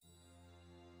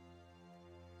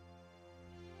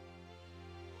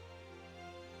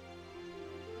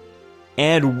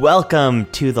And welcome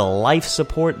to the Life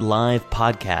Support Live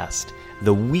podcast,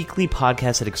 the weekly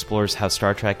podcast that explores how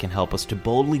Star Trek can help us to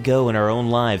boldly go in our own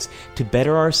lives to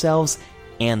better ourselves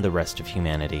and the rest of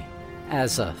humanity.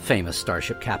 As a famous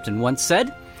starship captain once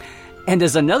said, and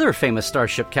as another famous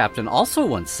starship captain also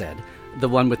once said, the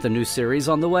one with the new series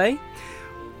on the way,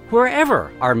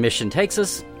 wherever our mission takes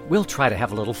us, we'll try to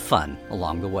have a little fun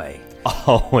along the way.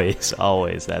 Always,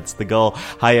 always. That's the goal.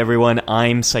 Hi, everyone.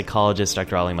 I'm psychologist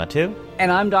Dr. Ali Mattu.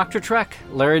 And I'm Dr. Trek,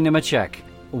 Larry Nemecek.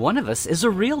 One of us is a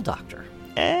real doctor.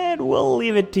 And we'll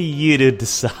leave it to you to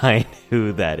decide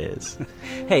who that is.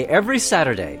 Hey, every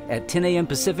Saturday at 10 a.m.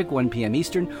 Pacific, 1 p.m.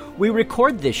 Eastern, we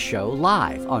record this show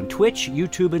live on Twitch,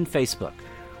 YouTube, and Facebook,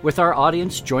 with our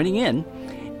audience joining in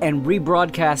and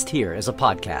rebroadcast here as a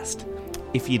podcast.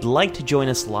 If you'd like to join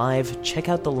us live, check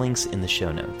out the links in the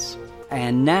show notes.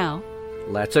 And now,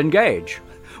 let's engage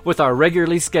with our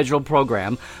regularly scheduled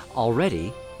program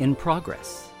already in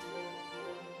progress.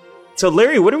 So,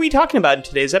 Larry, what are we talking about in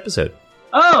today's episode?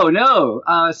 Oh, no.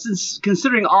 Since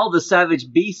considering all the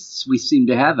savage beasts we seem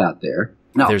to have out there.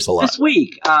 No, there's a lot. This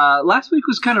week. Last week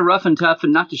was kind of rough and tough,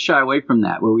 and not to shy away from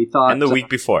that, where we thought... And the week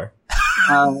before.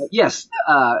 Yes.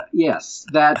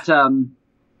 That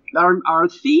our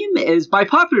theme is, by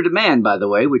popular demand, by the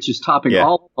way, which is topping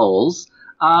all polls,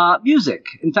 music.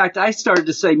 In fact, I started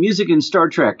to say music in Star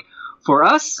Trek for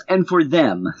us and for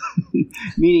them,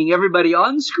 meaning everybody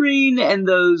on screen and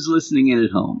those listening in at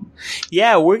home.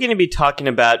 Yeah, we're going to be talking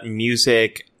about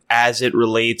music as it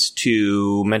relates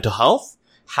to mental health,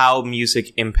 how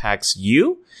music impacts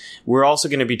you. We're also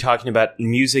going to be talking about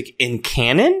music in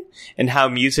canon and how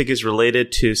music is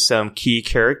related to some key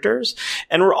characters.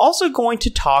 And we're also going to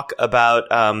talk about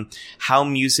how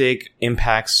music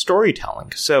impacts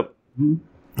storytelling. So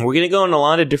we're going to go in a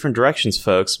lot of different directions,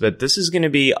 folks, but this is going to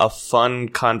be a fun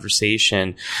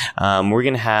conversation. We're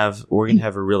going to have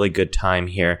a really good time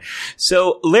here.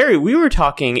 So, Larry, we were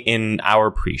talking in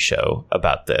our pre-show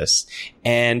about this,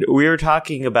 and we were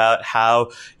talking about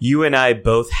how you and I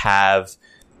both have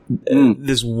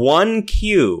this one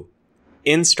cue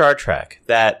in Star Trek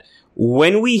that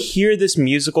when we hear this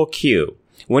musical cue,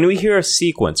 when we hear a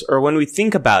sequence, or when we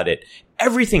think about it,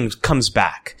 everything comes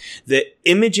back. The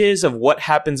images of what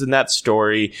happens in that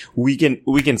story, we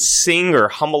can sing or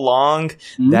hum along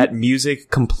that music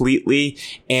completely.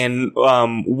 And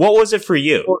what was it for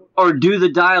you? Or do the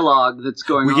dialogue that's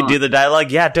going on. We can do the dialogue.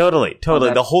 Yeah, totally.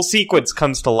 Okay. The whole sequence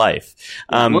comes to life.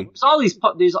 There's all these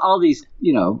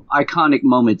iconic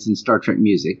moments in Star Trek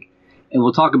music, and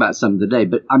we'll talk about some today.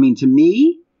 But I mean, to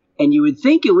me, and you would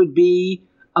think it would be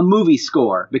a movie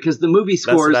score, because the movie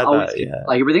score is always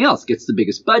like everything else, gets the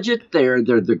biggest budget. They're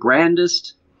the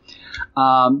grandest.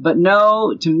 But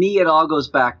no, to me, it all goes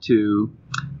back to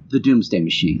the Doomsday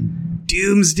Machine.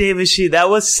 Doomsday Machine. That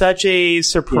was such a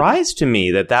surprise to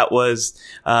me that was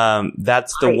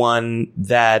that's the one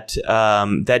that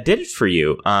did it for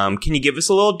you. Can you give us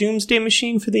a little Doomsday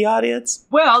Machine for the audience?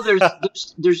 Well,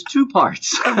 there's two parts.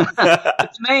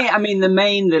 The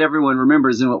main that everyone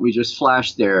remembers, and what we just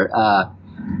flashed there.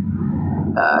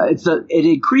 It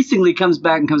increasingly comes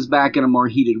back in a more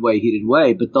heated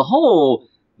way, but the whole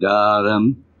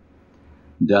da-dum,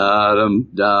 da-dum,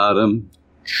 da-dum,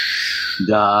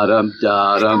 da-dum,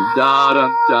 da-dum,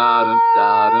 da-dum, da-dum,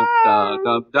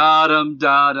 da-dum, da-dum,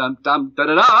 da-dum, da-dum,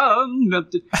 da-dum,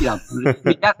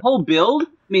 that whole build,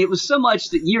 it was so much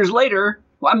that years later,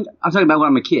 I'm talking about when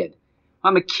I'm a kid.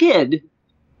 I'm a kid,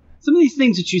 some of these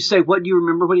things that you say, what do you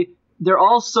remember, they're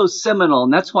all so seminal,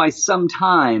 and that's why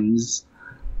sometimes,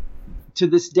 to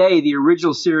this day, the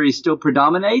original series still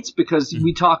predominates, because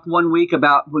we talked one week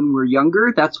about when we're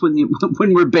younger. That's when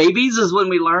we're babies is when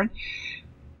we learn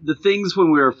the things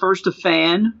when we were first a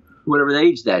fan, whatever the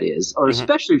age that is, or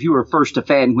especially if you were first a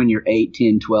fan when you're 8,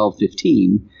 10, 12,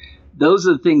 15. Those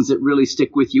are the things that really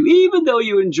stick with you, even though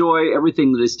you enjoy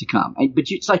everything that is to come.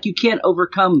 But it's like you can't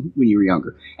overcome when you were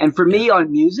younger. And for me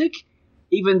on music,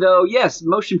 even though, yes,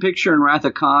 Motion Picture and Wrath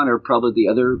of Khan are probably the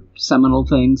other seminal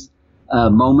things,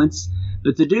 moments.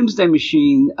 But the Doomsday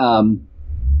Machine,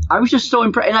 I was just so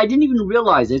impressed. And I didn't even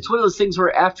realize it. It's one of those things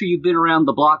where after you've been around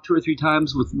the block 2 or 3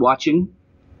 times with watching,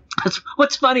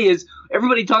 what's funny is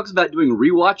everybody talks about doing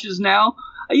rewatches now.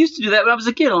 I used to do that when I was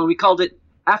a kid, and we called it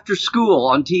After School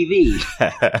on TV.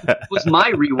 It was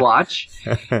my rewatch.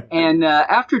 And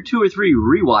after 2 or 3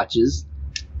 rewatches,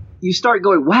 you start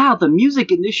going, wow, the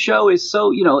music in this show is so,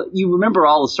 you remember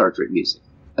all the Star Trek music,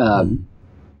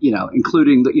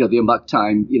 including the Amok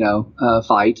Time,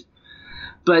 fight.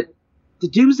 But the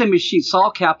Doomsday Machine,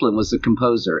 Saul Kaplan was the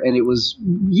composer, and it was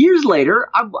years later,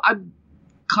 I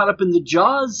caught up in the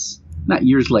Jaws not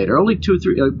years later, only 2 or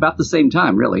 3, about the same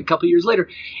time, really, a couple years later.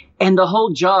 And the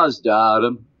whole Jaws,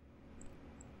 da-dum,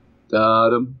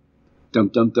 da-dum,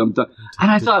 dum-dum-dum-dum.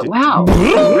 And I thought, wow,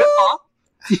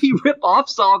 did he rip off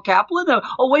Saul Kaplan?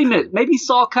 Oh, wait a minute, maybe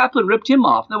Saul Kaplan ripped him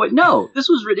off. No, this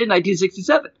was written in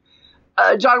 1967.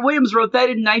 John Williams wrote that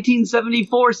in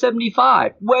 1974,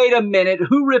 75. Wait a minute,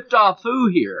 who ripped off who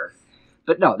here?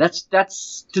 But no,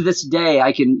 that's to this day,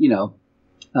 I can,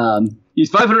 he's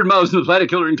 500 miles from the planet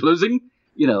killer enclosing,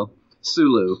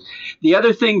 Sulu. The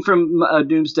other thing from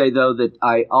Doomsday, though, that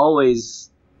I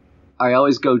always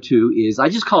go to is, I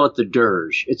just call it the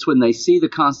dirge. It's when they see the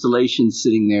constellation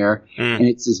sitting there, and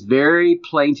it's this very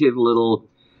plaintive little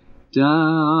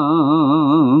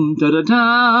dum da da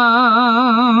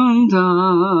dum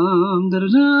dum da da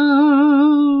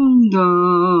dum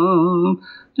dum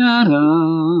da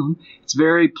dum. It's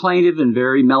very plaintive and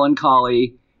very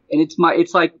melancholy, and it's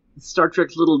like Star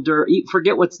Trek's little dirge.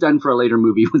 Forget what's done for a later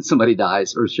movie when somebody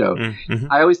dies or show. Mm-hmm.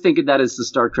 I always think of that as the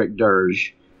Star Trek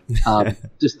dirge.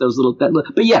 Just those little.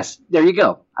 But yes, there you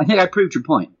go. I think I proved your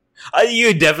point.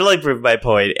 You definitely proved my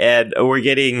point, and we're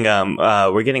getting a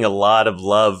lot of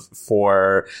love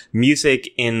for music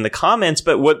in the comments.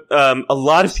 But what a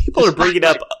lot of people are bringing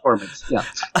up,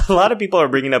 a lot of people are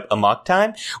bringing up Amok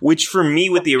Time, which for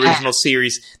me with the original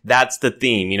series, that's the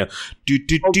theme. Do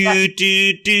do do do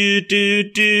do do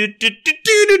do do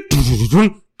do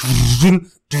do.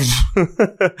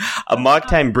 Amok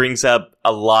Time brings up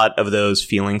a lot of those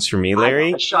feelings for me,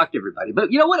 Larry. I shocked everybody.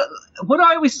 But you know what? What do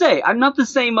I always say? I'm not the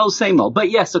same old, same old. But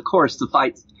yes, of course, the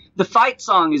fight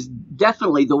song is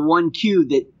definitely the one cue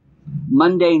that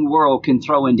mundane world can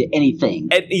throw into anything.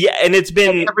 And it's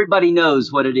been... And everybody knows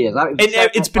what it is.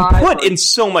 It's been put in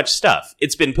so much stuff.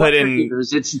 It's been put in...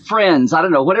 It's Friends. I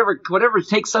don't know. Whatever.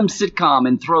 Take some sitcom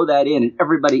and throw that in, and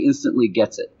everybody instantly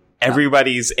gets it.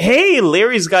 Everybody's, hey,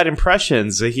 Larry's got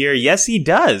impressions here. Yes, he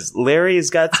does. Larry's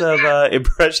got some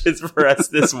impressions for us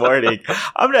this morning.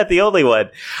 I'm not the only one.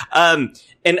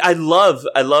 And I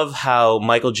love how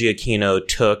Michael Giacchino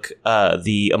took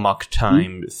the Amok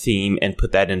Time theme and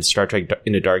put that in Star Trek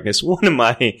Into Darkness.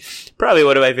 Probably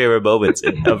one of my favorite moments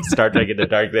of Star Trek Into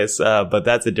Darkness. But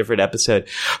that's a different episode.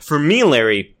 For me,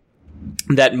 Larry,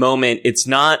 that moment, it's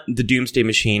not the Doomsday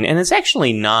Machine, and it's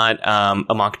actually not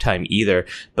Amok Time either,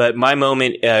 but my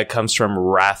moment comes from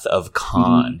Wrath of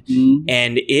Khan. Mm-hmm.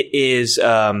 And it is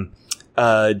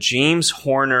James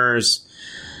Horner's,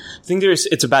 I think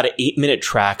it's about an 8-minute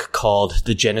track called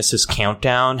The Genesis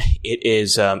Countdown. It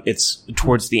is it's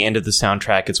towards the end of the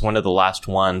soundtrack. It's one of the last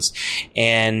ones,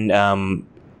 and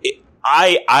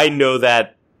I know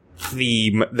that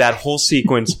theme, that whole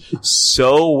sequence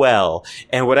so well.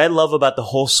 And what I love about the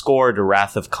whole score to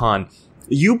Wrath of Khan,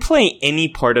 you play any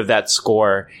part of that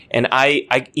score and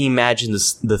I imagine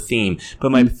the theme,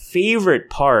 but my favorite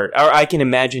part, or I can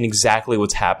imagine exactly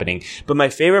what's happening, but my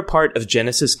favorite part of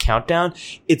Genesis Countdown,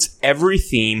 it's every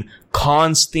theme,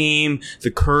 Khan's theme,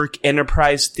 the Kirk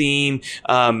Enterprise theme,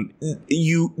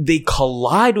 they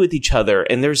collide with each other,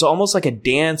 and there's almost like a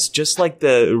dance, just like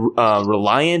the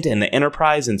Reliant and the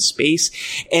Enterprise in space,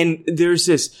 and there's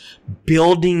this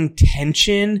building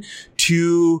tension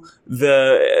to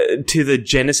the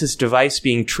Genesis device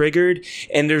being triggered,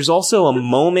 and there's also a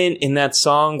moment in that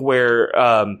song where,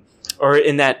 or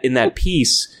in that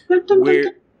piece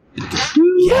where.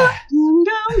 Yeah.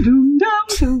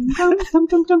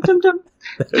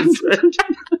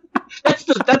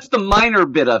 That's the minor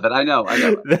bit of it. I know.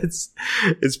 That's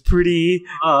pretty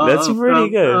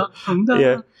good.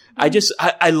 Yeah.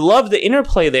 I love the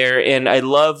interplay there, and I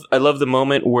love the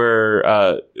moment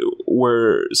where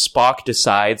Spock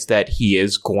decides that he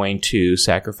is going to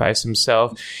sacrifice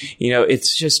himself.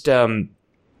 It's just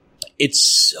it's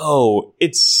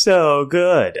so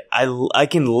good. I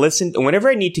can listen whenever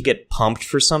I need to get pumped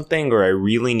for something or I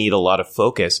really need a lot of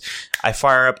focus. I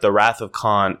fire up the Wrath of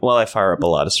Khan. Well, I fire up a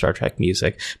lot of Star Trek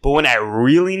music, but when I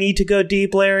really need to go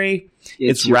deep, Larry,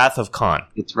 it's Wrath of Khan.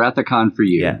 It's Wrath of Khan for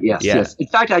you. Yeah. Yes. In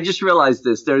fact, I just realized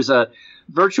this. There's a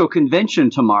virtual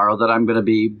convention tomorrow that I'm going to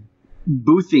be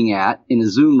boothing at in a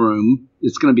Zoom room.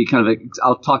 It's going to be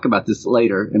I'll talk about this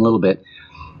later in a little bit.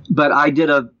 But I did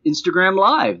a Instagram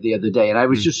Live the other day, and I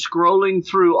was just scrolling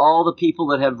through all the people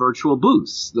that have virtual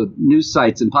booths, the news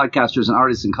sites and podcasters and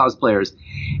artists and cosplayers.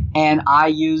 And I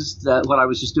used what I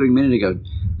was just doing a minute ago,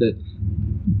 the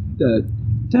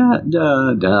da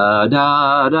da da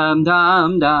da dum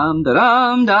dum dum da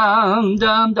dum dum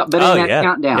dum dum. But in that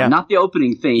countdown, not the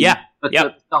opening theme, but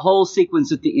the whole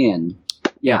sequence at the end.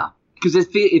 Yeah, because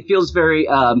it feels very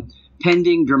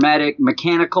pending, dramatic,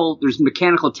 mechanical. There's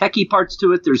mechanical, techie parts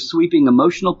to it. There's sweeping,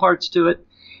 emotional parts to it.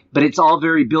 but it's all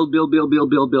very build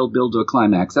to a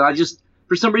climax. And I just,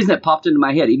 for some reason, that popped into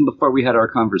my head even before we had our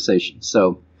conversation.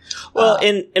 So, well,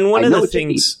 and one of the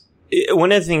things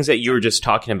that you were just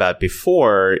talking about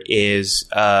before is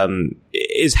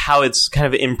how it's kind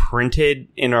of imprinted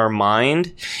in our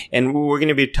mind. And we're going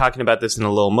to be talking about this in a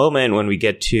little moment when we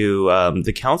get to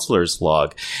the counselor's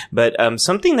log. But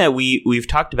something that we've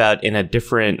talked about in a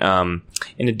different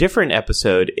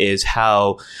episode is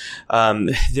how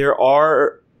there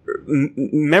are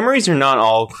memories are not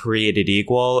all created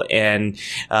equal, and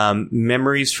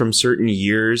memories from certain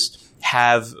years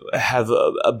have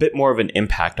a bit more of an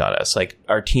impact on us. Like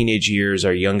our teenage years,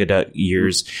 our young adult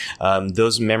years,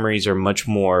 those memories are much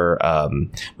more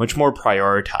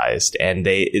prioritized, and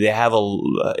they have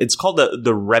it's called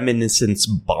the reminiscence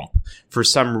bump. For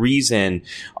some reason,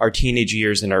 our teenage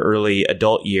years and our early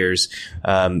adult years,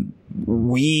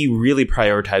 we really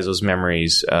prioritize those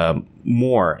memories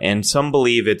more. And some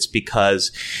believe it's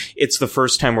because it's the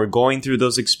first time we're going through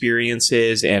those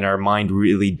experiences, and our mind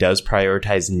really does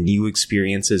prioritize new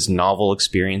experiences, novel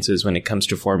experiences when it comes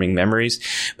to forming memories.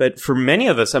 But for many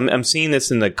of us, I'm seeing this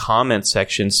in the comments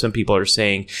section. Some people are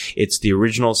saying it's the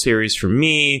original series for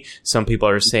me. Some people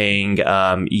are saying,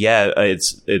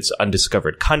 it's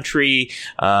Undiscovered Country.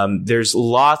 There's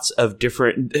lots of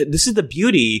different. This is the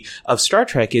beauty of Star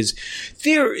Trek is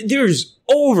there's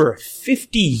over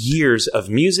 50 years of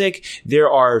music. There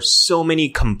are so many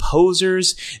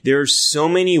composers. There are so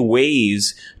many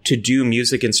ways to do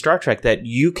music in Star Trek that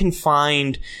you can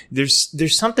find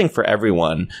there's something for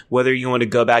everyone. Whether you want to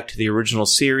go back to the original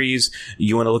series,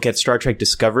 you want to look at Star Trek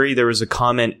Discovery. There was a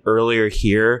comment earlier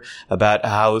here about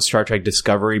how Star Trek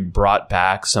Discovery brought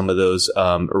back some of those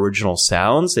original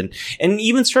sounds, and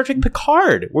even Star Trek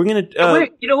Picard. We're gonna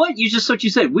wait, you know what? What you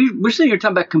said. We're sitting here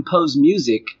talking about composed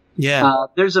music. Yeah.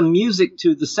 There's a music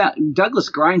to the sound. Douglas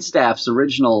Grindstaff's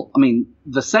original,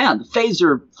 the sound, the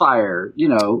phaser fire,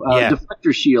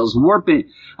 deflector shields, warping,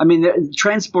 the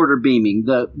transporter beaming,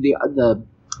 the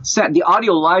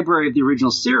audio library of the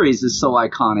original series is so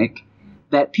iconic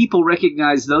that people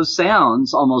recognize those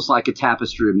sounds almost like a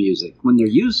tapestry of music when they're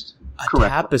used correctly.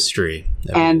 Tapestry.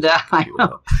 And I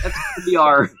know, that's going to be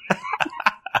our...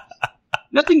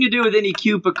 Nothing to do with any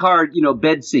Q Picard,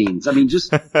 bed scenes.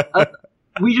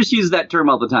 We just use that term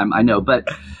all the time, I know. But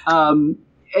and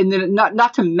then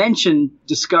not to mention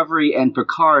Discovery and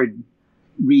Picard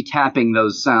retapping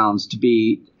those sounds to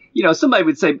be, somebody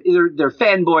would say they're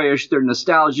fanboyish, they're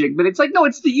nostalgic, but it's like, no,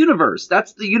 it's the universe.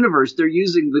 That's the universe. They're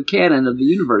using the canon of the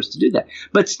universe to do that.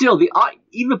 But still,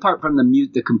 even apart from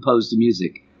the composed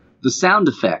music, the sound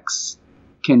effects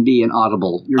can be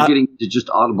inaudible. You're getting to just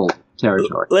audible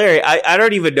territory. Larry, I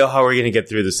don't even know how we're going to get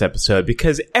through this episode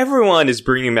because everyone is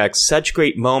bringing back such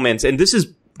great moments, and this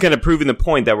is kind of proving the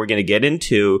point that we're going to get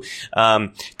into.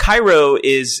 Cairo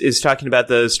is talking about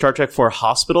the Star Trek IV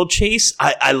hospital chase.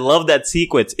 I love that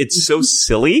sequence. It's so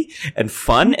silly and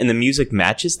fun, and the music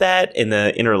matches that in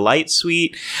the Inner Light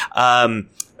Suite. We've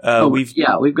got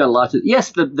a lot to...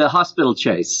 Yes, the hospital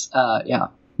chase.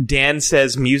 Dan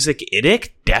says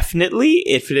music-idic, definitely.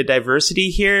 Infinite diversity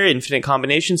here, infinite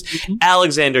combinations. Mm-hmm.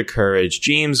 Alexander Courage,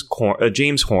 James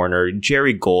Horner,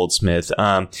 Jerry Goldsmith,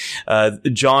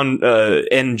 John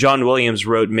Williams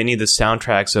wrote many of the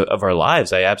soundtracks of our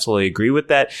lives. I absolutely agree with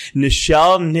that.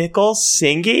 Nichelle Nichols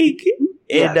singing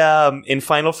in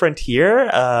Final Frontier,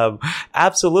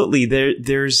 absolutely.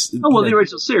 There's the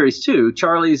original series too.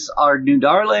 Charlie's Our New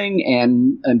Darling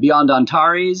and Beyond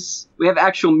Antares. We have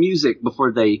actual music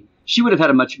before she would have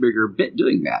had a much bigger bit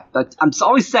doing that. But I'm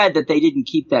always sad that they didn't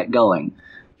keep that going.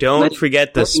 Don't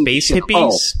forget the space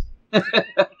hippies.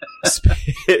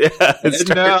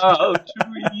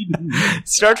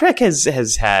 Star Trek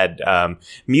has had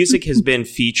music has been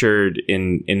featured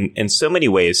in so many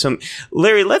ways. So,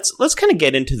 Larry, let's kind of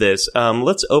get into this.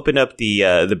 Let's open up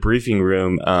the briefing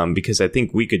room because I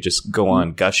think we could just go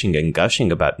on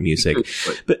gushing about music.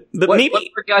 But maybe what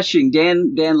for gushing,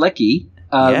 Dan Leckie.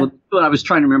 When I was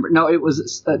trying to remember, no, it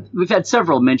was. We've had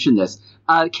several mention this.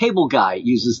 Cable Guy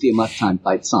uses the Amok Time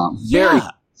Fight song very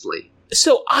nicely.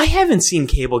 So I haven't seen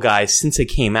Cable Guy since it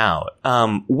came out.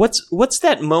 What's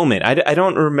that moment? I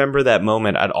don't remember that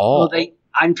moment at all. Well,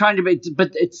 I'm trying to make,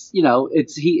 but it's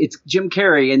it's Jim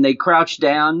Carrey, and they crouch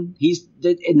down.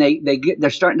 They're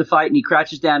starting to fight, and he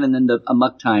crouches down, and then the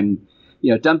Amok Time,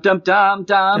 dum dum dum dum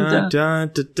dum.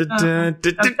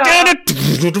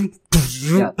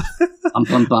 Yeah.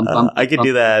 I could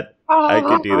do that. I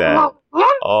could do that.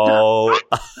 Oh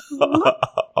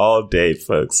all day,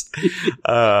 folks.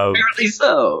 Apparently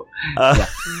so.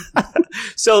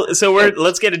 So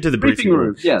let's get into the briefing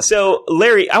room. Yes. So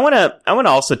Larry, I want to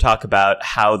also talk about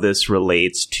how this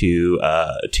relates to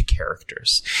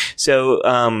characters. So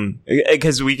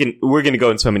because we're going to go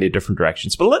in so many different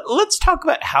directions, but let's talk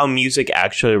about how music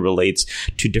actually relates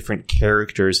to different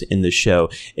characters in the show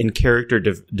and character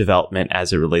development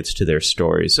as it relates to their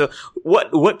stories. So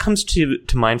what comes to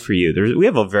mind for you? We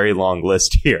have a very long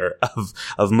list here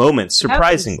of moments,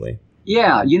 surprisingly.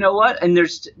 Yeah, you know what? And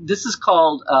this is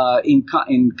called in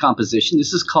composition.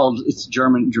 This is called, it's a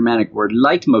Germanic word,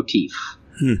 Leitmotif.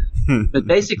 But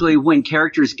basically, when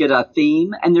characters get a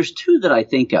theme, and there's two that I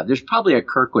think of. There's probably a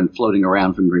Kirk one floating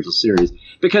around from the original series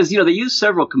because they use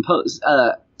several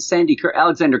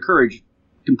Alexander Courage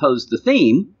composed the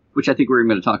theme, which I think we're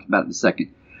going to talk about in a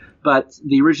second. But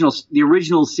the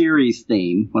original series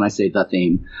theme, when I say the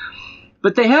theme.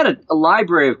 But they had a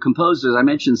library of composers. I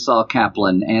mentioned Saul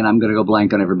Kaplan, and I'm going to go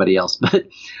blank on everybody else. But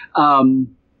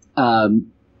and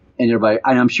I'm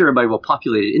sure everybody will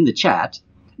populate it in the chat.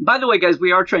 By the way, guys,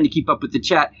 we are trying to keep up with the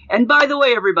chat. And by the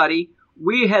way, everybody,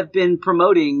 we have been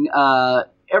promoting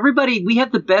everybody. We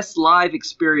have the best live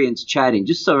experience chatting,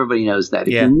 just so everybody knows that.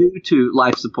 If you're new to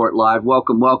Life Support Live,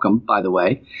 welcome, by the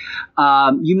way.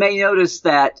 You may notice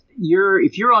that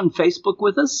if you're on Facebook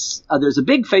with us, there's a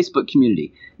big Facebook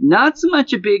community. Not so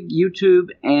much a big YouTube,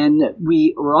 and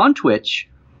we're on Twitch,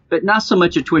 but not so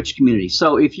much a Twitch community.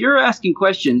 So if you're asking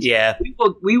questions,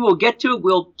 we will get to it.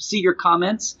 We'll see your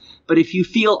comments. But if you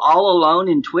feel all alone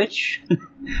in Twitch,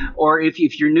 or if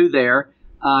you're new there,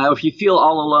 or if you feel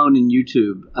all alone in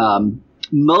YouTube,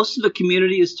 most of the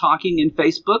community is talking in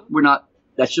Facebook.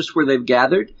 That's just where they've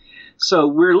gathered. So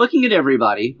we're looking at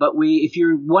everybody, but if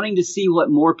you're wanting to see what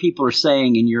more people are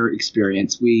saying in your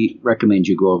experience, we recommend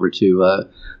you go over to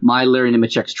My Larry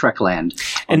Nemechek's Trekland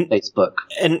on Facebook.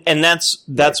 And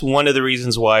that's one of the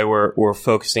reasons why we're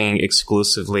focusing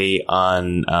exclusively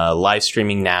on live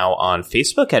streaming now on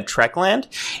Facebook at Trekland.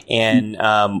 And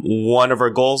one of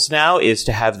our goals now is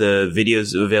to have the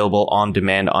videos available on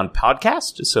demand on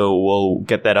podcast. So we'll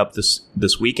get that up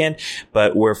this weekend.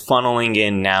 But we're funneling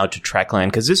in now to Trekland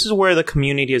because this is where the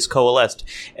community is coalesced.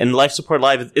 And Life Support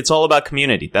Live, it's all about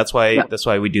community. That's why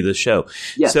we do this show.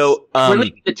 Yes. So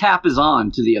the tap is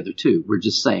on to the other two. We're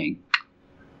just saying.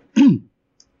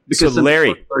 Because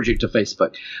Larry, I'm allergic to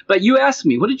Facebook. But you asked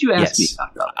me. What did you ask me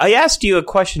about? I asked you a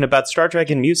question about Star Trek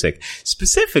and music.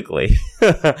 Specifically,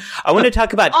 I want to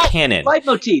talk about canon.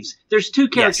 Leitmotifs. There's two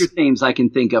character themes I can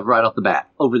think of right off the bat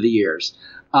over the years.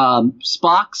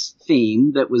 Spock's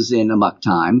theme that was in Amok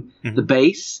Time, the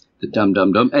bass, the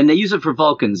dum-dum-dum, and they use it for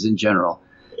Vulcans in general.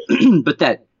 But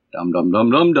that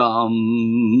dum-dum-dum-dum-dum,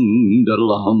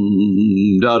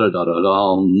 da-da-dum,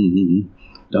 da-da-da-da-dum,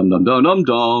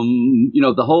 dum-dum-dum-dum-dum,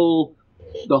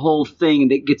 the whole thing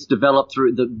that gets developed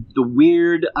through the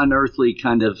weird, unearthly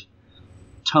kind of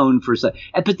tone for a second.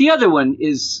 But the other one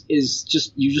is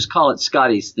just, you just call it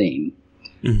Scotty's theme.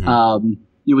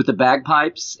 With the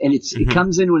bagpipes, and it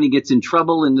comes in when he gets in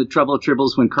trouble in the Trouble of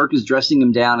Tribbles when Kirk is dressing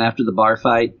him down after the bar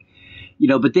fight,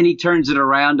 but then he turns it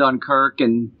around on Kirk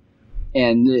and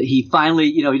he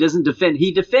finally, he doesn't defend.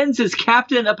 He defends his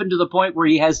captain up until the point where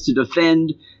he has to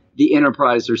defend the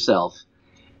Enterprise herself.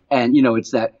 And,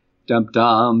 it's that dump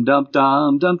dum dump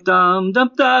dum dump dum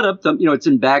dump da dump dum. It's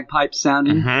in bagpipe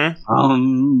sounding. And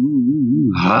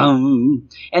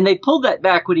they pulled that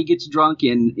back when he gets drunk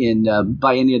in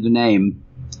By Any Other Name.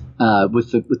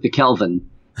 With the Kelvin,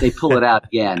 they pull it out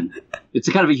again. It's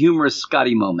a kind of a humorous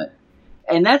Scotty moment,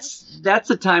 and that's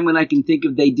a time when I can think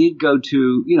of they did go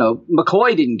to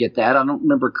McCoy didn't get that. I don't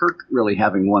remember Kirk really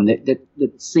having one that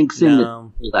sinks in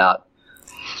that pulled out.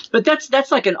 But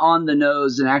that's like an on the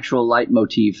nose, an actual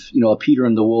leitmotif, a Peter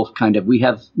and the Wolf kind of. We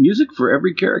have music for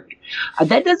every character.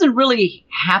 That doesn't really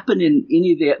happen in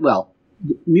any of the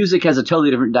music has a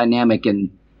totally different dynamic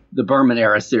in the Berman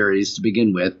era series to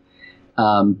begin with.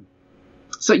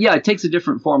 So it takes a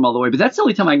different form all the way, but that's the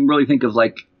only time I can really think of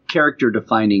like character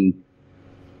defining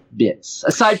bits.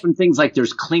 Aside from things like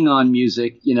there's Klingon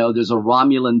music, there's a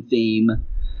Romulan theme.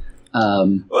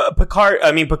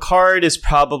 Picard is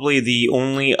probably the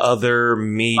only other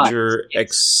major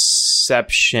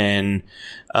exception.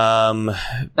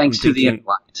 Thanks to the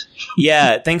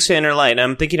Innerlight. Thanks to Innerlight.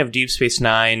 I'm thinking of Deep Space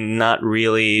Nine. Not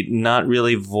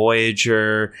really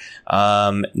Voyager.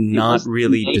 Not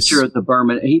really. The nature of the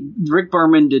Berman. Rick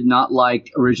Berman did not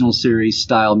like original series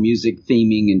style music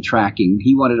theming and tracking.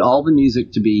 He wanted all the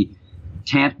music to be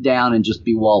tamped down and just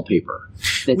be wallpaper.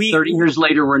 30 years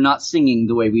later, we're not singing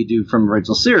the way we do from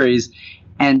original series.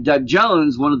 And Doug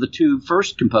Jones, one of the two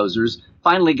first composers,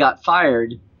 finally got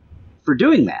fired for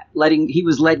doing that. He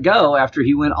was let go after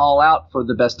he went all out for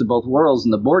the Best of Both Worlds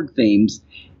and the Borg themes,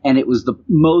 and it was the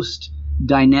most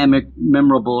dynamic,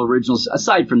 memorable, original,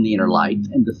 aside from the Inner Light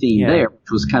and the theme there, which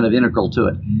was kind of integral to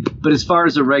it. But as far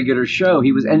as a regular show,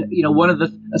 he was, and you know,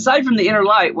 aside from the Inner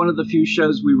Light, one of the few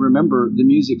shows we remember the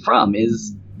music from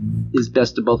is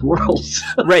Best of Both Worlds.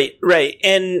 Right.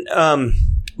 And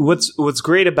what's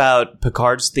great about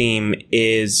Picard's theme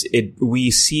is we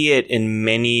see it in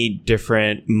many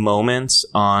different moments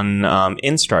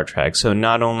in Star Trek. So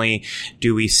not only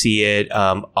do we see it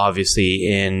obviously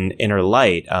in Inner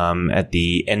Light at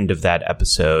the end of that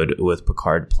episode with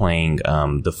Picard playing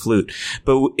the flute,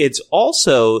 but it's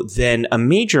also then a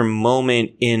major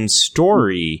moment in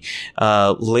story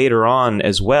later on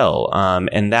as well,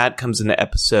 and that comes in the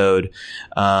episode.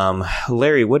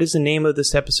 Larry, what is the name of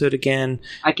this episode again?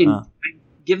 I'm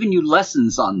giving you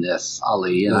lessons on this,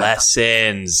 Ali.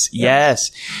 Lessons,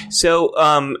 yes. So,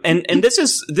 and this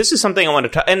is something I want to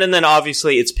talk. And then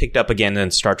obviously it's picked up again in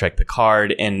Star Trek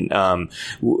Picard, and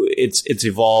it's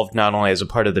evolved not only as a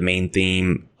part of the main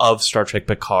theme of Star Trek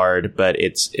Picard, but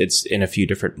it's in a few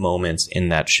different moments in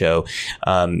that show.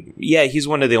 He's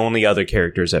one of the only other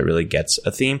characters that really gets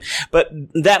a theme. But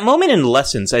that moment in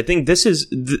Lessons, I think this is,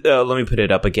 let me put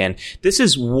it up again. This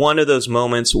is one of those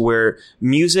moments where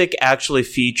music actually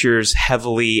features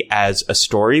heavily as a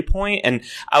story point. And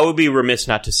I would be remiss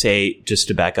not to say, just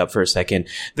to back up for a second,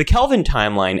 the Kelvin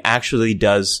timeline actually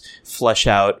does flesh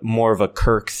out more of a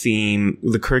Kirk theme.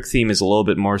 The Kirk theme is a little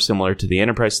bit more similar to the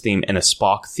Enterprise theme and a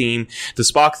Spock theme. The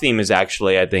Spock theme is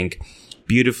actually, I think,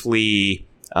 beautifully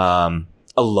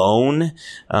alone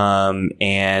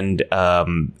and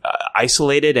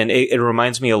isolated, and it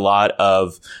reminds me a lot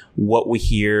of what we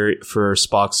hear for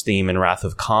Spock's theme in Wrath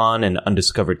of Khan and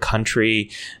Undiscovered Country,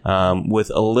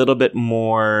 with a little bit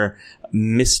more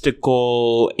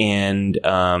mystical and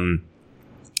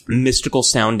mystical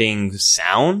sounding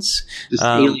sounds. This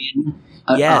alien.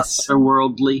 Yes.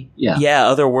 Otherworldly. Yeah. Yeah.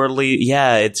 Otherworldly.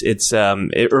 Yeah.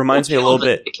 It reminds me a little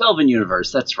bit. The Kelvin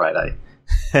universe. That's right.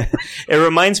 It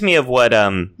reminds me of what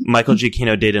Michael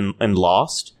Giacchino did in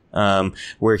Lost,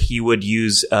 where he would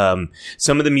use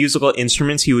some of the musical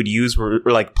instruments he would use were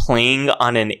like playing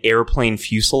on an airplane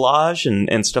fuselage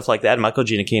and stuff like that. Michael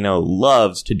Giacchino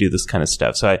loves to do this kind of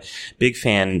stuff, so I'm a big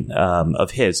fan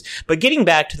of his. But getting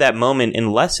back to that moment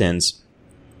in Lessons,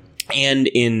 and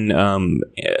in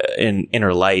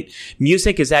Inner Light,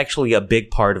 music is actually a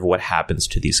big part of what happens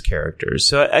to these characters.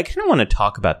 So I kind of want to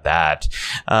talk about that.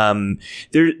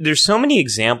 There's so many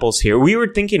examples here. We were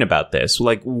thinking about this.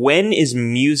 Like, when is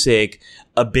music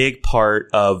a big part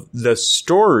of the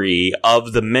story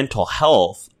of the mental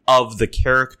health of the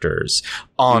characters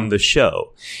on the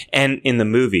show and in the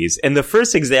movies? And the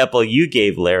first example you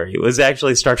gave, Larry, was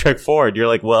actually Star Trek 4. And you're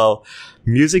like, well,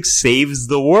 music saves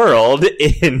the world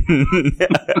in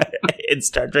in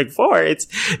Star Trek 4.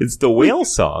 It's the whale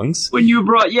songs. When you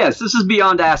this is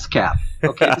beyond ASCAP.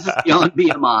 Okay, this is beyond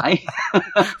BMI.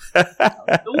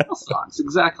 The whale songs,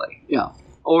 exactly. Yeah.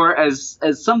 Or as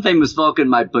some famous Vulcan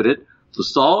might put it, the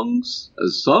songs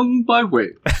as sung by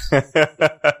whales.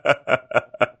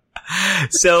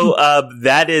 So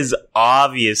that is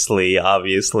obviously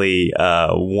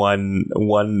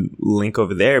one link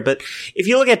over there. But if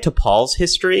you look at T'Pol's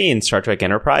history in Star Trek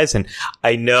Enterprise, and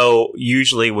I know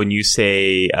usually when you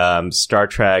say Star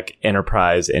Trek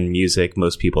Enterprise and music,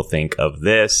 most people think of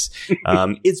this.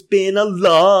 It's been a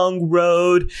long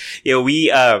road. You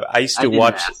know, I used to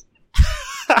watch.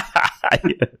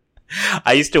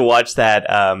 I used to watch that.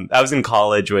 I was in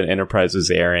college when Enterprise was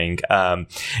airing.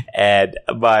 And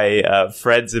my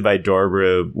friends in my dorm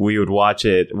room, we would watch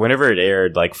it whenever it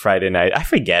aired, like Friday night. I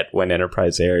forget when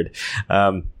Enterprise aired.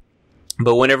 But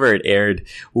whenever it aired,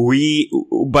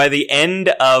 by the end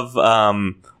of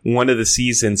one of the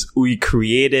seasons, we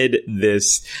created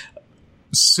this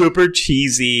super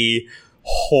cheesy,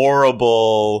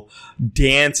 horrible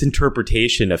dance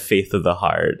interpretation of Faith of the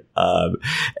Heart.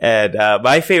 And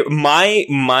my favorite,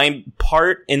 my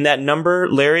part in that number,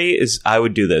 Larry, is I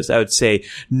would do this. I would say,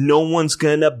 "No one's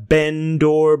gonna bend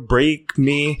or break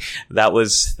me." That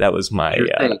was my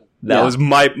was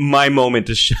my moment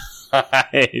to shine.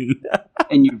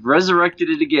 And you've resurrected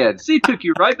it again. See, it took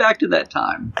you right back to that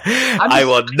time. I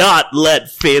will not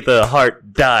let Faith of the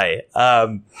Heart die.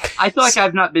 I feel like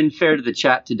I've not been fair to the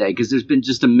chat today because there's been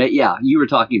just you were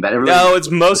talking about it. No, it's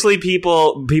mostly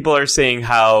people are saying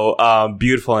how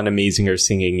beautiful and amazing her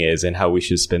singing is and how we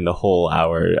should spend the whole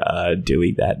hour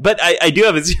doing that. But I do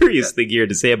have a serious thing here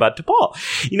to say about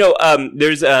T'Pol. You know,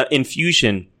 there's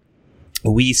Infusion.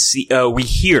 we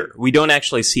don't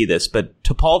actually see this, but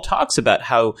T'Pol talks about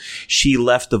how she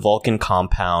left the Vulcan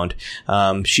compound.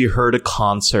 She heard a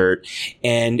concert,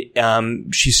 and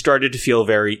she started to feel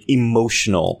very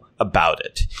emotional about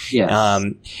it. Yes.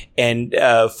 And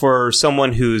for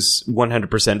someone who's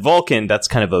 100% Vulcan, that's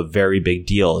kind of a very big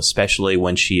deal, especially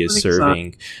when she is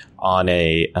serving on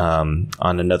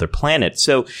another planet.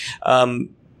 So,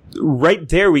 right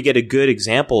there, we get a good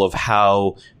example of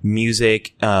how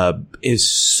music is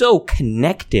so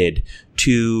connected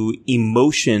to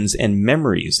emotions and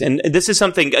memories. And this is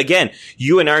something, again,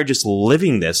 you and I are just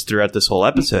living this throughout this whole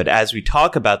episode as we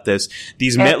talk about this.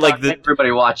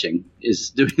 Everybody watching is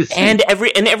doing this. And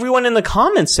everyone in the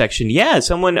comments section. Yeah,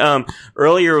 someone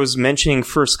earlier was mentioning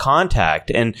First Contact,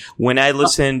 and when I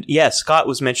listened, Scott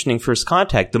was mentioning First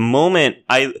Contact. The moment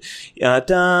that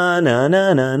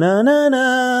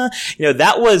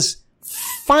was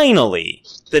finally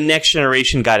the Next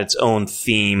Generation got its own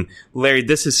theme. Larry,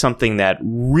 this is something that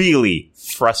really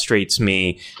frustrates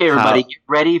me. Okay, everybody, get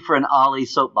ready for an Ollie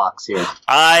soapbox here.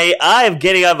 I am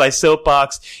getting on my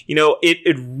soapbox.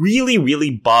 It really, really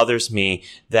bothers me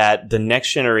that the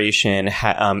Next Generation,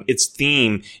 its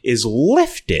theme is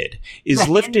lifted. It's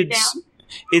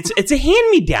a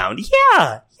hand-me-down.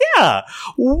 Yeah.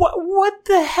 What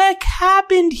the heck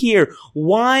happened here?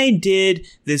 Why did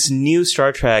this new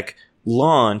Star Trek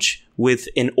launch with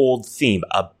an old theme?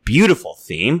 A beautiful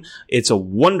theme. It's a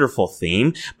wonderful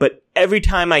theme. But every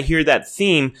time I hear that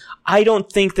theme, I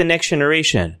don't think the Next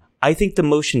Generation. I think the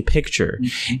motion picture.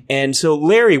 Mm-hmm. And so,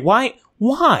 Larry, why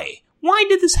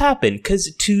did this happen?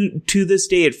 Because to this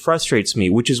day, it frustrates me,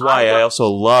 which is why I also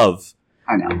love.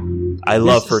 I know. I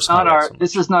love First Contact.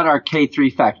 This is not our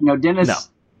K3 fact. Dennis.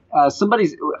 No.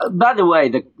 Somebody's. By the way,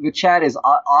 the chat is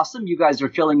awesome. You guys are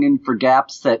filling in for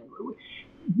gaps that.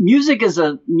 Music is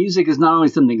not only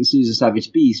something that Susan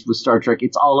Savage Beast with Star Trek.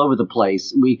 It's all over the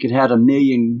place. We could have a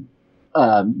million.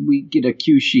 We get a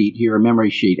cue sheet here, a memory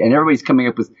sheet, and everybody's coming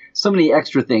up with so many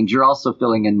extra things. You're also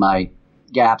filling in my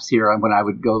gaps here when I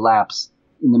would go lapse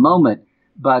in the moment,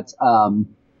 but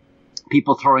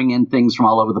people throwing in things from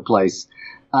all over the place.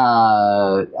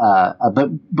 But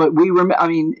we remember. I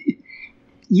mean,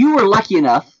 you were lucky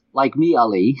enough. Like me,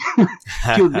 Ali, to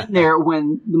have been there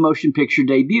when the motion picture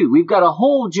debuted. We've got a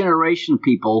whole generation of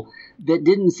people that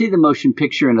didn't see the motion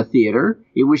picture in a theater.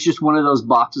 It was just one of those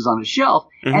boxes on a shelf.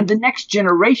 Mm-hmm. And the next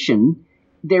generation,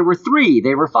 there were 3,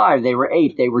 they were 5, they were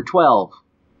 8, they were 12.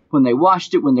 When they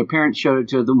watched it, when their parents showed it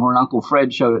to them, or Uncle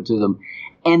Fred showed it to them.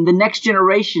 And the next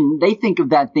generation, they think of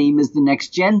that theme as the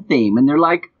next gen theme. And they're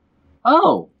like,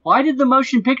 oh, why did the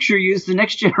motion picture use the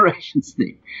next generation's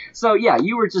theme? So, yeah,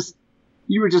 you were just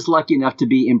lucky enough to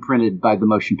be imprinted by the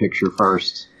motion picture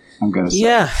first, I'm going to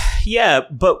say. Yeah.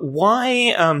 But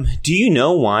why, do you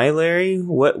know why, Larry?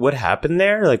 What happened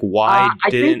there? Like, why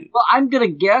didn't... I'm going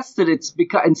to guess that it's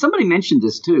because, and somebody mentioned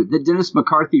this too, that Dennis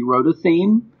McCarthy wrote a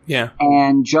theme. Yeah.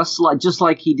 And just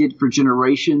like he did for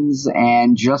Generations,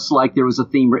 and just like there was a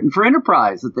theme written for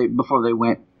Enterprise before they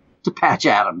went to Patch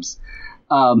Adams.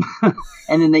 And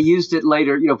then they used it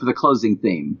later, for the closing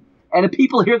theme. And if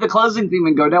people hear the closing theme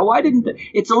and go, now, why didn't they?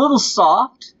 It's a little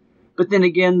soft, but then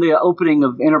again, the opening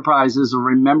of Enterprise is a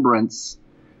remembrance.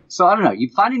 So I don't know. You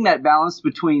finding that balance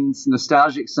between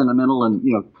nostalgic, sentimental,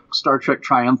 and, Star Trek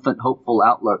triumphant, hopeful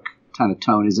outlook kind of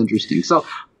tone is interesting. So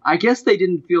I guess they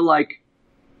didn't feel like,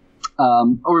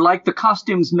 or like the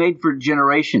costumes made for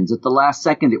Generations. At the last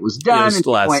second, it was done. It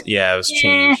was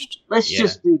changed. Let's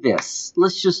just do this.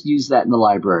 Let's just use that in the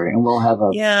library, and we'll have a...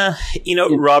 Yeah,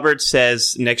 Robert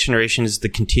says Next Generation is the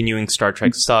continuing Star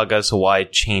Trek saga, so why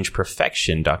change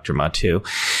perfection, Dr. Matu?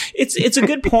 It's a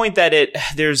good point that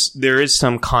there is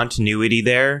some continuity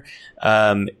there.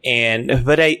 But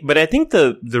I think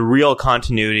the real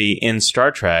continuity in Star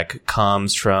Trek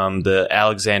comes from the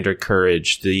Alexander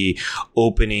Courage, the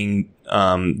opening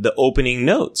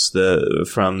notes,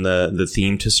 from the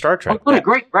theme to Star Trek. Oh, what a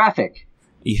great graphic.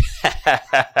 Yeah.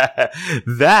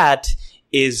 That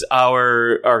is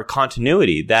our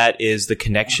continuity. That is the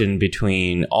connection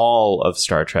between all of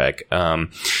Star Trek.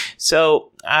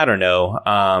 So I don't know.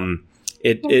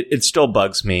 It still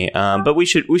bugs me, but we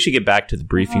should get back to the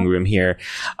briefing room here.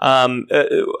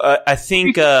 I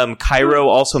think Cairo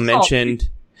also mentioned.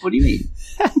 What do you mean?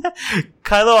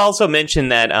 Kylo also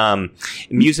mentioned that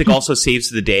music also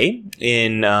saves the day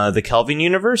in the Kelvin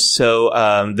universe. So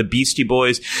the Beastie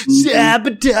Boys,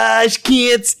 sabotage,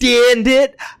 can't stand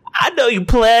it. I know you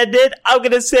planned it. I'm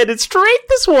gonna send it straight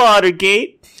this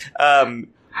Watergate.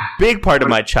 Big part of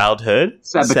my childhood.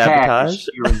 Sabotage.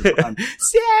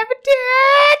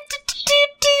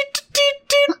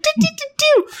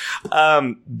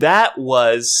 That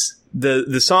was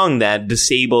the song that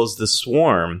disables the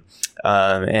swarm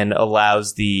and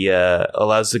allows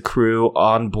the crew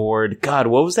on board. God,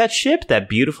 what was that ship? That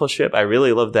beautiful ship. I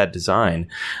really love that design.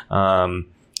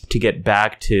 To get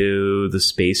back to the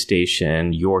space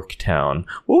station, Yorktown.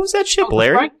 What was that ship,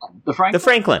 Larry? The Franklin. The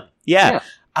Franklin. Yeah.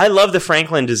 I love the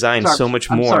Franklin design so much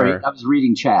more. Sorry, I was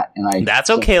reading chat, and That's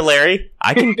okay, Larry.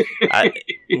 I can.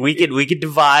 We could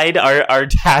divide our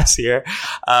tasks here.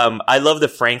 I love the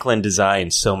Franklin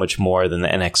design so much more than the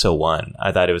NX-01.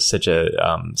 I thought it was such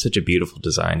a beautiful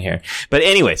design here. But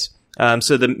anyways.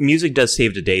 So the music does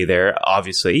save the day there,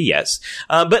 obviously, yes.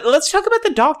 But let's talk about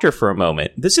the Doctor for a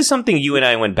moment. This is something you and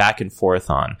I went back and forth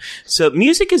on. So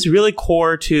music is really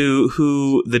core to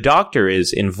who the Doctor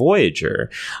is in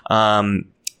Voyager.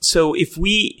 So if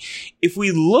we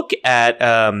look at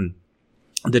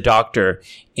the Doctor,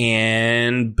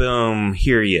 and boom,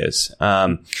 here he is.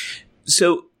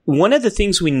 So one of the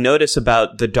things we notice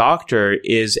about the Doctor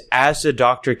is as the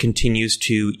Doctor continues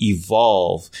to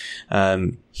evolve,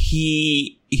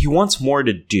 he wants more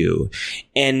to do.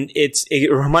 And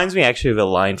it reminds me actually of a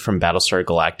line from Battlestar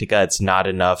Galactica. It's not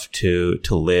enough to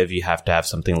live. You have to have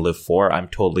something to live for. I'm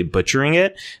totally butchering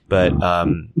it, but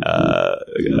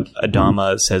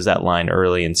Adama says that line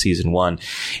early in season 1.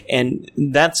 And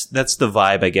that's the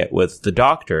vibe I get with the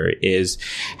Doctor, is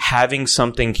having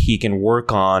something he can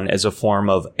work on as a form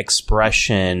of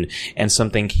expression and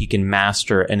something he can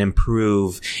master and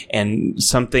improve and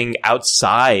something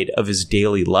outside of his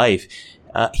daily life.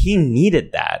 He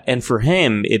needed that, and for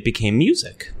him, it became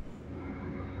music.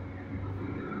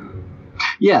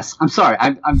 Yes, I'm sorry.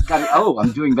 I'm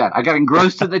doing bad. I got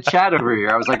engrossed in the chat over here.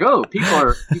 I was like, oh, people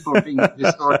are being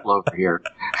historical over here.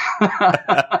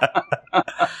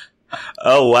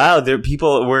 Oh wow,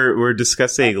 we're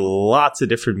discussing lots of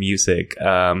different music.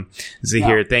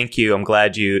 Zahir, thank you. I'm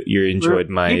glad you enjoyed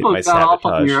my sabotage. Off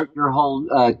of your whole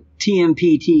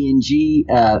TMP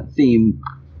TNG theme.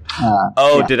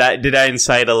 Did I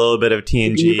incite a little bit of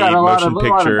TNG you got motion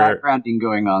picture? A lot of backgrounding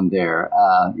going on there.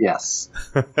 Yes.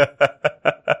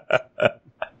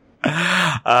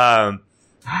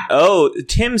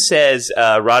 Tim says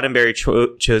Roddenberry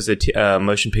chose a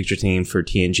motion picture theme for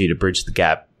TNG to bridge the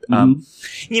gap.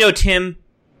 Tim,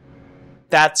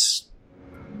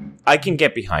 I can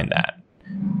get behind that.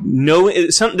 No,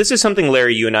 this is something,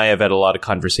 Larry, you and I have had a lot of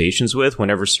conversations with.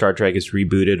 Whenever Star Trek is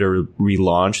rebooted or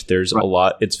relaunched, there's a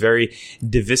lot. It's very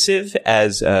divisive,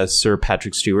 as Sir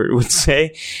Patrick Stewart would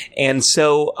say. And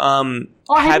so, I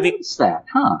noticed that,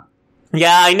 huh?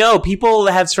 Yeah, I know. People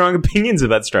have strong opinions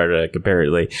about Star Trek,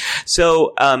 apparently.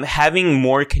 So, having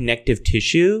more connective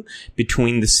tissue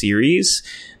between the series,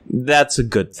 that's a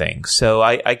good thing. So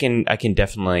I can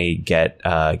definitely get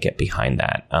behind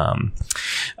that.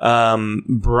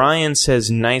 Brian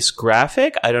says, nice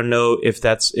graphic. I don't know if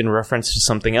that's in reference to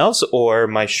something else or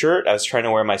my shirt. I was trying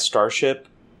to wear my Starship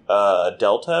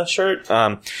Delta shirt.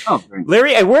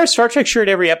 Larry, I wear a Star Trek shirt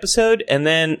every episode, and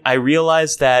then I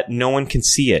realize that no one can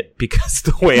see it because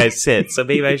of the way I sit. So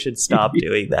maybe I should stop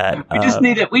doing that.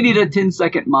 We need a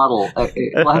 10-second model.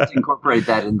 We'll have to incorporate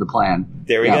that in the plan.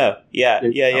 There we go. Yeah.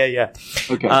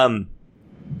 Okay.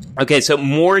 Okay, so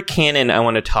more canon I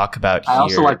want to talk about here. I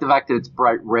also like the fact that it's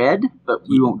bright red, but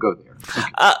we won't go there.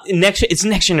 Okay. It's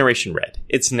next generation red.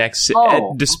 It's next,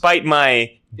 despite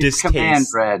my distaste. Command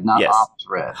red, not ops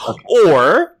red. Okay.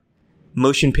 Or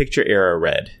motion picture era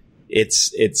red.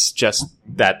 It's just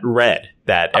that red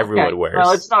that everyone wears.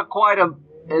 Well, it's not quite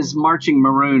as marching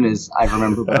maroon as I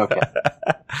remember, but okay.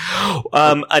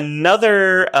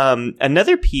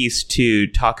 Another piece to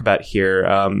talk about here.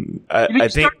 I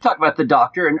think talk about the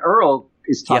Doctor, and Earl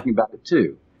is talking about it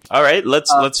too. All right, let's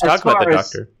talk about the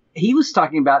Doctor. He was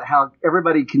talking about how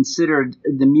everybody considered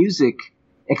the music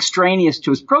extraneous to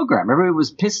his program. Everybody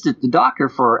was pissed at the Doctor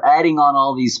for adding on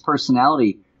all these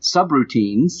personality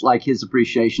subroutines, like his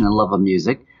appreciation and love of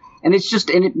music. And it's just,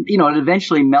 it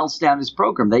eventually melts down his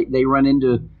program. They run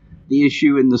into the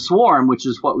issue in The Swarm, which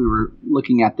is what we were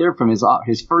looking at there from his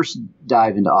first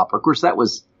dive into opera. Of course, that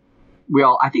was,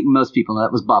 I think most people know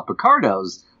that was Bob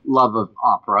Picardo's love of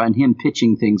opera and him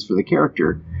pitching things for the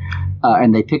character.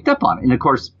 And they picked up on it. And of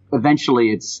course,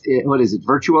 eventually it's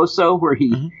Virtuoso, where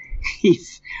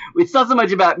it's not so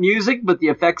much about music, but the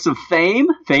effects of fame.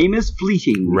 Fame is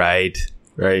fleeting. Right.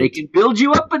 They can build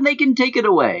you up and they can take it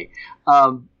away.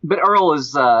 But Earl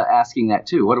is asking that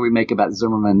too. What do we make about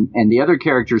Zimmerman and the other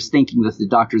characters thinking that the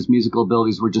Doctor's musical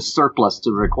abilities were just surplus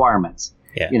to the requirements?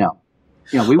 Yeah.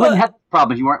 We wouldn't have the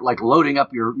problem if you weren't like loading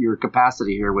up your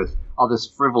capacity here with all this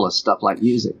frivolous stuff like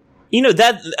music.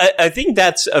 I think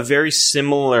that's a very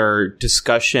similar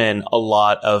discussion a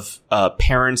lot of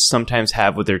parents sometimes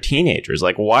have with their teenagers.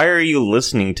 Like, why are you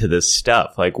listening to this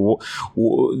stuff? Like,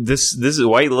 this is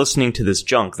why are you listening to this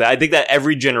junk? I think that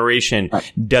every generation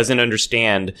doesn't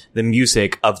understand the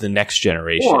music of the next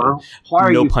generation. Or why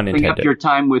are no you pun filling intended. up your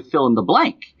time with fill in the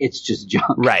blank? It's just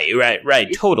junk. Right.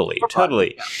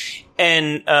 Totally. Yeah.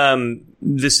 And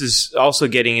this is also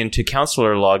getting into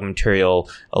counselor log material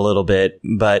a little bit,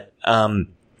 but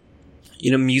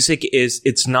music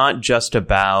it's not just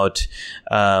about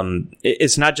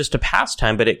it's not just a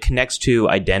pastime, but it connects to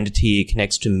identity, it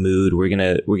connects to mood. We're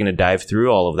gonna dive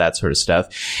through all of that sort of stuff.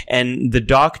 And the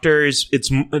Doctors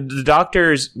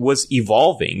was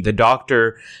evolving. The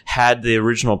Doctor had the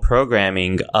original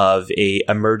programming of a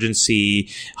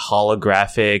emergency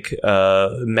holographic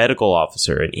medical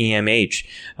officer, an EMH,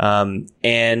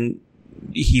 and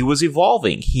he was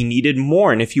evolving. He needed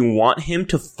more. And if you want him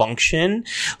to function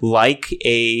like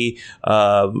a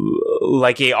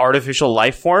artificial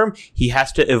life form, he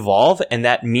has to evolve. And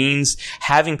that means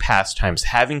having pastimes,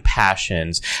 having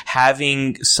passions,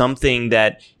 having something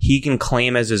that he can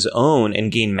claim as his own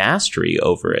and gain mastery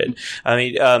over it. I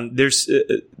mean, there's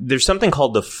something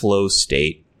called the flow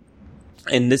state.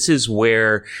 And this is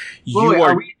where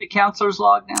are we in the counselor's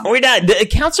log now? We're not. The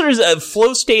counselor's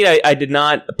flow state I did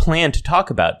not plan to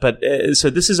talk about, but so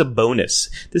this is a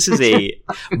bonus. This is a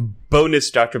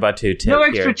bonus Dr. Batu tip. No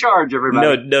extra charge,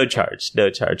 everybody. No charge, no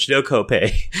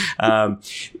copay.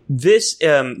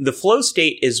 The flow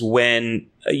state is when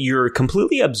you're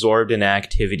completely absorbed in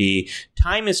activity.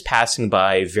 Time is passing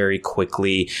by very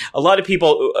quickly. A lot of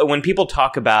people, when people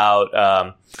talk about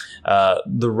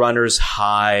the runner's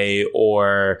high,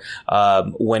 or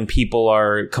when people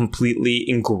are completely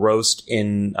engrossed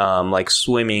in like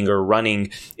swimming or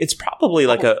running, it's probably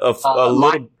like a little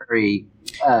library.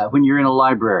 When you're in a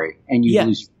library and you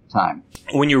lose time.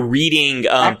 When you're reading,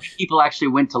 people actually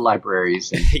went to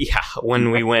libraries.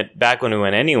 When we went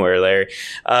anywhere, Larry.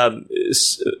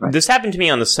 This happened to me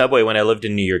on the subway when I lived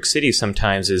in New York City.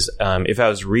 Sometimes if I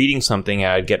was reading something,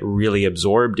 I'd get really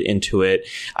absorbed into it.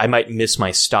 I might miss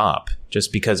my stop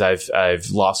just because I've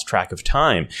lost track of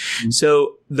time. Mm-hmm.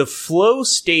 So the flow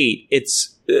state,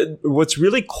 it's what's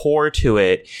really core to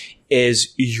it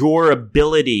is your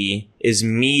ability is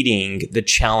meeting the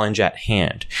challenge at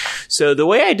hand. So the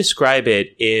way I describe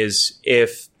it is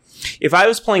if I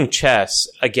was playing chess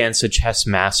against a chess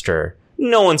master,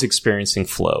 no one's experiencing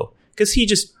flow because he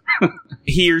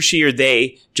or she or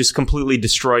they just completely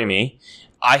destroy me.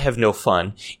 I have no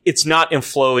fun. It's not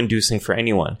flow inducing for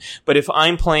anyone. But if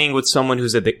I'm playing with someone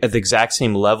who's at the exact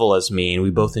same level as me and we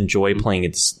both enjoy playing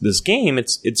this game,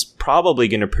 it's probably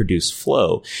going to produce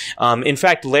flow. In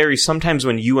fact, Larry, sometimes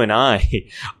when you and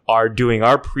I are doing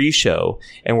our pre-show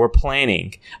and we're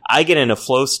planning, I get in a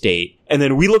flow state and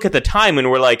then we look at the time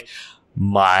and we're like,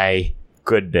 my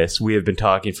goodness, we have been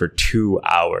talking for 2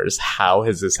 hours. How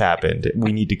has this happened?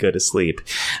 We need to go to sleep.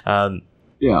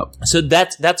 Yeah. So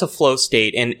that's a flow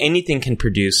state, and anything can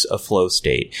produce a flow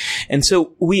state. And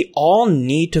so we all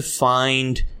need to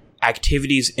find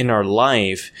activities in our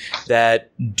life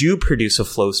that do produce a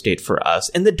flow state for us.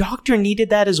 And the Doctor needed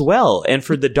that as well. And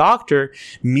for the Doctor,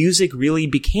 music really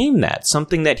became that,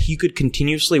 something that he could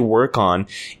continuously work on,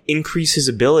 increase his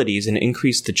abilities, and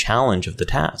increase the challenge of the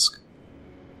task.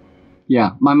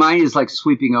 Yeah. My mind is like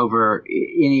sweeping over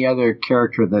any other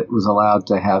character that was allowed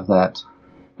to have that.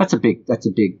 That's a big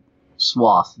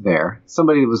swath there.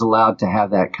 Somebody that was allowed to have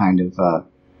that kind of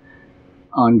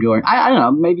ongoing. I don't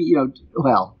know. Maybe you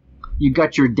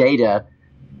got your Data,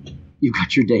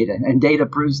 and Data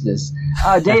proves this.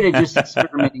 Data just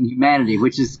experimenting humanity,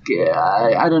 which is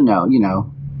I don't know.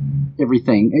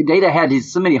 Everything. Data had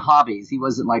so many hobbies. He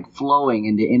wasn't like flowing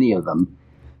into any of them,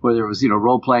 whether it was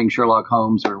role playing Sherlock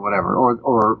Holmes or whatever,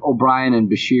 or O'Brien and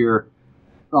Bashir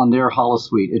on their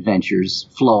holosuite adventures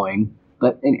flowing.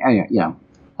 But I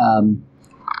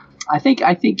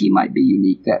think he might be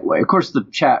unique that way. Of course, the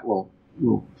chat will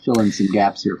fill in some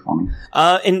gaps here for me.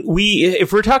 And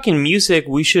if we're talking music,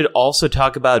 we should also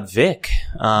talk about Vic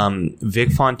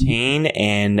Fontaine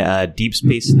and Deep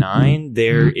Space Nine.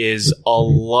 There is a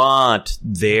lot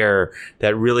there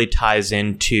that really ties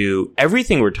into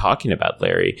everything we're talking about,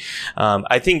 Larry.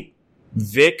 I think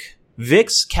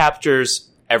Vic's captures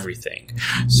everything.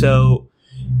 So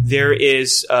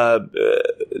there's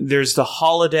the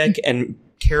holodeck and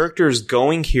characters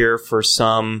going here for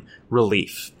some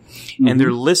relief. Mm-hmm. And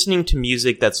they're listening to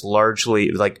music that's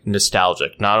largely like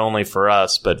nostalgic, not only for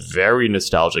us, but very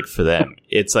nostalgic for them.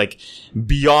 It's like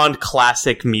beyond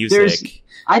classic music.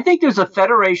 I think there's a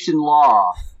Federation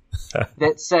law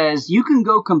that says you can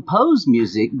go compose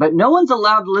music, but no one's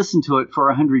allowed to listen to it for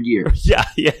 100 years. Yeah.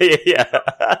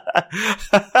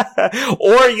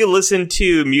 Or you listen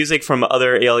to music from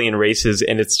other alien races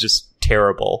and it's just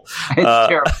terrible. It's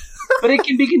terrible. But it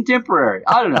can be contemporary.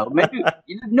 I don't know. Maybe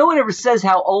no one ever says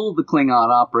how old the Klingon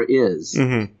opera is.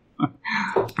 Mm-hmm.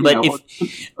 But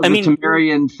the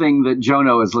Temerian thing that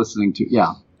Jono is listening to.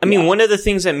 Yeah. I mean, one of the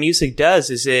things that music does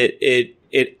is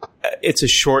it's a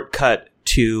shortcut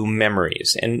to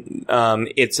memories, and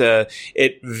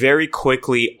it very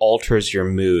quickly alters your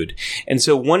mood. And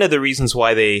so one of the reasons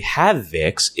why they have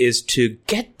VIX is to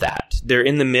get that. They're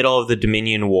in the middle of the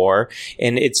Dominion War,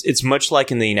 and it's much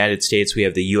like in the United States. We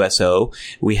have the USO.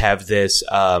 We have this.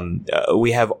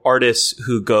 We have artists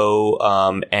who go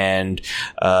and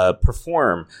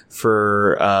perform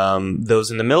for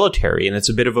those in the military, and it's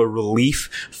a bit of a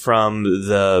relief from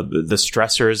the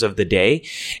stressors of the day.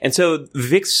 And so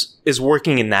VIX is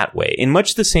working in that way, in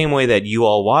much the same way that you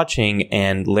all watching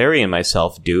and Larry and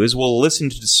myself do, is we'll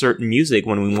listen to certain music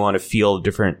when we want to feel a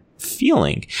different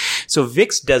feeling. So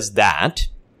VIX does that.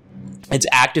 It's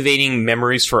activating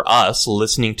memories for us,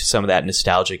 listening to some of that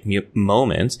nostalgic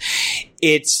moments.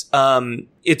 It's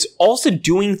also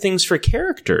doing things for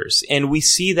characters. And we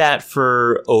see that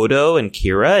for Odo and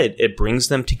Kira. It brings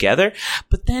them together.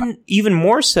 But then even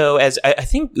more so, as I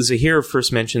think Zahir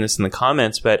first mentioned this in the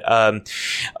comments, but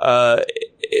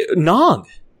Nog.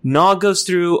 Nog goes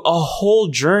through a whole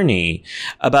journey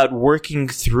about working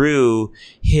through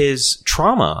his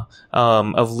trauma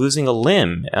of losing a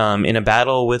limb in a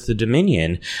battle with the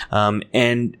Dominion,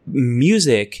 and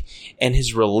music and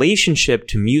his relationship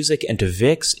to music and to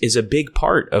VIX is a big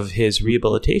part of his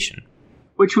rehabilitation.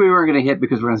 Which we weren't going to hit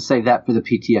because we're going to save that for the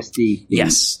PTSD.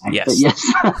 Yes.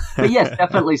 But yes,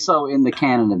 definitely so in the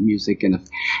canon of music, and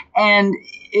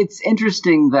it's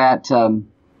interesting that.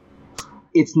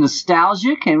 It's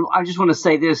nostalgic, and I just want to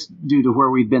say this due to where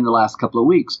we've been the last couple of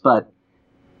weeks, but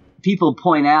people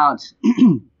point out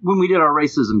when we did our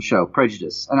racism show,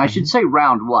 Prejudice, and I should say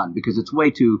round one because it's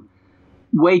way too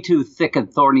thick and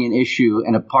thorny an issue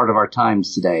and a part of our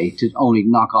times today to only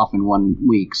knock off in 1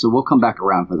 week. So we'll come back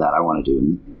around for that. I want to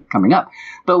do coming up.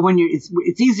 But when it's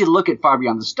easy to look at Far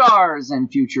Beyond the Stars and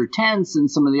Future Tense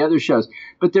and some of the other shows,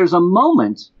 but there's a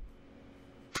moment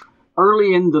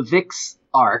early in the VIX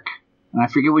arc. And I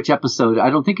forget which episode. I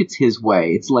don't think it's His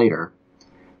Way. It's later.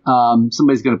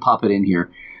 Somebody's going to pop it in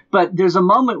here. But there's a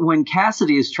moment when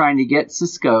Cassidy is trying to get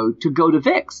Sisko to go to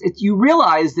VIX. You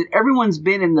realize that everyone's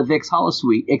been in the VIX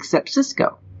holosuite except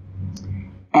Sisko.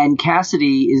 And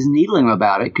Cassidy is needling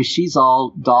about it because she's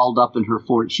all dolled up in her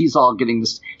 40s. She's all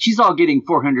getting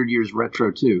 400 years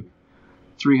retro too.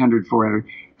 300, 400.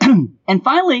 And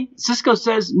finally, Sisko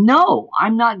says, "No,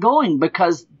 I'm not going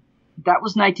because that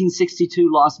was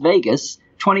 1962 Las Vegas,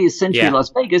 20th century Las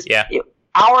Vegas. Yeah.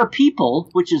 Our people,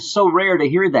 which is so rare to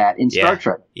hear that in Star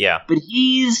Trek. Yeah. But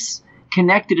he's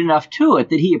connected enough to it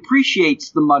that he appreciates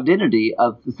the modernity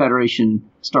of the Federation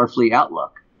Starfleet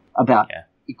outlook about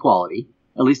equality,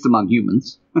 at least among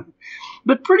humans.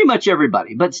 But pretty much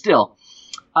everybody. But still,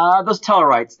 those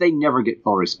Tellarites, they never get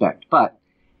full respect. But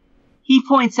he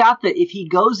points out that if he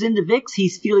goes into VIX,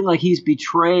 he's feeling like he's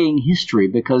betraying history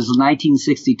because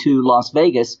 1962 Las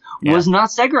Vegas was not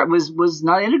was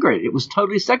not integrated. It was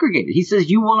totally segregated. He says,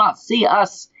 "You will not see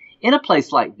us in a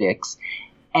place like VIX."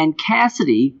 And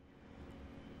Cassidy,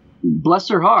 bless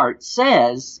her heart,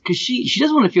 says, because she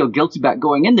doesn't want to feel guilty about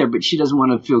going in there, but she doesn't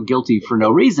want to feel guilty for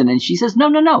no reason. And she says,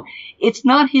 no. It's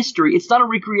not history. It's not a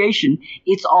recreation.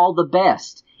 It's all the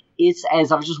best. It's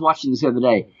as I was just watching this the other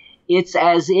day. It's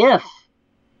as if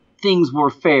things were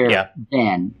fair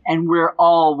then, and we're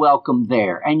all welcome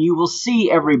there. And you will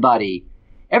see everybody.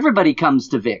 Everybody comes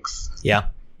to VIX. Yeah.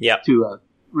 To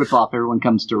rip off Everyone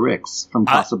Comes to Rix from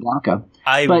Casablanca.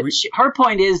 Her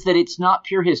point is that it's not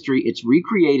pure history. It's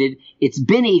recreated. It's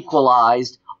been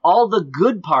equalized. All the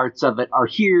good parts of it are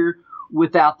here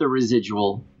without the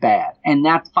residual bad. And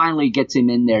that finally gets him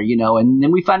in there, and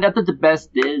then we find out that the best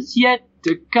is yet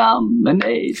to come. And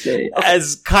they say,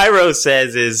 as Cairo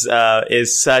says,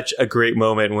 is such a great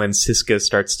moment when Sisko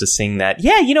starts to sing that.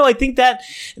 Yeah, I think that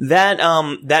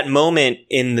moment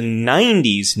in the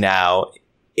 90s now,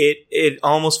 it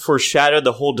almost foreshadowed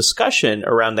the whole discussion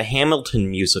around the Hamilton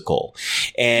musical.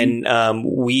 And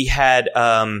we had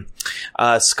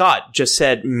Scott just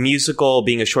said musical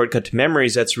being a shortcut to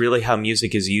memories. That's really how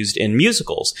music is used in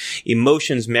musicals.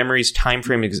 Emotions, memories, time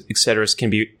frame, etc. can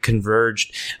be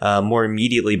converged more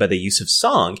immediately by the use of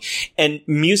song. And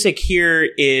music here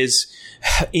is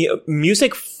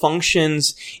music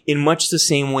functions in much the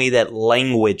same way that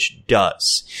language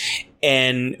does.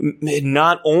 And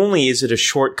not only is it a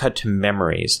shortcut to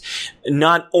memories,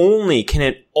 not only can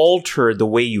it alter the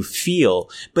way you feel,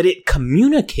 but it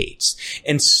communicates.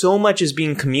 And so much is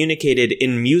being communicated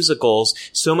in musicals.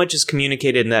 So much is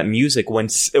communicated in that music in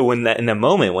the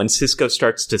moment when Sisko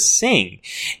starts to sing.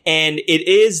 And it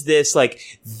is this,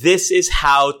 like, this is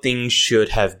how things should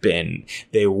have been.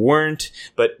 They weren't,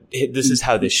 but this is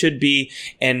how they should be.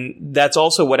 And that's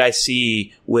also what I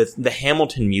see with the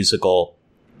Hamilton musical,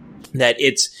 that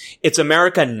it's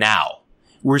America now.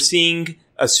 We're seeing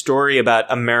a story about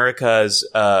America's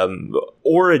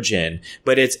origin,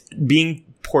 but it's being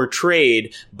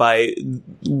portrayed by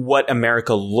what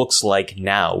America looks like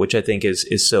now, which I think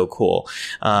is so cool.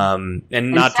 And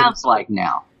not sounds like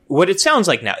now. What it sounds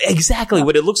like now. Exactly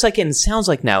what it looks like and sounds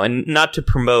like now. And not to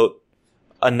promote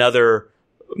another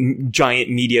giant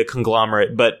media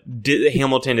conglomerate, but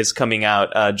Hamilton is coming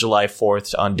out July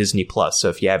 4th on Disney Plus. So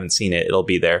if you haven't seen it, it'll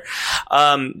be there.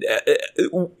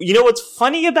 You know what's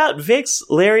funny about VIX,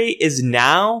 Larry, is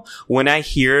now when I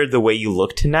hear The Way You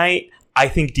Look Tonight, I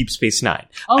think Deep Space Nine.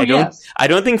 Oh, I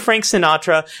don't think Frank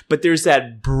Sinatra, but there's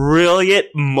that brilliant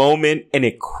moment and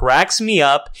it cracks me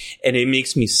up and it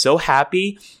makes me so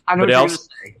happy. I know but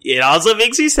it also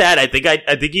makes me sad. I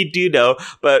think you do know.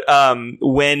 But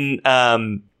when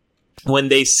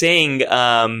they sing,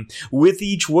 with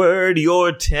each word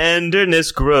your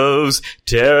tenderness grows,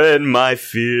 tearing my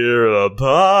fear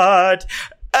apart.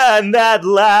 And that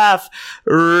laugh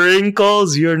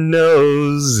wrinkles your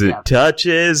nose. It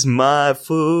touches my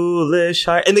foolish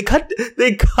heart. And they cut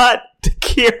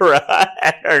Kira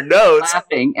at her nose.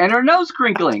 Laughing and her nose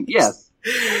crinkling. Yes.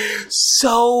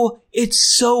 So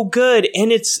it's so good.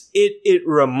 And it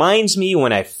reminds me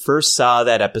when I first saw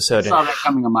that episode. I saw that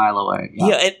coming a mile away.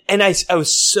 Yeah. And I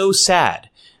was so sad.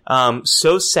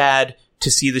 So sad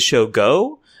to see the show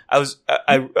go.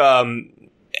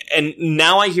 And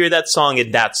now I hear that song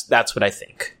and that's what I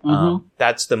think. Mm-hmm.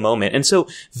 That's the moment. And so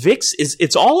VIX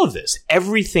it's all of this.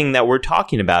 Everything that we're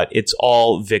talking about, it's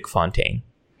all Vic Fontaine.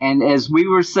 And as we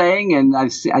were saying, and I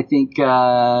think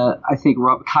Cairo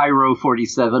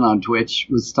 47 on Twitch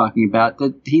was talking about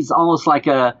that he's almost like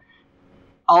all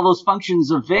those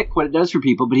functions of Vic, what it does for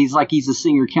people, but he's a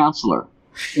singer counselor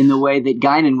in the way that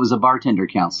Guinan was a bartender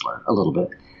counselor a little bit.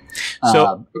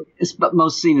 So, it's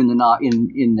most seen in the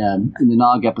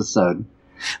Nog episode.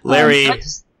 Larry,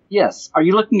 yes. Are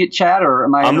you looking at chat or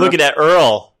am I? I'm looking at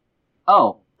Earl.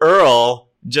 Oh, Earl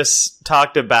just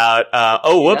talked about.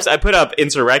 Whoops! Yeah. I put up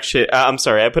Insurrection. I'm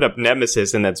sorry. I put up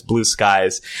Nemesis, and that's Blue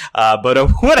Skies.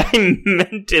 But what I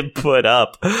meant to put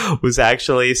up was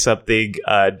actually something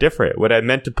different. What I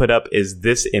meant to put up is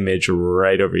this image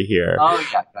right over here. Oh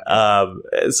yeah.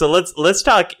 So let's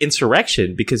talk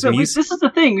Insurrection because this is the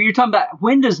thing you're talking about.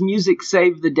 When does music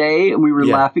save the day? And we were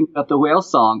laughing about the whale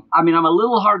song. I mean,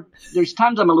 there's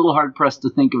times I'm a little hard pressed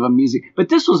to think of a music, but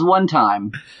this was one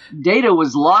time. Data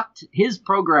was locked. His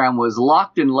program was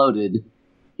locked and loaded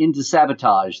into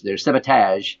sabotage,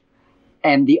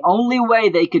 and the only way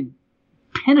they could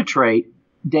penetrate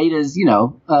Data's,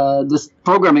 this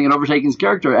programming and overtaking his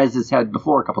character, as it's had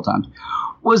before a couple times,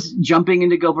 was jumping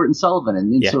into Gilbert and Sullivan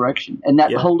and Insurrection, and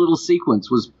that whole little sequence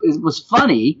was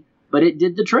funny, but it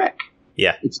did the trick.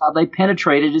 Yeah, it's how they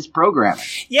penetrated his programming.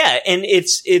 Yeah, and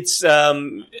it's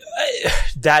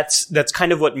that's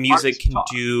kind of what music can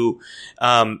do.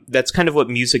 That's kind of what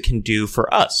music can do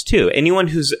for us too. Anyone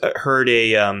who's heard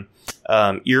a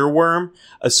earworm,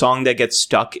 a song that gets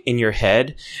stuck in your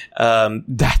head,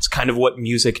 that's kind of what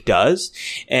music does.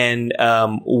 And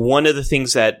one of the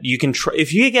things that you can try,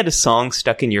 if you get a song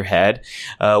stuck in your head,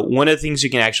 one of the things you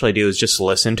can actually do is just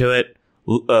listen to it.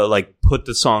 Like put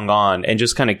the song on and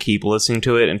just kind of keep listening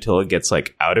to it until it gets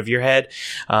like out of your head.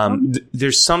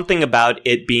 There's something about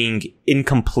it being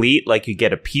incomplete, like you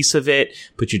get a piece of it,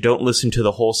 but you don't listen to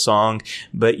the whole song,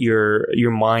 but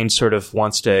your mind sort of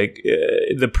wants to,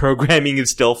 the programming is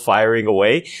still firing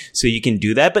away. So you can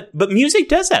do that. But music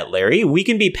does that, Larry. We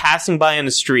can be passing by on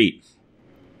the street,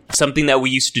 something that we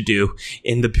used to do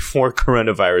in the before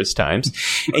coronavirus times.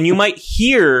 And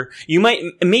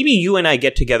maybe you and I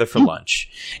get together for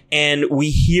lunch and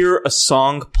we hear a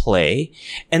song play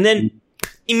and then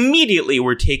immediately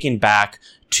we're taken back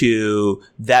to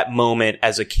that moment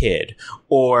as a kid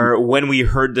or when we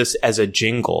heard this as a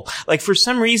jingle. Like for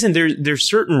some reason there's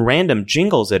certain random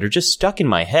jingles that are just stuck in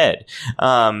my head.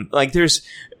 Like there's,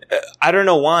 I don't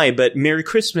know why, but Merry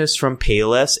Christmas from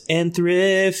Payless and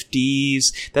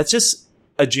Thrifties. That's just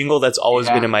a jingle that's always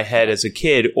been in my head as a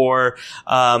kid. Or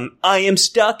I am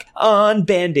stuck on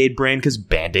Band-Aid brand because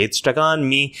Band-Aid stuck on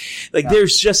me. Like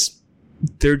there's just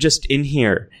they're just in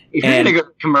here. If you're going to go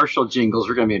commercial jingles,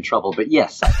 we're going to be in trouble. But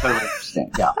yes, I totally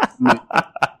understand. Yeah.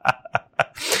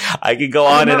 I could go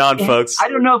on and on, folks. I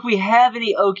don't know if we have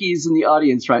any Okies in the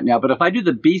audience right now, but if I do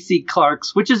the B.C.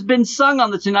 Clarks, which has been sung on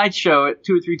The Tonight Show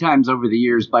 2 or 3 times over the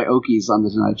years by Okies on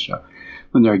The Tonight Show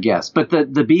when they're guests. But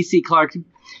the B.C. Clarks,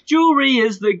 jewelry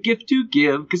is the gift to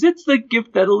give, because it's the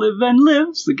gift that'll live and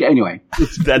lives. Anyway,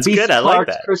 it's that's B.C. good. I Clark's like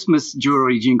that. Christmas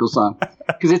jewelry jingle song,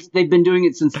 because they've been doing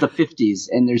it since the 50s,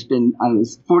 and there's been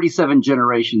 47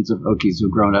 generations of Okies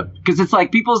who've grown up. Because it's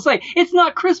like people say, it's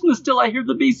not Christmas till I hear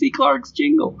the B.C. Clark's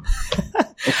jingle.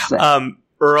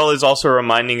 Earl is also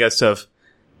reminding us of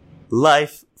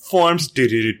life forms. Do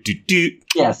do do do.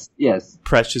 Yes.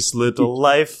 Precious little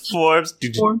life forms.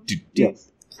 Do do do do. Yes.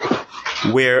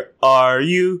 Where are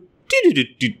you?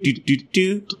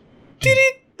 Do-do-do-do-do-do-do.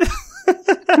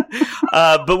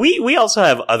 But we also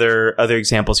have other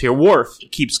examples here. Worf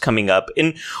keeps coming up,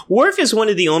 and Worf is one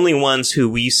of the only ones who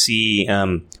we see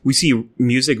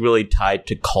music really tied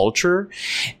to culture,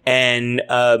 and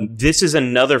this is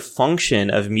another function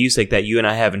of music that you and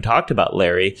I haven't talked about,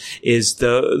 Larry, is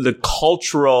the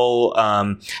cultural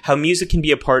how music can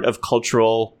be a part of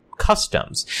cultural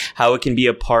customs, how it can be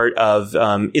a part of,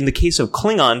 in the case of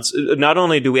Klingons, not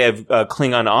only do we have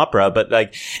Klingon opera, but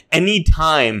like any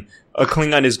time a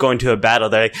Klingon is going to a battle,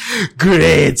 they're like,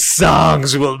 great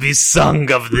songs will be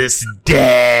sung of this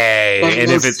day. And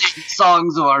if it's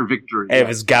songs of our victory. If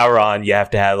it's Gowron, you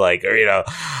have to have like,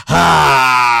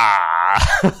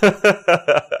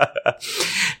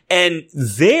 and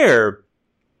there,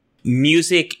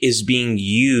 music is being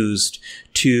used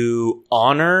to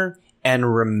honor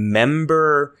and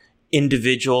remember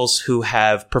individuals who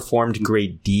have performed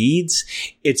great deeds.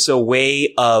 It's a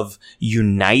way of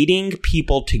uniting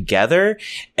people together.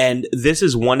 And this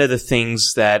is one of the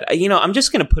things that, I'm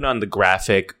just going to put on the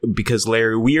graphic because,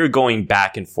 Larry, we are going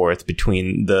back and forth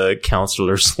between the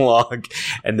counselor's log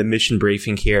and the mission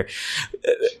briefing here.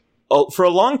 For a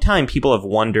long time, people have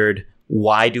wondered,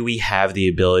 why do we have the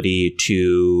ability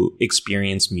to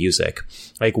experience music?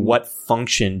 Like, what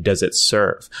function does it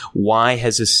serve? Why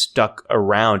has this stuck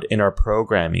around in our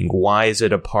programming? Why is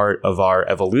it a part of our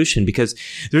evolution? Because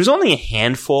there's only a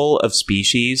handful of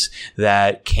species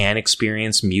that can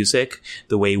experience music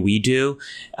the way we do.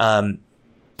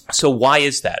 So why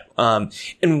is that?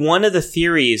 And one of the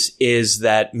theories is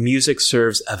that music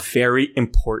serves a very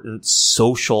important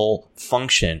social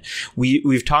function.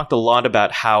 We've talked a lot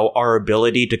about how our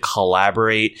ability to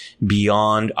collaborate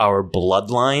beyond our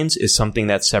bloodlines is something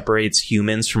that separates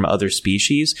humans from other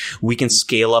species. We can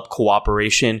scale up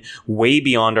cooperation way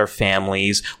beyond our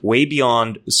families, way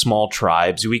beyond small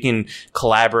tribes. We can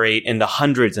collaborate in the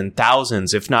hundreds and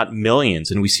thousands, if not millions.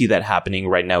 And we see that happening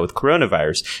right now with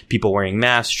coronavirus. People wearing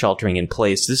masks, sheltering in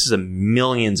place. This is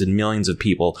millions and millions of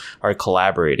people are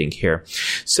collaborating here.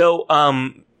 So,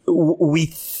 we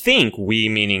think, we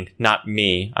meaning not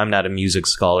me, I'm not a music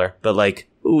scholar, but like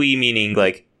we meaning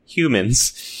like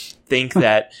humans think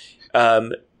that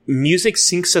music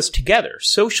syncs us together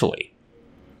socially.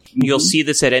 Mm-hmm. You'll see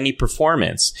this at any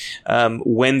performance.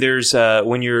 When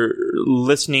you're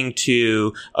listening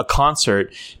to a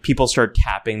concert, people start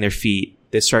tapping their feet.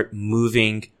 They start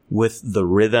moving with the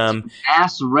rhythm.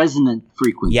 Mass resonant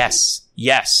frequency.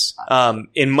 Yes.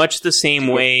 In much the same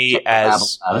way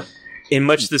as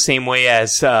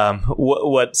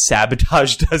what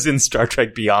Sabotage does in Star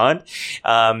Trek Beyond.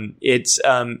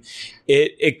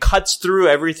 It cuts through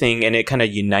everything and it kind of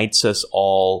unites us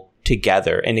all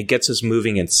together and it gets us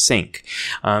moving in sync.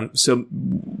 So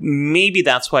maybe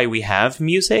that's why we have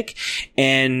music.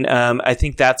 And I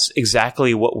think that's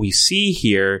exactly what we see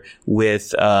here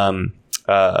with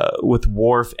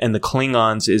Worf and the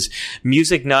Klingons is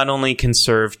music not only can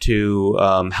serve to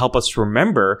help us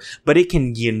remember, but it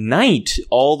can unite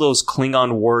all those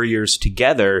Klingon warriors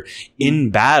together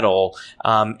in battle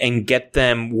and get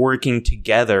them working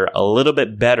together a little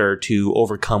bit better to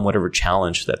overcome whatever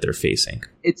challenge that they're facing.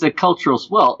 It's a cultural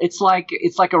it's like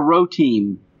a row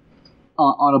team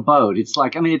on a boat. It's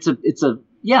like,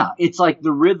 it's like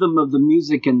the rhythm of the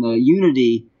music and the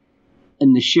unity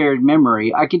and the shared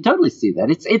memory. I can totally see that.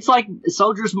 It's like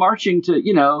soldiers marching to,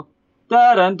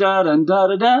 da da da da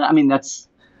da da. I mean, it's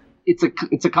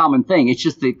a common thing. It's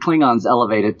just the Klingons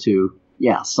elevate it to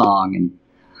song. And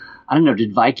I don't know,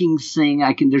 did Vikings sing?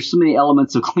 There's so many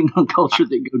elements of Klingon culture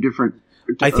that go different.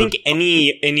 I think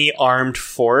any armed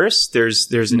force,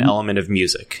 there's an element of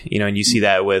music, and you see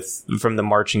that from the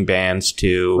marching bands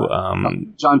to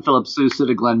John Philip Sousa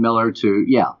to Glenn Miller to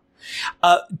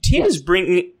Tim's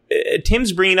bringing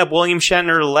up William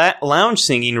Shatner lounge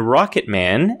singing Rocket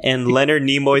Man and Leonard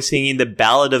Nimoy singing The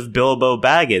Ballad of Bilbo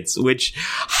Baggins, which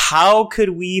how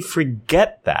could we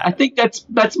forget that? I think that's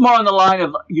more on the line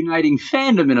of uniting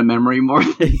fandom in a memory more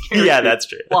than yeah, that's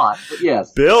true. Plot, but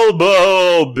yes.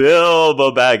 Bilbo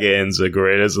Baggins, the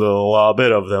greatest little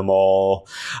hobbit of them all.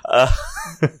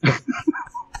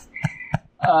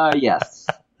 Yes.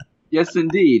 Yes,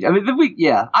 indeed. I mean,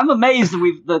 I'm amazed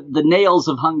that the nails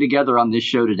have hung together on this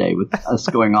show today with us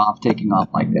taking off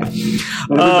like that.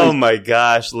 Oh my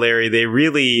gosh, Larry,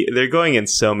 they're going in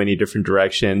so many different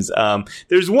directions.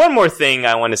 There's one more thing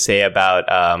I want to say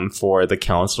about, for the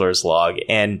Counselor's Log,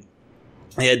 and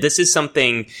this is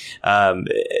something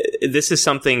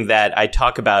that I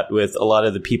talk about with a lot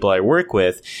of the people I work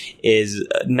with, is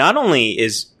not only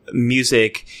is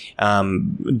music,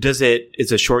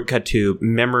 it's a shortcut to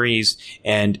memories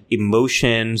and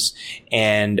emotions,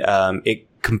 and it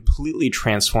completely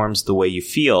transforms the way you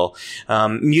feel.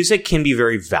 Music can be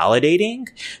very validating.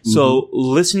 So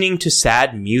listening to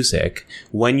sad music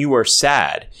when you are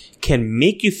sad can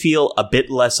make you feel a bit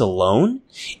less alone.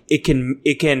 It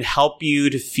can help you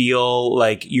to feel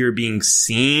like you're being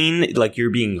seen, like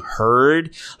you're being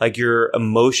heard, like your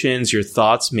emotions, your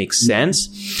thoughts make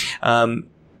sense.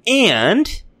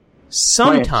 And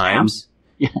sometimes,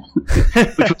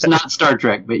 which was not Star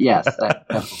Trek, but yes.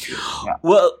 Yeah.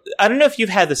 Well, I don't know if you've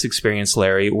had this experience,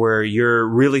 Larry, where you're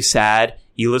really sad,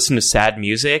 you listen to sad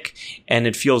music, and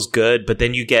it feels good, but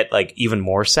then you get like even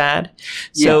more sad.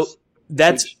 So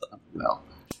that's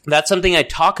something I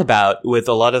talk about with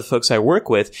a lot of the folks I work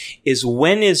with, is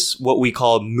when is what we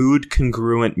call mood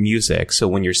congruent music. So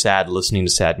when you're sad, listening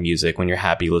to sad music. When you're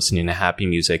happy, listening to happy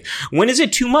music. When is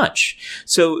it too much?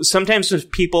 So sometimes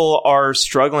if people are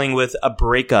struggling with a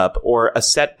breakup or a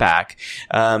setback,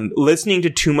 listening to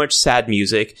too much sad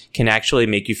music can actually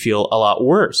make you feel a lot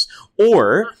worse.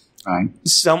 Or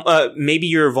maybe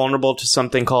you're vulnerable to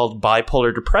something called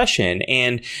bipolar depression,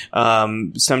 and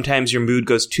sometimes your mood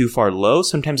goes too far low,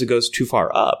 sometimes it goes too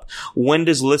far up. When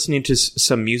does listening to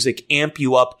some music amp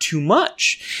you up too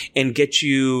much and get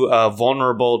you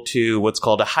vulnerable to what's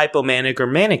called a hypomanic or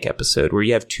manic episode, where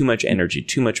you have too much energy,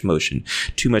 too much motion,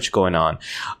 too much going on?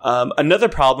 Another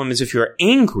problem is if you're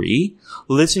angry,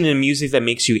 listening to music that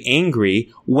makes you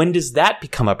angry, when does that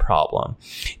become a problem?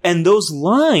 And those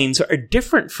lines are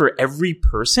different for every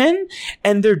person,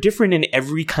 and they're different in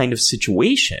every kind of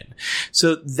situation.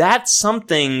 So that's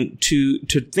something to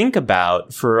think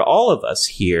about for all of us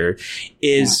here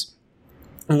is,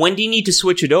 when do you need to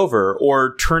switch it over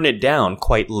or turn it down,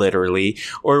 quite literally?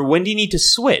 Or when do you need to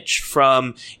switch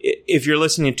from, if you're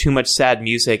listening to too much sad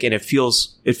music and it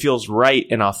feels right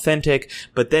and authentic,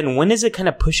 but then when is it kind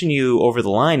of pushing you over the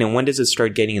line, and when does it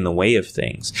start getting in the way of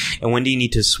things? And when do you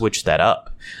need to switch that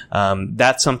up?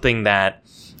 That's something that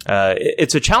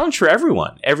it's a challenge for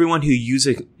everyone who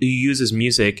uses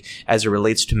music as it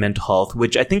relates to mental health,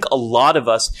 which I think a lot of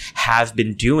us have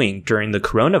been doing during the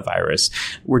coronavirus.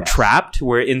 We're trapped,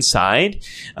 we're inside,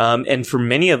 and for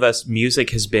many of us, music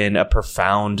has been a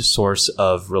profound source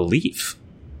of relief.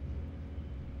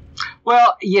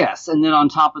 Well, yes, and then on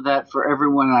top of that, for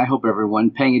everyone, and I hope everyone,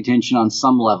 paying attention on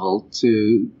some level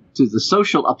to the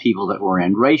social upheaval that we're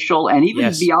in, racial, and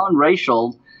even beyond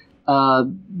racial,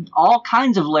 all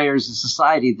kinds of layers of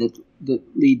society that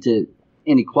lead to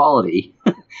inequality.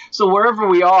 So wherever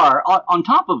we are, on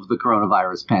top of the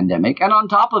coronavirus pandemic, and on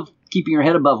top of keeping your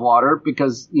head above water,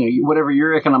 because whatever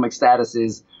your economic status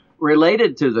is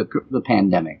related to the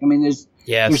pandemic. I mean, there's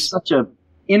such a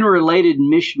interrelated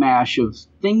mishmash of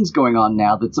things going on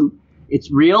now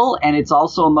it's real, and it's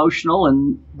also emotional,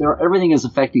 and everything is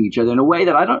affecting each other in a way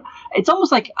that it's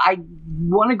almost like I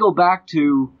want to go back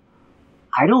to,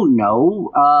 I don't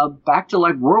know, back to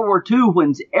like World War II,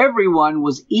 when everyone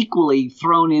was equally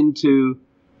thrown into,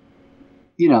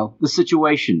 the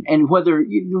situation. And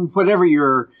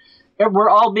we're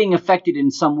all being affected in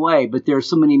some way, but there are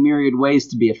so many myriad ways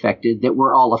to be affected that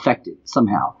we're all affected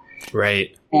somehow.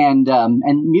 Right. And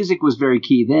music was very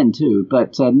key then too.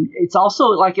 But it's also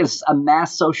like a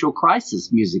mass social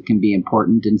crisis. Music can be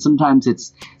important, and sometimes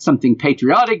it's something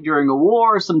patriotic during a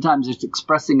war. Sometimes it's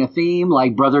expressing a theme,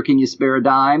 like "Brother, Can You Spare a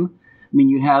Dime?" I mean,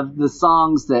 you have the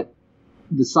songs and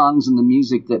the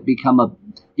music that become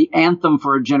the anthem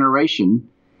for a generation.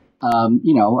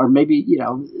 Or maybe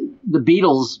the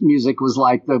Beatles' music was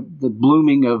like the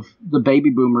blooming of the baby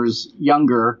boomers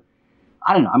younger.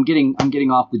 I don't know. I'm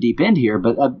getting off the deep end here,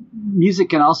 but music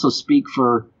can also speak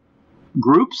for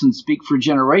groups and speak for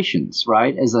generations,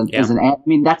 right? I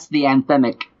mean, that's the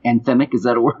anthemic. Anthemic, is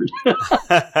that a word?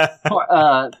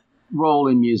 role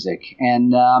in music.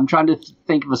 And I'm trying to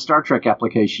think of a Star Trek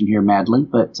application here madly,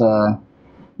 but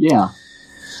yeah.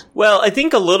 Well, I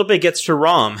think a little bit gets to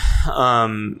Rom.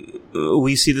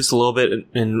 We see this a little bit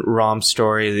in Rom's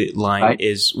storyline. Right.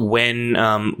 Is when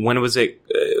does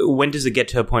it get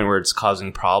to a point where it's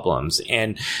causing problems?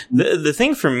 And the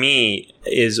thing for me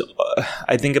is,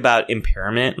 I think about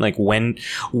impairment. Like when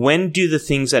do the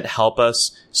things that help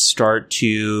us start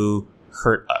to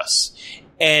hurt us?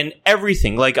 And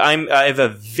everything, like I have a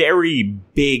very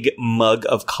big mug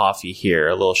of coffee here.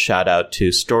 A little shout out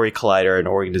to Story Collider, an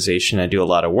organization I do a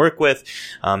lot of work with,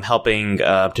 helping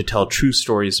to tell true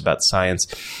stories about science.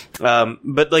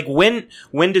 But like when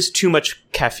does too much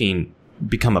caffeine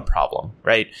become a problem,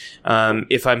 right?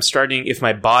 If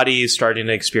my body is starting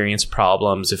to experience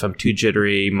problems, if I'm too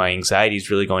jittery, my anxiety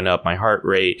is really going up, my heart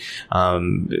rate,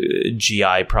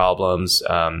 GI problems,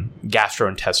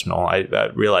 gastrointestinal.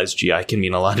 I realize GI can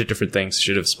mean a lot of different things.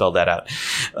 Should have spelled that out.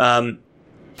 And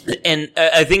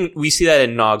I think we see that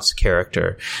in Nog's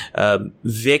character.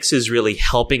 Vix is really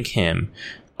helping him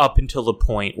up until the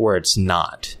point where it's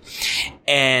not.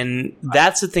 And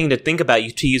that's the thing to think about.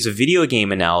 To use a video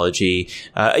game analogy,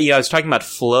 I was talking about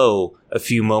flow a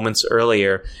few moments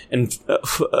earlier, and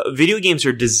video games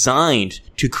are designed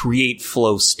to create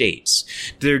flow states.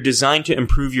 They're designed to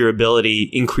improve your ability,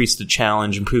 increase the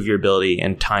challenge, improve your ability,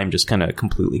 and time just kind of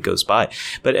completely goes by.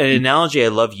 But an analogy I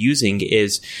love using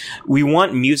is we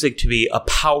want music to be a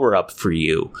power-up for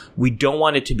you. We don't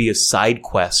want it to be a side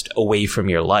quest away from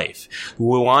your life.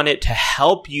 We want it to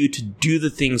help you to do the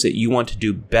things that you want to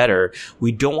do better.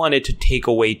 We don't want it to take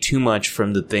away too much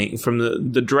from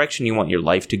the direction you want your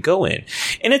life to go in.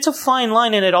 And it's a fine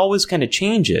line, and it always kind of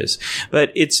changes.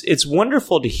 But it's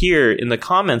wonderful to hear in the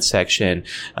comments section.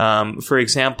 For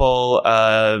example,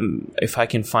 if I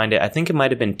can find it, I think it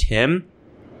might have been Tim.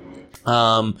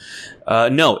 No,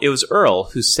 it was Earl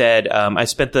who said, I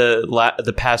spent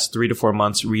the past 3 to 4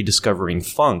 months rediscovering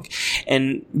funk.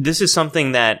 And this is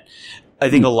something that I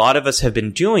think a lot of us have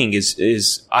been doing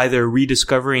is either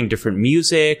rediscovering different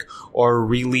music or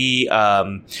really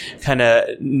kind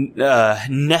of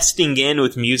nesting in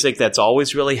with music that's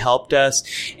always really helped us.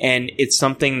 And it's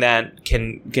something that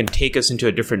can take us into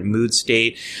a different mood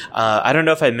state. I don't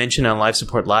know if I mentioned on Live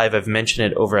Support Live, I've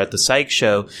mentioned it over at the Psych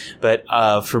Show, but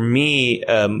for me,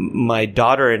 my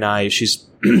daughter and I, she's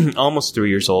almost 3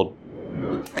 years old,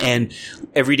 and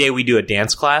every day we do a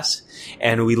dance class.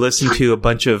 And we listen to a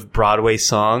bunch of Broadway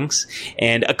songs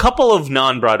and a couple of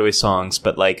non-Broadway songs,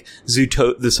 but like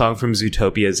the song from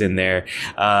Zootopia is in there.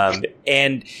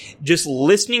 And just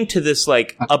listening to this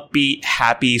like upbeat,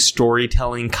 happy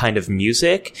storytelling kind of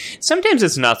music. Sometimes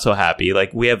it's not so happy.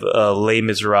 Like we have Les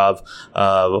Miserables,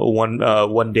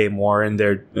 One Day More in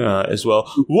there as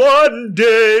well. One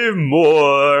day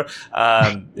more.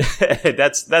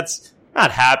 That's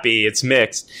not happy. It's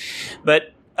mixed,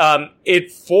 but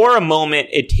for a moment,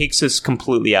 it takes us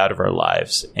completely out of our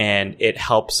lives, and it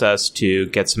helps us to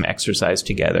get some exercise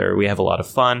together. We have a lot of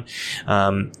fun.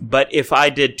 But if I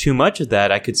did too much of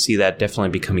that, I could see that definitely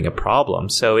becoming a problem.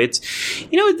 So it's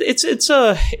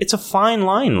a fine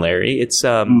line, Larry.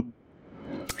 And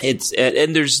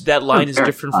there's that line is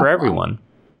different for everyone.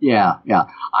 Yeah.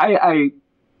 I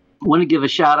want to give a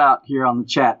shout out here on the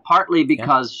chat, partly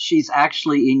because she's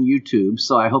actually in YouTube,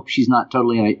 so I hope she's not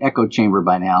totally in an echo chamber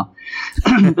by now.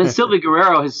 But Sylvia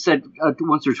Guerrero has said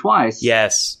once or twice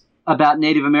about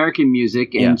Native American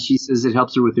music, and she says it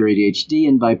helps her with her ADHD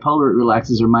and bipolar. It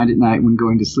relaxes her mind at night. When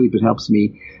going to sleep, it helps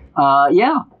me.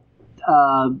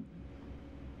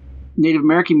 Native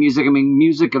American music, I mean,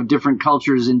 music of different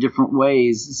cultures in different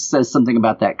ways says something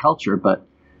about that culture, but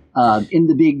in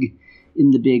the big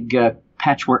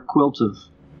patchwork quilt of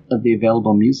the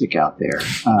available music out there.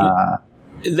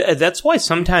 That's why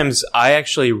sometimes I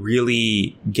actually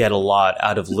really get a lot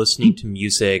out of listening to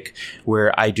music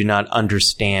where I do not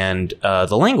understand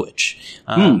the language.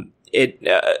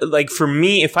 Like for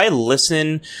me, if I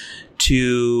listen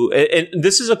to, and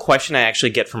this is a question I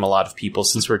actually get from a lot of people,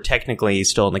 since we're technically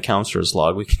still in the counselor's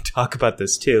log, we can talk about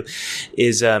this too,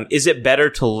 is it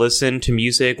better to listen to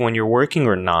music when you're working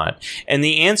or not? And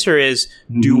the answer is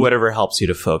do whatever helps you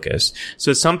to focus.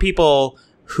 So some people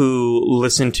who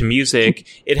listen to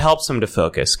music, it helps them to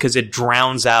focus because it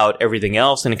drowns out everything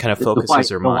else and it kind of focuses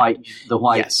their mind. The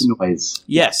white noise.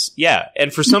 Yes, yeah.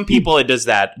 And for some people, it does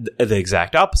that the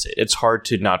exact opposite. It's hard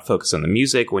to not focus on the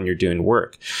music when you're doing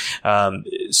work.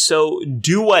 So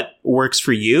do what works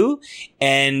for you.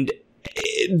 And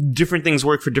different things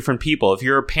work for different people. If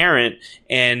you're a parent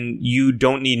and you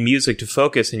don't need music to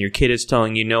focus and your kid is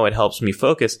telling you, no, it helps me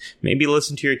focus, maybe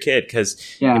listen to your kid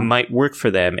because it might work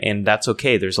for them, and that's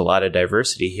okay. There's a lot of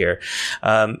diversity here.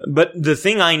 But the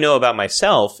thing I know about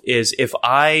myself is if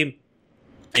I'm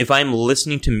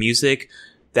listening to music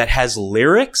that has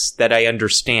lyrics that I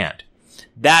understand,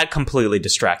 that completely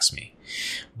distracts me.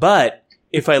 But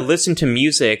if I listen to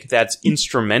music that's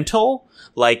instrumental,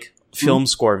 like film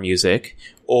score music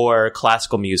or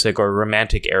classical music or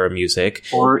romantic era music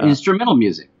or instrumental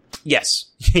music.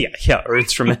 Yes. Yeah. Or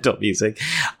instrumental music.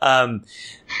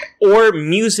 Or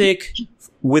music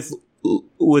with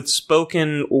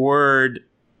spoken word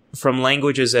from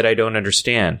languages that I don't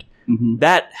understand. Mm-hmm.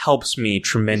 That helps me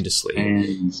tremendously.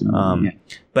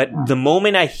 But the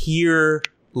moment I hear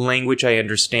language I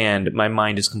understand, my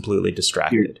mind is completely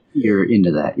distracted. You're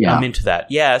into that, yeah. I'm into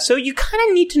that, yeah. So you kind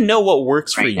of need to know what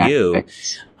works for you.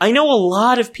 Right. I know a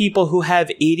lot of people who have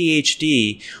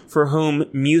ADHD for whom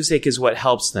music is what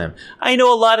helps them. I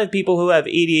know a lot of people who have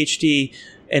ADHD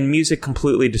and music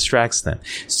completely distracts them.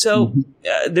 So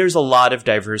there's a lot of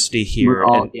diversity here.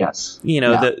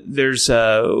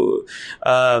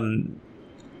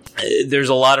 There's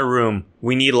a lot of room.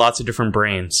 We need lots of different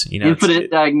brains.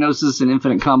 Infinite diagnosis and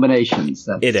infinite combinations.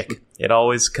 That's IDIC. It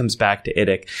always comes back to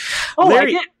IDIC. Oh,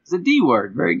 Larry, I did. It's a D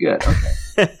word. Very good.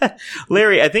 Okay.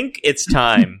 Larry, I think it's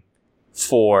time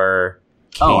for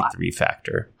K3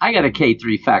 Factor. I got a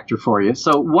K3 Factor for you.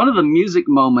 So one of the music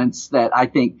moments that I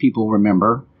think people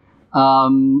remember.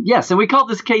 Yes, and we call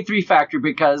this K3 Factor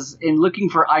because in looking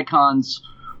for icons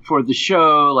for the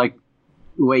show, like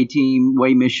Way Team,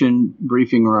 Way Mission,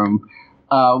 Briefing Room,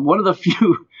 one of the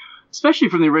few, especially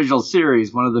from the original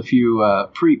series, one of the few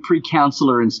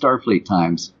pre-Counselor and Starfleet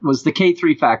times was the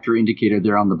K3 Factor indicator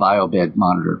there on the biobed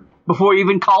monitor. Before we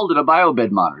even called it a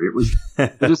biobed monitor, it was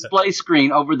the display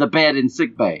screen over the bed in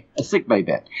sickbay, a sickbay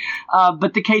bed.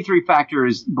 But the K3 Factor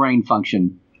is brain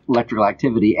function, electrical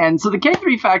activity. And so the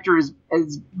K3 Factor is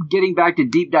getting back to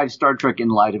deep dive Star Trek in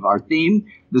light of our theme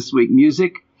this week,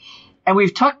 music. And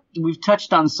we've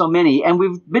touched on so many, and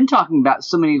we've been talking about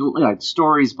so many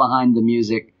stories behind the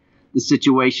music, the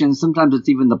situation. Sometimes it's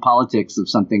even the politics of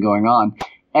something going on.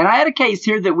 And I had a case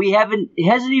here that it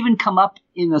hasn't even come up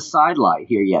in the sidelight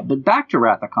here yet. But back to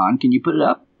Rathacon, can you put it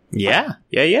up? Yeah.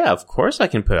 Of course I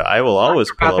can put it. I will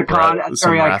always pull up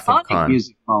some Rathacon. Iconic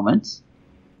music moment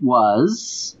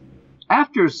was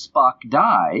after Spock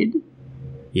died.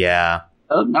 Yeah.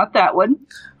 Oh, not that one.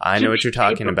 I know what you're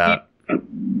talking about.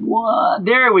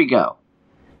 There we go.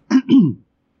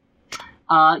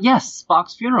 Yes,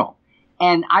 Spock's funeral.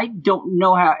 And I don't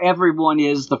know how everyone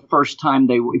is the first time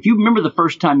if you remember the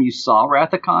first time you saw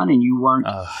Rathacon and you weren't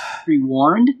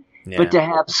pre-warned, but to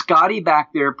have Scotty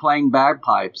back there playing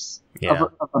bagpipes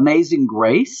of Amazing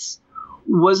Grace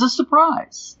was a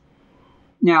surprise.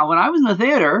 Now, when I was in the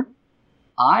theater,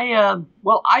 it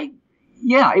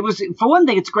was, for one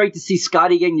thing, it's great to see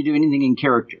Scotty getting to do anything in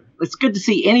character. It's good to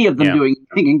see any of them doing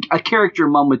a character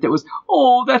moment that was,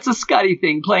 that's a Scotty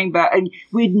thing, playing back. And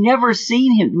we'd never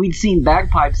seen him. We'd seen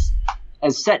bagpipes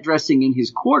as set dressing in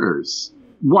his quarters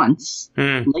once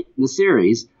late in the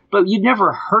series, but you'd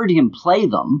never heard him play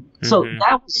them. So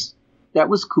that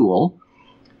was cool.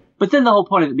 But then the whole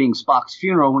point of it being Spock's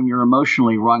funeral, when you're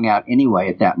emotionally wrung out anyway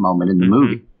at that moment in the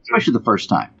movie, especially the first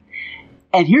time.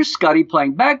 And here's Scotty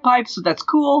playing bagpipes, so that's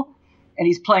cool. And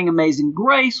he's playing Amazing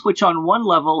Grace, which on one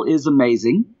level is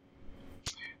amazing.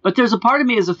 But there's a part of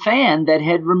me as a fan that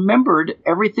had remembered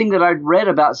everything that I'd read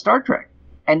about Star Trek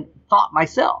and thought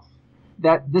myself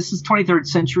that this is 23rd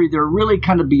century. They're really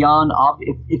kind of beyond,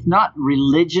 if not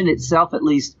religion itself, at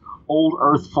least old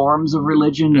Earth forms of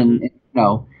religion. And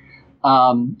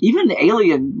even the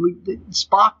alien,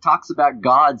 Spock talks about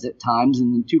gods at times,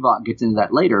 and then Tuvok gets into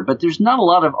that later. But there's not a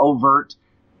lot of overt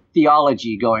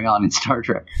theology going on in Star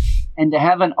Trek. And to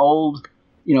have an old,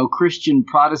 Christian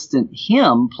Protestant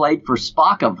hymn played for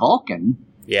Spock, a Vulcan.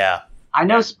 Yeah. I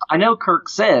know Kirk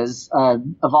says, of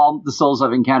all the souls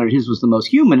I've encountered, his was the most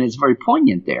human. It's very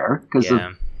poignant there because of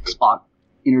Spock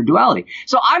inner duality.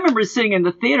 So I remember sitting in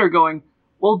the theater going,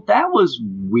 well, that was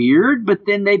weird. But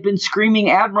then they've been screaming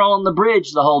Admiral on the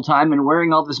bridge the whole time and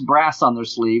wearing all this brass on their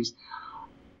sleeves.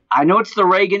 I know it's the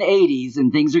Reagan 80s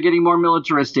and things are getting more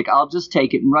militaristic. I'll just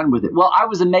take it and run with it. Well, I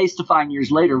was amazed to find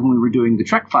years later when we were doing the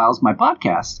Trek Files, my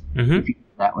podcast, if you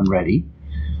get that one ready.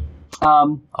 I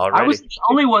was the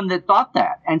only one that thought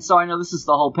that. And so I know this is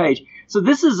the whole page. So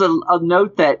this is a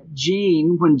note that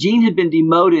when Gene had been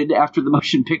demoted after the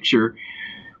motion picture,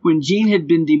 when Gene had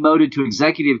been demoted to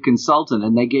executive consultant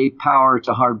and they gave power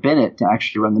to Harve Bennett to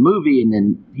actually run the movie, and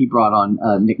then he brought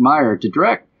on Nick Meyer to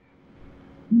direct,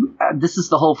 this is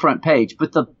the whole front page,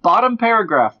 but the bottom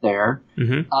paragraph there,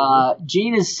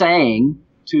 Gene is saying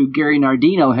to Gary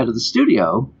Nardino, head of the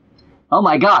studio, oh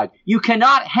my God, you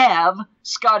cannot have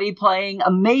Scotty playing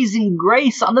Amazing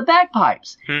Grace on the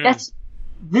bagpipes. It's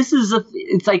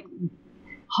like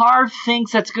Harv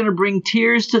thinks that's going to bring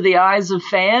tears to the eyes of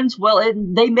fans. Well,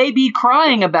 they may be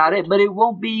crying about it, but it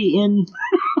won't be in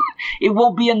it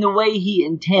won't be in the way he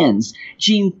intends.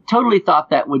 Gene totally thought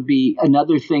that would be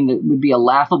another thing that would be a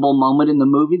laughable moment in the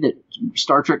movie, that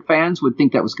Star Trek fans would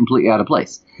think that was completely out of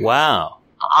place. Wow.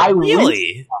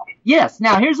 Really? Yes.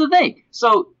 Now, here's the thing.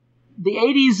 So the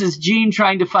 80s is Gene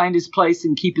trying to find his place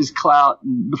and keep his clout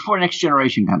before Next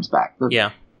Generation comes back.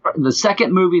 The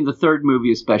second movie and the third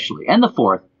movie especially, and the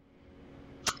fourth.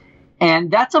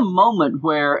 And that's a moment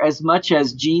where, as much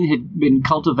as Gene had been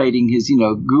cultivating his,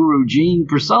 Guru Gene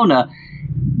persona,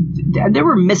 there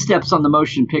were missteps on the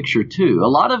motion picture too. A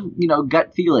lot of,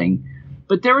 gut feeling.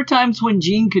 But there were times when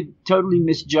Gene could totally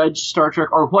misjudge Star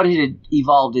Trek or what it had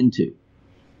evolved into.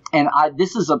 And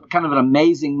this is a kind of an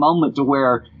amazing moment to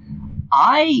where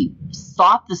I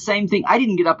thought the same thing. I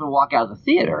didn't get up and walk out of the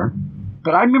theater,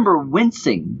 but I remember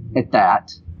wincing at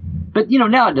that. But,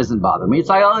 now it doesn't bother me. It's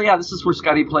like, oh, yeah, this is where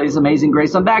Scotty plays Amazing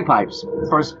Grace on bagpipes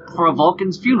for a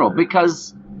Vulcan's funeral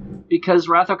because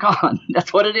Wrath of Khan.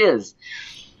 That's what it is.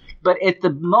 But at the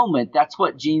moment, that's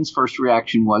what Gene's first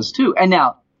reaction was, too. And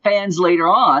now, fans later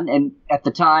on, and at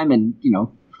the time, and,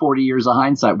 40 years of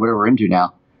hindsight, whatever we're into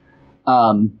now,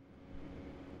 are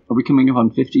we coming up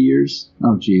on 50 years?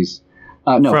 Oh, geez.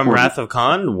 No, From 40. Wrath of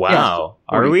Khan? Wow.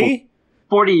 Yes, 40, are we?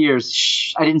 40 years.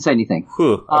 Shh, I didn't say anything.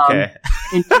 Whew, okay.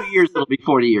 In 2 years, it'll be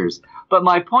 40 years. But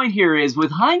my point here is,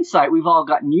 with hindsight, we've all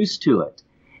gotten used to it.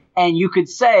 And you could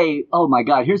say, oh, my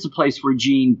God, here's a place where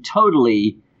Gene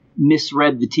totally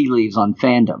misread the tea leaves on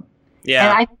fandom. Yeah.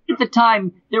 And I think at the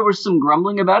time, there was some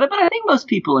grumbling about it, but I think most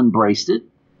people embraced it.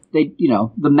 They,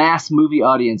 the mass movie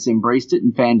audience embraced it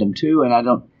in fandom, too.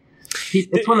 And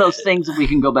it's one of those things that we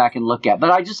can go back and look at.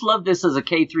 But I just love this as a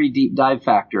K3 deep dive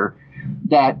factor,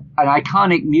 that an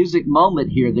iconic music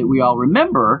moment here that we all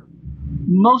remember,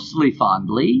 mostly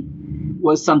fondly,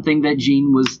 was something that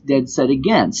Gene was dead set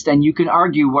against. And you can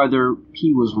argue whether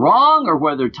he was wrong or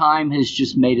whether time has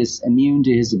just made us immune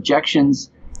to his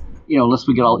objections, unless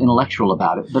we get all intellectual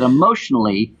about it. But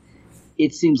emotionally,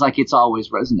 it seems like it's always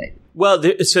resonated. Well,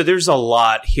 so there's a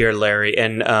lot here, Larry,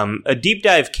 and a deep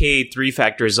dive K3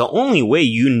 factor is the only way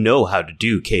you know how to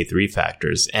do K3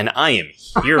 factors, and I am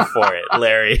here for it,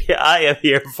 Larry. I am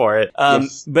here for it.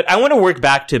 Yes. But I want to work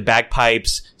back to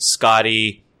bagpipes,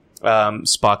 Scotty,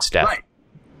 Spock's death. Right.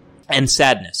 And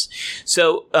sadness.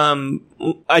 So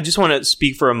I just want to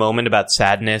speak for a moment about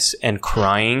sadness and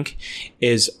crying.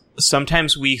 Is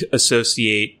sometimes we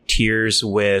associate tears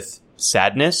with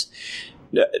sadness.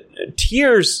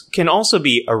 Tears can also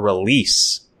be a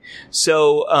release.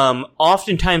 So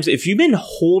oftentimes, if you've been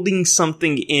holding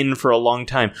something in for a long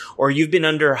time, or you've been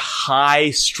under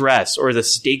high stress, or the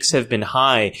stakes have been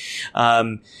high,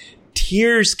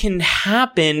 tears can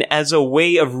happen as a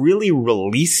way of really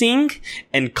releasing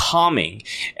and calming.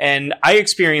 And I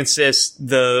experienced this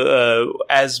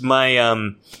as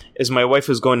my wife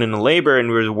was going into labor, and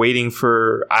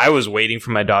I was waiting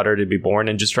for my daughter to be born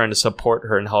and just trying to support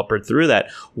her and help her through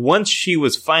that. Once she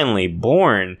was finally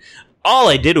born, all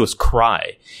I did was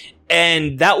cry.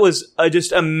 And that was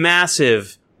just a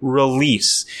massive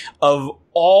release of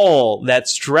all that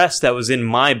stress that was in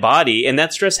my body. And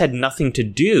that stress had nothing to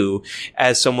do,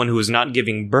 as someone who was not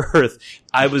giving birth,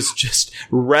 I was just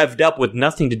revved up with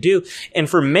nothing to do. And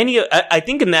for many, I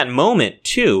think in that moment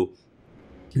too,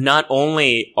 not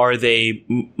only are they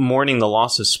mourning the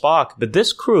loss of Spock, but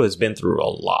this crew has been through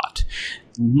a lot.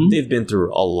 Mm-hmm. They've been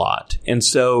through a lot. And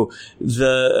so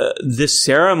this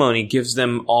ceremony gives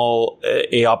them all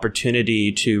a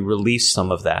opportunity to release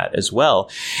some of that as well.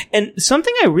 And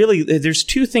something there's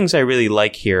two things I really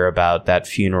like here about that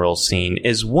funeral scene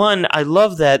is, one, I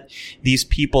love that these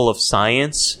people of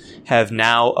science have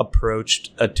now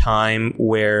approached a time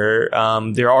where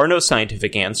there are no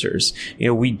scientific answers.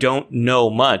 We don't know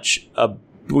much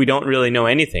we don't really know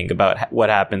anything about what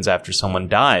happens after someone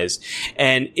dies.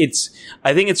 And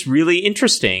I think it's really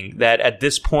interesting that at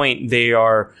this point they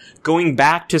are going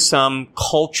back to some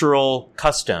cultural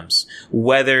customs,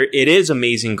 whether it is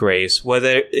Amazing Grace,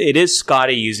 whether it is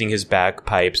Scotty using his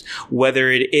bagpipes,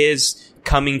 whether it is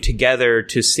coming together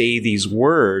to say these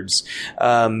words.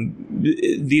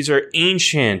 These are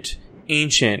ancient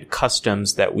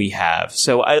customs that we have.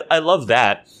 So I love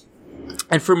that.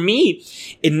 And for me,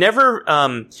 it never,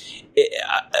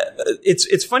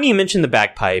 it's funny you mentioned the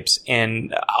bagpipes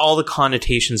and all the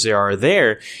connotations there are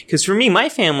there, because for me, my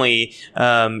family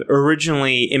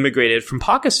originally immigrated from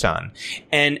Pakistan,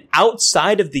 and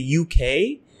outside of the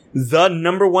UK, the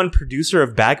number one producer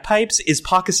of bagpipes is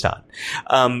Pakistan.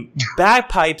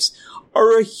 Bagpipes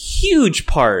are a huge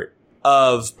part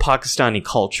of Pakistani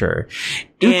culture.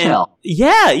 Do tell.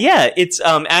 Yeah. It's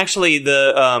actually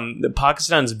the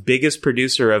Pakistan's biggest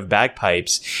producer of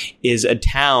bagpipes is a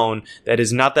town that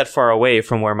is not that far away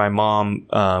from where my mom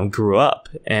grew up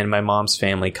and my mom's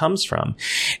family comes from.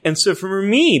 And so for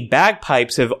me,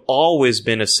 bagpipes have always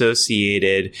been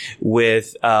associated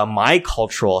with my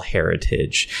cultural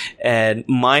heritage and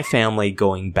my family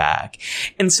going back.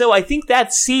 And so I think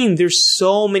that scene, there's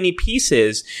so many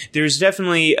pieces. There's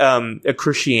definitely a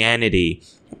Christianity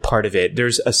part of it.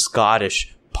 There's a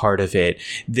Scottish part of it.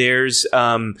 There's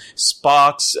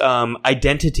Spock's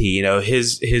identity. You know,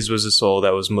 his was a soul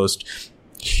that was most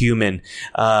human.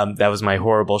 That was my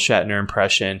horrible Shatner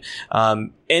impression.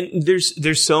 And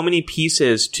there's so many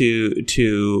pieces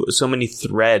to so many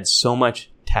threads, so much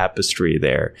tapestry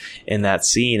there in that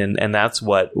scene, and that's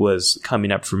what was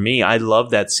coming up for me. I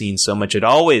love that scene so much. It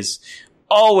always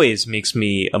makes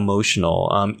me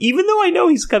emotional, even though I know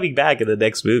he's coming back in the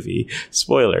next movie.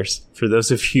 Spoilers for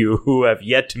those of you who have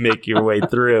yet to make your way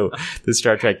through the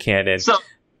Star Trek canon. So,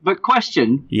 but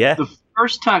question. Yeah. The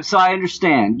first time, so I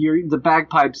understand, the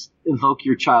bagpipes evoke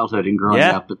your childhood and growing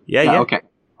up. Yeah. Okay.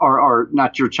 Or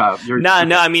not your child. No.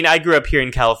 I mean, I grew up here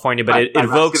in California, but it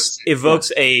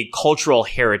evokes a cultural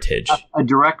heritage. A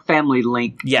direct family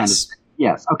link. Yes. Kind of thing.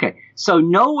 Yes. Okay. So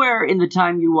nowhere in the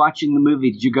time you're watching the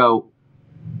movie did you go,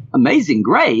 Amazing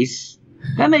Grace?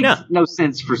 That makes no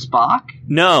sense for Spock.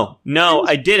 No,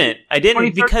 I didn't.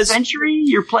 23rd because century,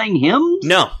 you're playing hymns?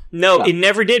 No, it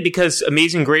never did, because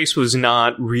Amazing Grace was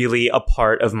not really a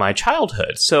part of my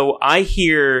childhood. So I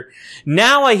hear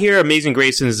Amazing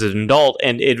Grace as an adult,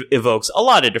 and it evokes a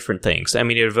lot of different things. I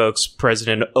mean, it evokes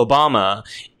President Obama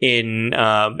in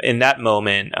that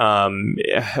moment,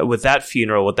 with that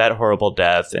funeral, with that horrible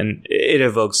death, and it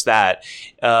evokes that.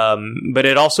 But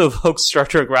it also evokes Star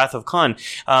Trek Wrath of Khan.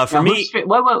 For me,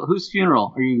 whose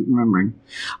funeral are you remembering?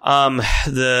 I'm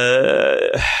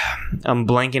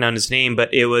blanking on his name,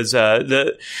 but it was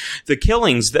the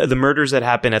killings, the murders that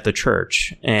happened at the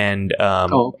church, and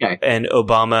and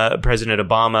President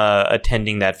Obama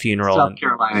attending that funeral, South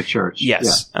Carolina church.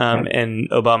 Yes, and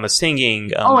Obama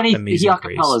singing. And he Amazing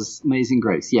Grace. Amazing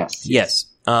Grace. Yes.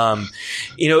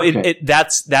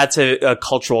 That's a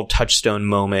cultural touchstone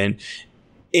moment.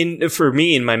 For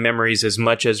me, in my memories, as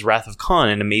much as Wrath of Khan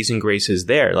and Amazing Grace is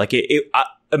there. Like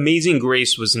Amazing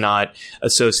Grace was not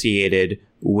associated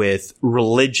with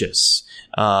religious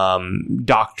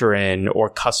doctrine or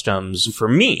customs for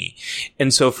me,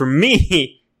 and so for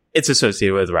me, it's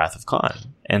associated with Wrath of Khan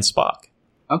and Spock.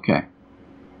 Okay.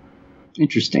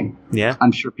 Interesting. Yeah.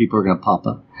 I'm sure people are going to pop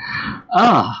up.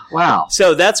 Ah, wow.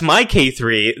 So that's my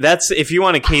K3. That's, if you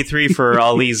want a K3 for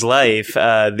Ali's life,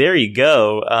 there you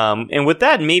go. And with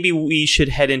that, maybe we should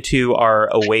head into our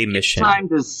away mission. Time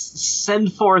to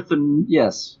send forth and,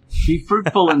 be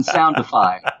fruitful and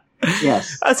soundify.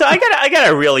 Yes. So I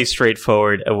got a really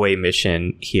straightforward away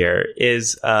mission here.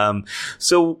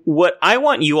 So what I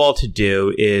want you all to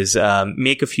do is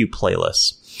make a few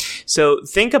playlists. So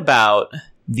think about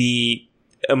the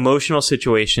emotional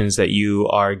situations that you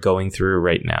are going through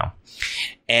right now.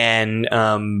 And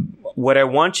what I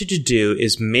want you to do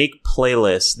is make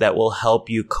playlists that will help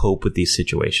you cope with these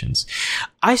situations.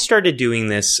 I started doing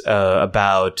this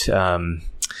about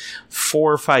 4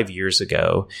 or 5 years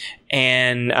ago.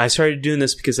 And I started doing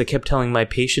this because I kept telling my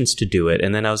patients to do it.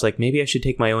 And then I was like, maybe I should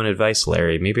take my own advice,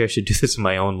 Larry. Maybe I should do this in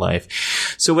my own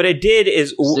life. So what I did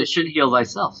is... Physician, heal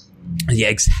thyself. Yeah,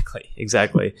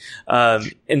 exactly.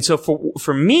 And so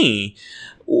for me,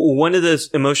 one of the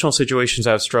emotional situations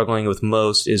I was struggling with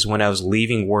most is when I was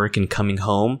leaving work and coming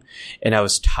home, and I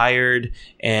was tired,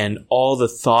 and all the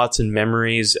thoughts and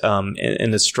memories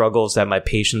and the struggles that my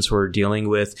patients were dealing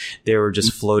with, they were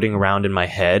just floating around in my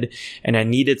head. And I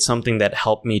needed something that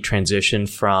helped me transition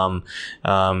from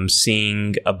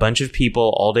seeing a bunch of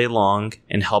people all day long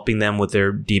and helping them with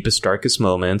their deepest, darkest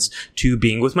moments to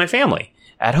being with my family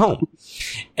at home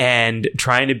and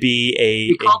trying to be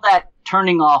we call that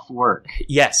turning off work.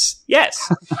 Yes.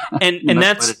 And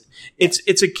that's,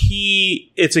 it's a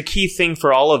key thing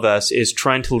for all of us, is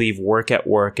trying to leave work at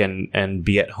work and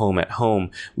be at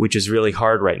home, which is really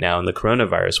hard right now in the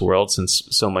coronavirus world, since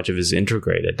so much of it is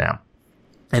integrated now.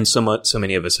 And so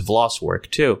many of us have lost work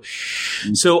too.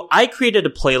 Mm-hmm. So I created a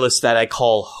playlist that I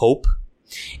call Hope,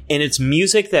 and it's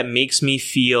music that makes me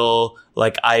feel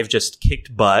like I've just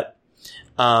kicked butt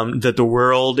that the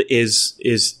world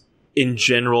is in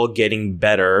general getting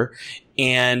better,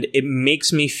 and it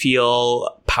makes me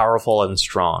feel powerful and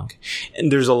strong.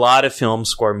 And there's a lot of film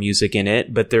score music in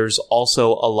it, but there's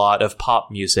also a lot of pop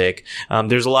music.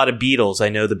 There's a lot of Beatles. I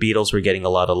know the Beatles were getting a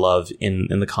lot of love in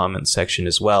the comments section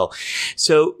as well.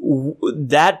 So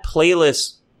that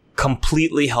playlist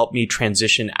completely helped me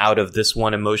transition out of this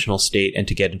one emotional state and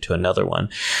to get into another one.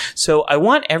 So I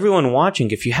want everyone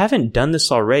watching, if you haven't done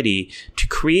this already, to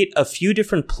create a few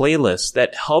different playlists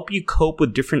that help you cope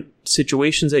with different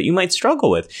situations that you might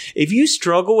struggle with. If you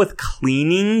struggle with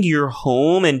cleaning your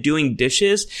home and doing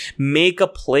dishes, make a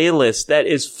playlist that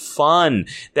is fun,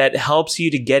 that helps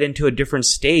you to get into a different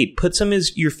state. Put some of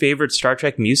your favorite Star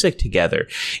Trek music together.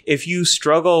 If you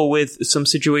struggle with some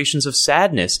situations of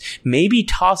sadness, maybe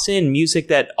toss in music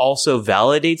that also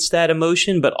validates that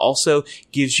emotion, but also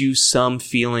gives you some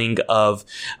feeling of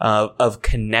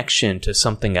connection to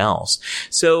something else.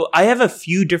 So I have a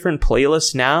few different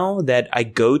playlists now that I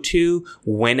go to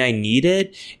when I need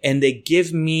it, and they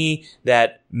give me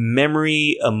that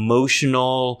memory,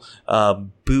 emotional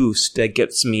boost that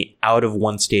gets me out of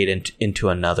one state into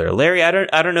another. Larry, I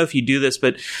don't know if you do this,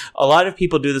 but a lot of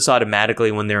people do this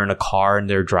automatically when they're in a car and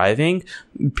they're driving.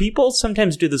 People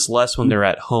sometimes do this less when they're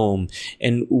at home,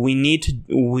 and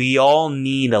we all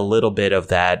need a little bit of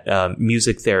that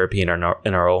music therapy in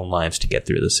our own lives to get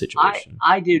through the situation.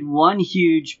 I did one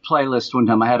huge playlist one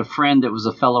time. I had a friend that was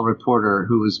a fellow reporter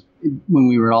who was, when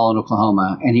we were all in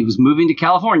Oklahoma, and he was moving to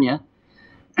California.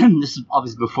 This is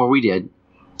obviously before we did.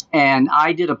 And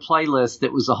I did a playlist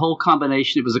that was a whole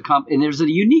combination. It was and there's a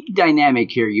unique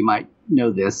dynamic here. You might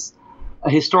know this, a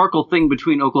historical thing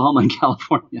between Oklahoma and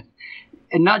California.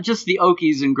 And not just the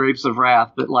Okies and Grapes of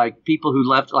Wrath, but like people who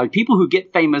left, like people who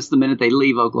get famous the minute they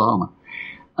leave Oklahoma,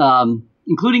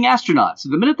 including astronauts. So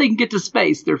the minute they can get to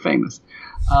space, they're famous.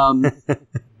 And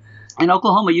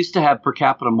Oklahoma used to have per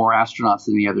capita more astronauts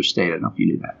than any other state. I don't know if you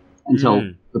knew that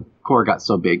until the Corps got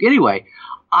so big. Anyway,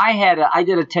 I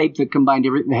did a tape that combined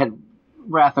everything. It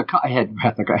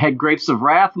had Grapes of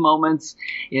Wrath moments.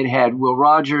 It had Will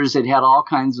Rogers. It had all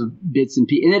kinds of bits and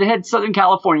pieces. And it had Southern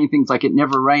California things like It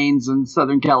Never Rains in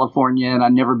Southern California. And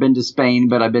I've never been to Spain,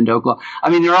 but I've been to Oklahoma. I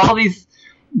mean, there are all these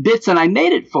bits, and I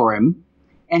made it for him.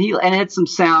 And it had some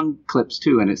sound clips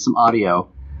too, and it's some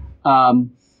audio.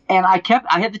 And I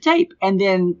had the tape. And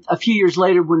then a few years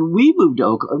later, when we moved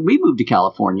to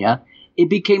California, it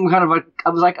became kind of I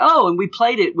was like, oh, and we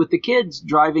played it with the kids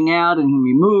driving out, and when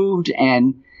we moved,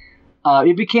 and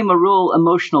it became a real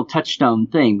emotional touchstone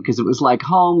thing, because it was like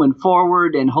home and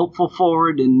forward and hopeful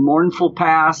forward and mournful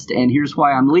past, and here's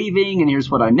why I'm leaving, and here's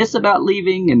what I miss about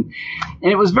leaving, and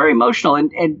it was very emotional,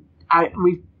 and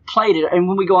we played it, and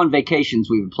when we go on vacations,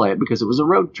 we would play it because it was a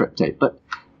road trip tape. But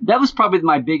that was probably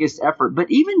my biggest effort. But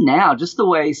even now, just the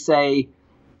way, say,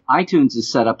 iTunes is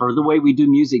set up, or the way we do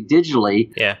music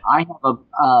digitally. Yeah. I have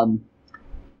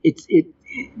it's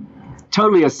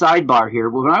totally a sidebar here.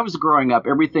 Well, when I was growing up,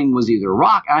 everything was either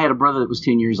rock. I had a brother that was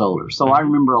 10 years older. So I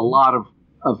remember a lot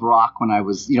of rock when I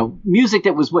was, music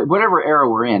that was whatever era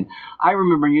we're in. I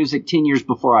remember music 10 years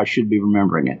before I should be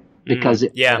remembering it, because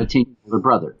it was a 10 year older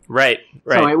brother. Right.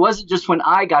 So it wasn't just when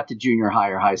I got to junior high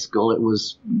or high school. It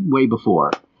was way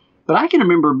before. But I can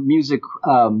remember music,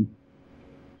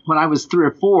 when I was 3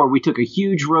 or 4, we took a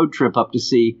huge road trip up to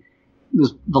see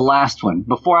the last one.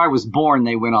 Before I was born,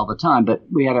 they went all the time. But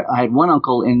I had one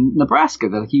uncle in Nebraska,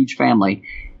 that a huge family,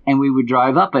 and we would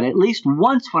drive up. And at least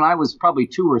once, when I was probably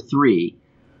 2 or 3,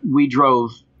 we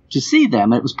drove to see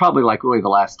them. It was probably like really the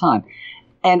last time.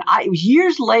 And it was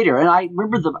years later, and I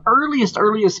remember the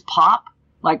earliest pop,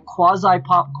 like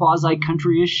quasi-pop,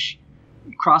 quasi-country-ish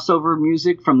crossover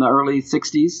music from the early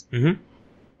 60s. Mm-hmm.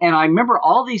 And I remember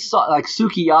all these songs, like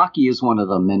Sukiyaki is one of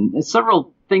them, and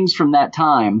several things from that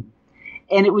time.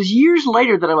 And it was years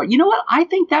later that I went, you know what? I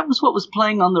think that was what was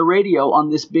playing on the radio on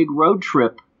this big road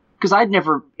trip, because I'd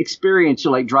never experienced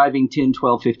like driving 10,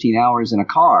 12, 15 hours in a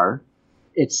car.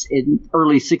 It's in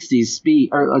early 60s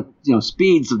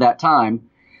speeds of that time.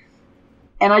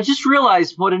 And I just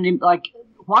realized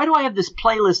why do I have this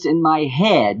playlist in my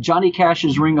head? Johnny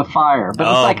Cash's Ring of Fire. But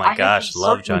it's like, my gosh,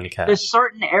 love Johnny Cash. This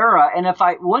certain era. And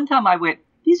one time I went,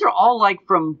 these are all like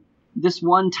from this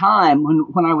one time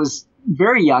when I was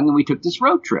very young and we took this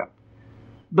road trip.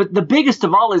 But the biggest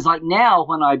of all is like now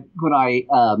when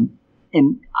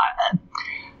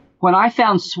I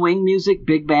found swing music,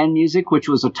 big band music, which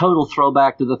was a total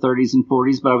throwback to the 30s and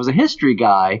 40s, but I was a history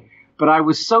guy. But I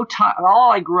was so tired.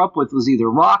 All I grew up with was either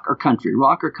rock or country.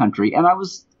 And I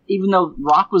was, even though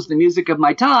rock was the music of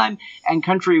my time and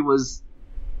country was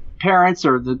parents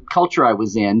or the culture I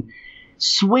was in,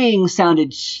 swing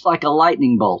sounded like a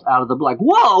lightning bolt out of the blue. Like,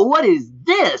 whoa, what is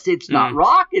this? It's not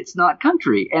rock. It's not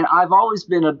country. And I've always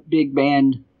been a big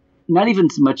band, not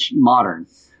even so much modern,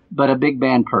 but a big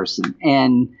band person.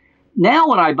 And now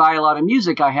when I buy a lot of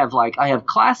music, I have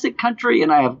classic country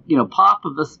and I have, pop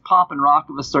and rock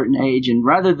of a certain age. And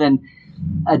rather than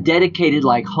a dedicated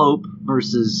like hope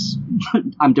versus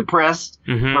I'm depressed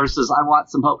versus I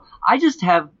want some hope, I just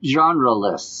have genre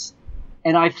lists.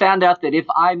 And I found out that if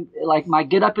I'm like my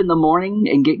get up in the morning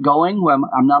and get going, well,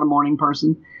 I'm not a morning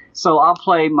person. So I'll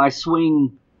play my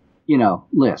swing,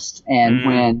 list. And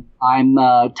when I'm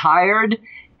tired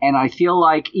and I feel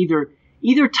like either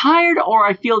tired or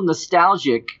I feel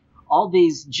nostalgic, all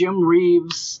these Jim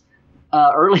Reeves,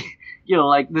 early,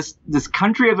 like this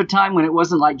country of a time when it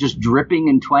wasn't like just dripping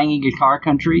and twangy guitar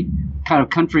country, kind of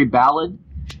country ballad.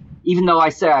 Even though I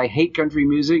say I hate country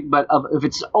music, but if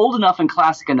it's old enough and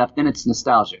classic enough, then it's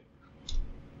nostalgic.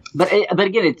 But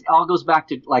again, it all goes back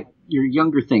to like your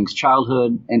younger things,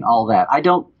 childhood and all that.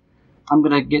 I'm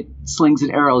going to get slings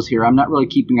and arrows here. I'm not really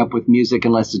keeping up with music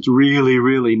unless it's really,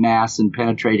 really mass and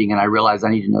penetrating and I realize I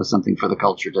need to know something for the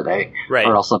culture today. Right.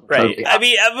 Or else right. I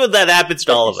mean, that happens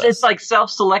to all of us. It's like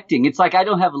self-selecting. It's like I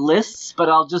don't have lists, but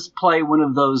I'll just play one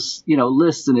of those,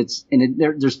 lists and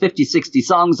there's 50, 60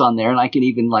 songs on there and I can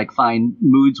even like find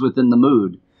moods within the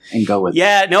mood and go with it.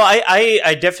 Yeah, no,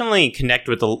 I definitely connect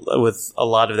with a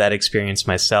lot of that experience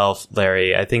myself,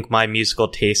 Larry. I think my musical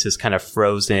taste is kind of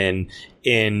frozen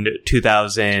in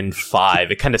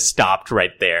 2005. It kind of stopped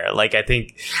right there. Like, I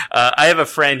think, I have a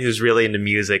friend who's really into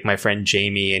music, my friend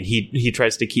Jamie, and he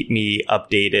tries to keep me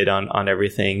updated on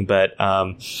everything. But,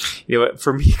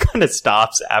 for me, it kind of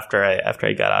stops after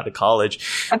I got out of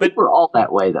college. I think we're all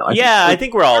that way, though. I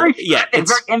think we're all,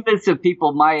 it's very envious of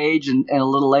people my age and a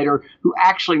little later who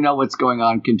actually know what's going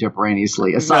on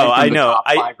contemporaneously. Aside from I the know. top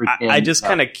 5 or 10, I just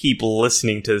kind of keep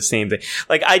listening to the same thing.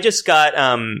 Like, I just got,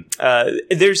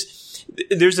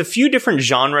 there's a few different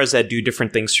genres that do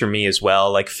different things for me as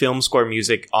well. Like film score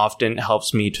music often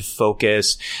helps me to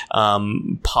focus.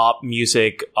 Pop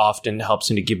music often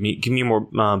helps me to give me more,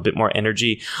 bit more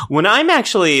energy. When I'm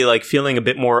actually like feeling a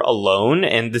bit more alone,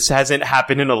 and this hasn't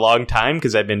happened in a long time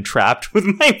because I've been trapped with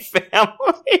my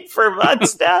family for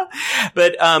months now.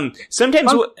 But,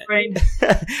 sometimes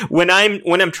when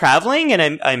I'm traveling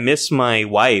and I miss my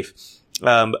wife,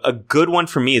 a good one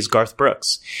for me is Garth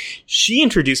Brooks. She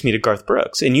introduced me to Garth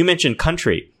Brooks, and you mentioned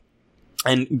country.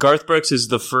 And Garth Brooks is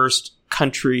the first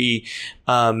country,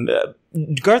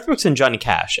 Garth Brooks and Johnny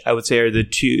Cash, I would say, are the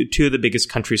two of the biggest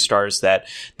country stars that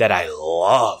I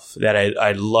love,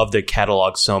 I love their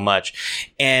catalog so much.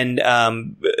 And,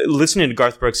 listening to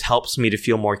Garth Brooks helps me to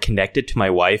feel more connected to my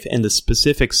wife. And the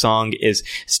specific song is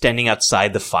Standing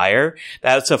Outside the Fire.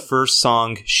 That's the first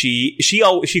song she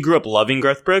grew up loving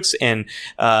Garth Brooks, and,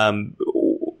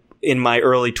 in my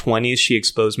early 20s, she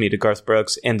exposed me to Garth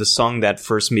Brooks, and the song that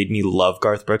first made me love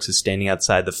Garth Brooks is Standing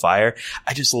Outside the Fire.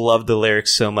 I just love the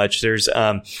lyrics so much. There's,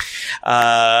 cause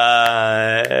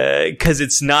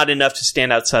it's not enough to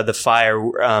stand outside the fire.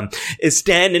 It's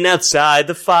standing outside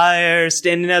the fire,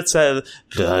 standing outside,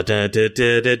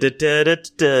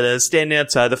 standing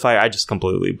outside the fire. I just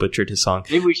completely butchered his song.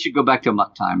 Maybe we should go back to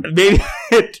Muck Time. Maybe.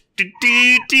 But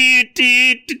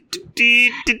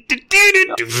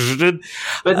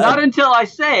not until I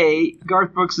say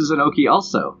Garth Brooks is an Okie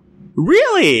also.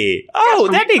 Really? Oh,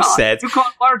 that makes sense. Yukon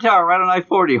Water Tower right on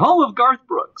I-40, home of Garth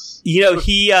Brooks. He,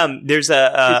 there's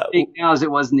as big now as it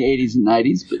was in the 80s and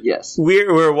 90s, but yes.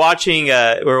 We're watching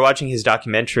his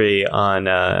documentary on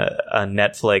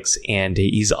Netflix, and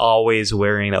he's always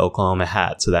wearing an Oklahoma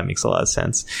hat, so that makes a lot of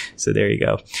sense. So there you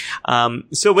go.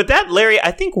 So with that, Larry,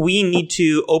 I think we need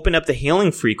to open up the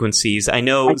hailing frequencies. I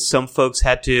know some folks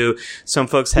had to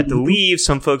leave,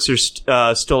 some folks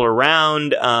are still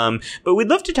around, but we'd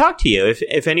love to talk to you.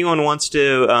 If anyone wants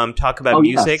to talk about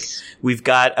music, yes. We've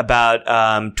got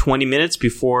about 20 minutes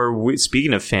before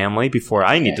speaking of family, before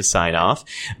I need to sign off.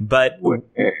 But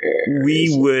we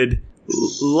would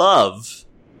love.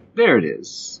 There it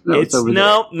is. It's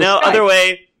other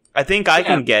way. I think I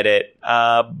can get it.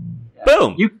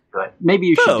 Boom. You do it. Maybe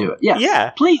you should do it. Yeah. Yeah.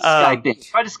 Please Skype in.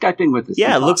 Try to Skype in with us.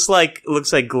 Yeah. Looks like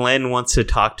Glenn wants to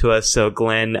talk to us. So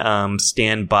Glenn,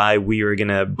 stand by. We are going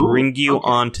to bring you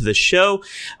on to the show.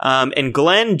 And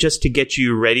Glenn, just to get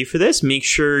you ready for this, make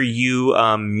sure you,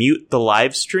 mute the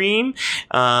live stream,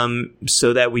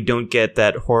 so that we don't get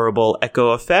that horrible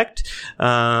echo effect.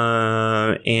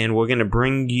 And we're going to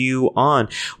bring you on.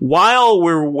 While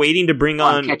we're waiting to bring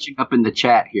on. Catching up in the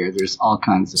chat here. There's all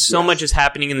kinds of so much is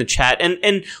happening in the chat.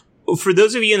 And for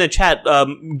those of you in the chat,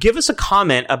 give us a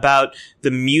comment about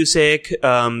the music,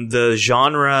 the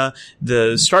genre,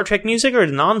 the Star Trek music or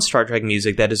the non-Star Trek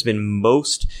music that has been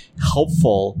most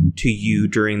helpful to you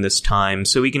during this time,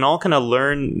 so we can all kind of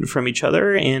learn from each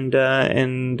other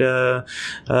and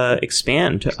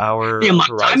expand our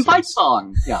horizons. Time fight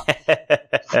song. Yeah.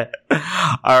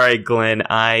 All right, Glenn,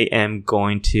 I am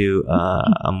going to,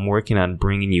 I'm working on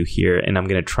bringing you here, and I'm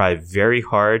going to try very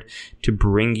hard to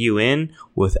bring you in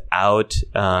without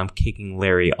kicking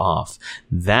Larry off.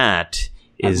 That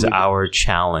is our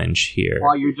challenge here.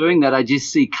 While you're doing that, I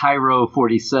just see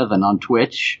Cairo47 on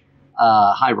Twitch.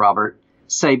 Hi, Robert.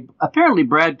 Say, apparently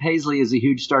Brad Paisley is a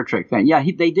huge Star Trek fan. Yeah,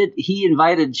 he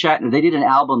invited Shatner. They did an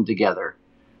album together.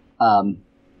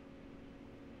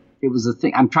 It was a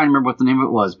thing. I'm trying to remember what the name of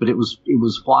it was, but it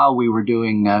was while we were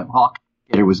doing Hawk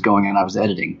Theater was going and I was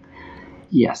editing.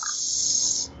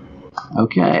 Yes.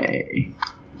 Okay.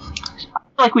 I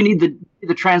feel like we need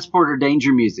the Transporter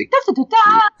Danger music.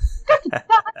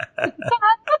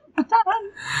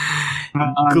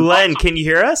 Glenn, can you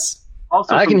hear us?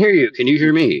 Also I can hear you. Can you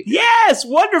hear me? Yes,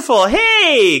 wonderful.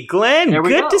 Hey, Glenn,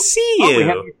 good to see you. We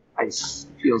have ice,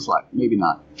 feels like. Maybe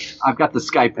not. I've got the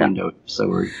Skype window,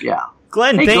 so yeah.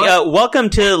 Glenn, hey, welcome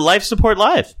to Life Support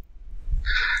Live.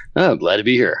 Oh, glad to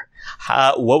be here.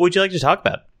 What would you like to talk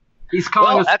about? He's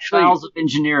calling us Styles of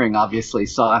Engineering, obviously,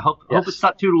 so I hope it's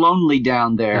not too lonely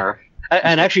down there.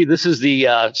 And actually, this is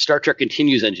the Star Trek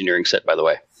Continues engineering set, by the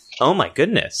way. Oh, my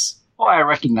goodness. Oh, I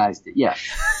recognized it, yes.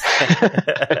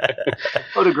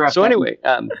 Photograph. So anyway,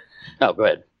 go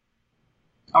ahead.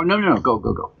 Oh, no,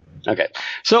 go. Okay.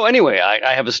 So anyway,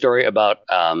 I have a story about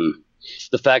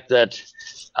the fact that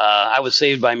I was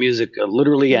saved by music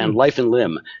literally and life and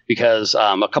limb because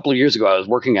a couple of years ago I was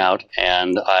working out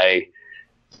and I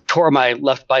tore my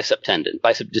left bicep tendon,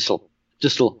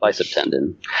 distal bicep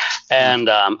tendon. And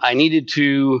I needed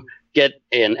to get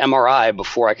an MRI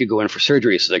before I could go in for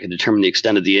surgery so they could determine the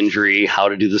extent of the injury, how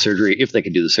to do the surgery, if they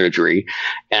could do the surgery.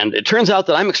 And it turns out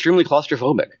that I'm extremely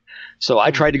claustrophobic. So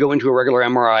I tried to go into a regular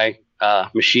MRI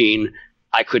machine.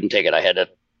 I couldn't take it. I had to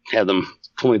have them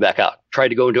pull me back out. Tried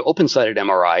to go into open-sided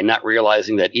MRI, not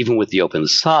realizing that even with the open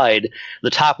side, the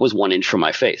top was 1 inch from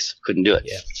my face. Couldn't do it.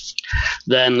 Yeah.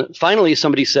 Then finally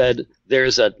somebody said,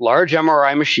 there's a large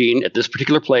MRI machine at this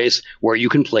particular place where you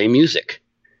can play music.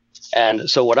 And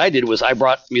so what I did was I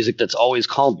brought music that's always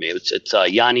calmed me. It's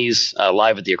Yanni's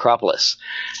Live at the Acropolis.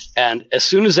 And as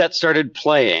soon as that started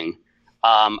playing,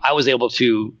 I was able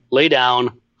to lay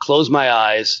down, close my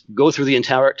eyes, go through the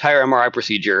entire MRI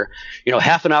procedure.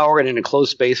 Half an hour in an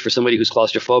enclosed space for somebody who's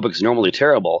claustrophobic is normally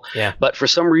terrible. Yeah. But for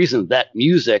some reason, that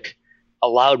music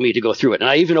allowed me to go through it. And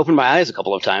I even opened my eyes a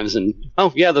couple of times and,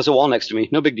 oh, yeah, there's a wall next to me.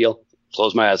 No big deal.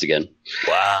 Close my eyes again.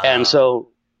 Wow. And so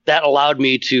that allowed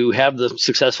me to have the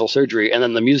successful surgery. And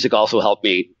then the music also helped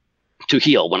me to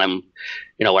heal when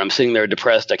I'm sitting there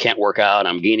depressed, I can't work out,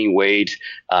 I'm gaining weight,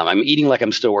 I'm eating like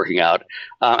I'm still working out.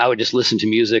 I would just listen to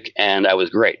music and I was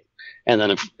great. And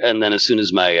then as soon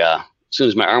as my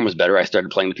arm was better, I started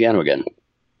playing the piano again.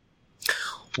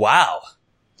 Wow.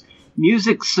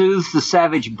 Music soothes the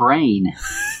savage brain.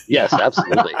 Yes,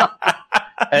 absolutely.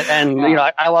 and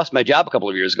I lost my job a couple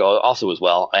of years ago also as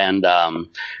well. And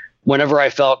whenever I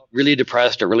felt really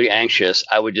depressed or really anxious,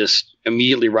 I would just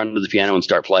immediately run to the piano and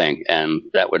start playing, and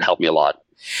that would help me a lot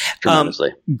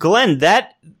tremendously. Glenn,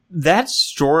 that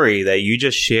story that you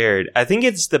just shared, I think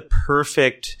it's the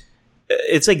perfect.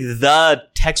 It's like the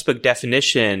textbook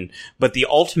definition, but the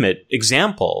ultimate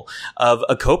example of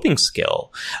a coping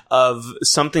skill, of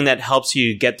something that helps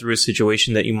you get through a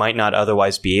situation that you might not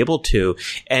otherwise be able to.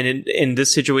 And in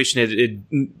this situation,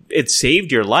 it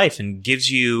saved your life and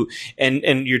gives you,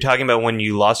 and you're talking about when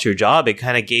you lost your job, it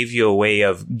kind of gave you a way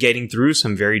of getting through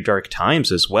some very dark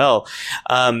times as well.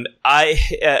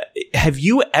 Have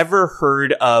you ever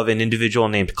heard of an individual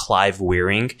named Clive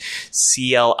Wearing?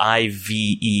 Clive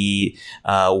Wearing,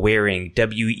 Wearing.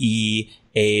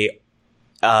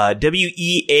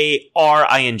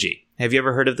 Have you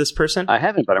ever heard of this person? I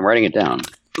haven't, but I'm writing it down.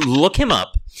 Look him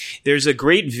up. There's a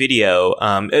great video.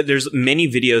 There's many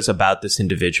videos about this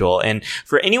individual. And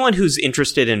for anyone who's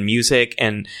interested in music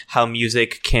and how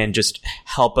music can just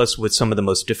help us with some of the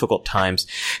most difficult times,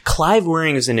 Clive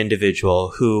Wearing is an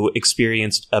individual who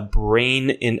experienced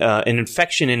an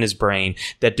infection in his brain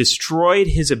that destroyed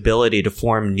his ability to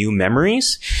form new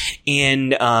memories.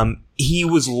 And he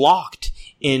was locked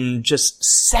in just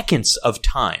seconds of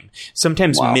time,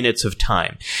 sometimes minutes of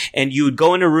time. And you would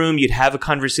go in a room, you'd have a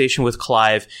conversation with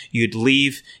Clive, you'd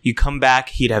leave, you come back,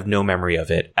 he'd have no memory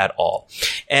of it at all.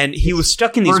 And he was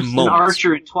stuck in these moments.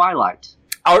 Archer in Twilight.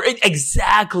 Or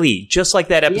exactly, just like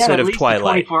that He had episode at of least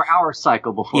Twilight. a 24-hour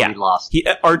cycle before he lost.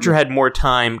 Archer had more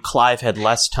time. Clive had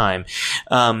less time.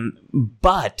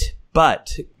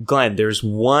 But Glenn, there's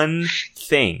one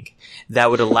thing that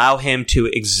would allow him to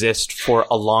exist for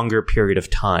a longer period of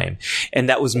time, and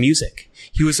that was music.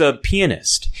 He was a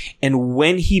pianist, and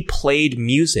when he played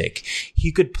music,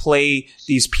 he could play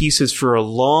these pieces for a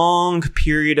long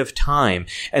period of time,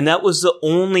 and that was the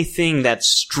only thing that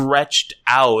stretched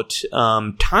out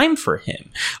time for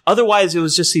him. Otherwise, it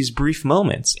was just these brief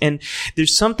moments, and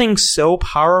there's something so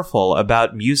powerful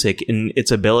about music in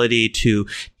its ability to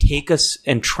take us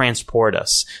and transport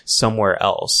us somewhere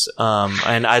else.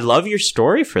 And I love your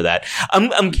story for that.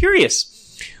 I'm curious.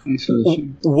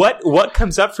 What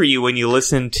comes up for you when you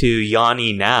listen to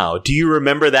Yanni now? Do you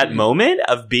remember that moment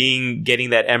of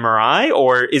getting that MRI,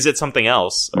 or is it something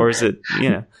else, or is it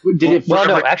Well,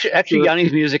 no, actually,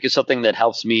 Yanni's music is something that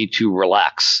helps me to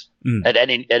relax at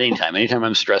any time. Anytime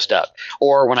I'm stressed out,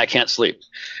 or when I can't sleep,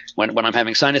 when I'm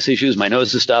having sinus issues, my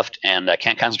nose is stuffed, and I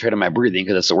can't concentrate on my breathing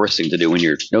because that's the worst thing to do when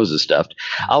your nose is stuffed.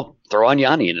 I'll throw on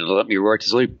Yanni, and it'll let me roar to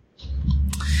sleep.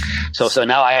 So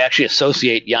now I actually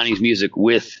associate Yanni's music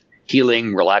with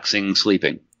healing, relaxing,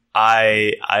 sleeping.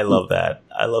 I love that.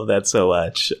 I love that so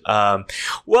much.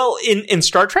 Well, in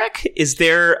Star Trek, is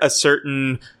there a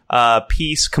certain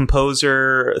piece,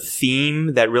 composer,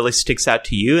 theme that really sticks out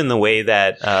to you in the way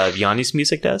that Yanni's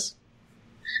music does?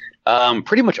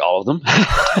 Pretty much all of them.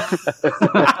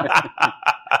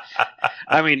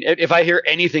 I mean, if I hear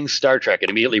anything Star Trek, it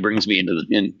immediately brings me into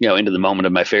the moment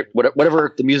of my favorite,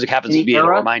 whatever the music happens to be. It'll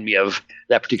remind me of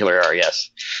that particular era. Yes.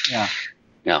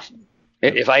 Yeah.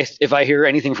 If I hear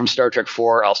anything from Star Trek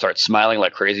 4, I'll start smiling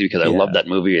like crazy because I love that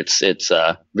movie. It's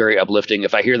very uplifting.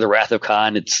 If I hear the Wrath of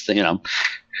Khan, it's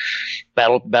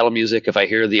battle music. If I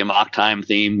hear the Amok Time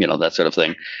theme, that sort of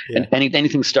thing. Yeah. And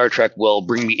anything Star Trek will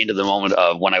bring me into the moment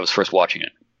of when I was first watching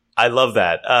it. I love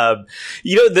that.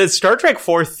 The Star Trek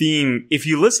 4 theme, if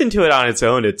you listen to it on its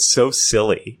own, it's so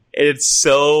silly. It's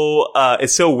so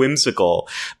whimsical,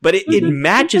 but it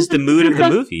matches the mood of the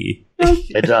movie.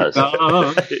 It does.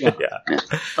 Yeah.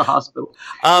 The hospital.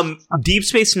 Deep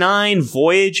Space Nine,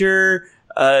 Voyager,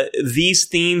 these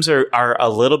themes are a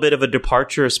little bit of a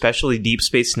departure, especially Deep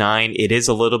Space Nine. It is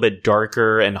a little bit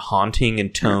darker and haunting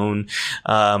in tone.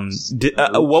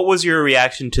 What was your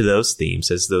reaction to those themes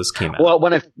as those came out? Well,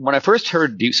 when I first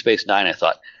heard Deep Space Nine, I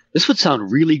thought, this would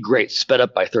sound really great, sped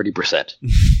up by 30%.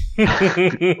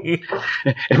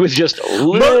 It was just a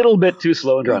little bit too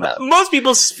slow and drawn out. Most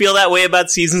people feel that way about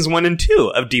seasons 1 and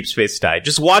 2 of Deep Space Nine.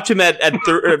 Just watch them at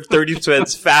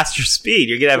 30% faster speed.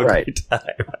 You're gonna have a great time.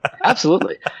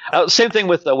 Absolutely. Same thing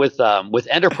with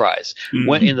Enterprise. Mm-hmm.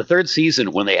 When in the third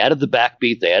season, when they added the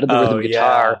backbeat, they added the rhythm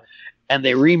guitar. And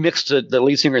they remixed the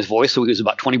lead singer's voice so he was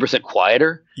about 20%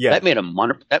 quieter. Yeah. That made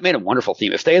a wonderful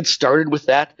theme. If they had started with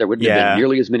that, there wouldn't have been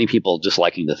nearly as many people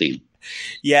disliking the theme.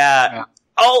 Yeah.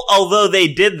 Although they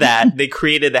did that, they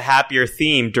created a happier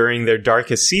theme during their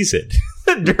darkest season,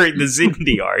 during the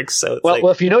Xindi arc. So well,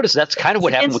 if you notice, that's kind of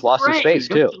what happened with Lost in Space,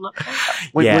 too.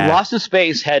 When Lost in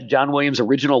Space had John Williams'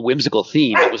 original whimsical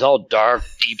theme, it was all dark,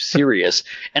 deep, serious.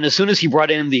 And as soon as he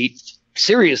brought in the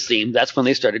serious theme, that's when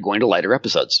they started going to lighter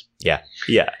episodes. Yeah.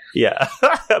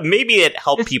 Maybe it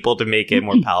helped people to make it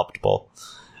more palatable.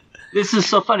 This is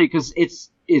so funny because it's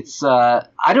I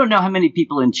don't know how many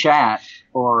people in chat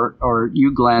or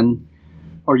you, Glenn,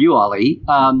 or you, Ollie.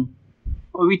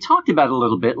 We talked about it a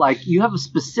little bit. Like you have a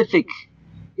specific.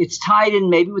 It's tied in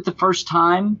maybe with the first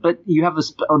time, but you have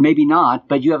or maybe not,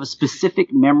 but you have a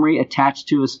specific memory attached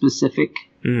to a specific,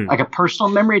 like a personal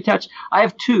memory attached. I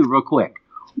have two real quick.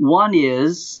 One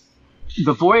is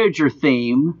the Voyager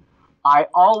theme. I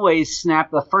always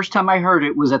snap. The first time I heard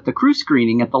it was at the crew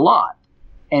screening at the lot.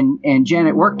 And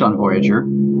Janet worked on Voyager.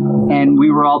 And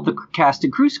we were all the cast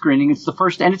and crew screening. It's the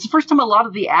first time a lot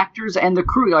of the actors and the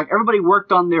crew, like everybody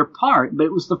worked on their part, but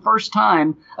it was the first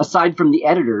time, aside from the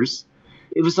editors,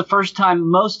 it was the first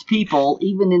time most people,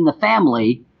 even in the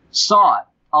family, saw it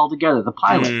all together, the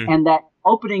pilot. And that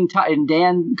opening and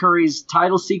Dan Curry's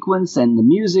title sequence and the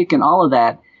music and all of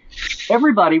that,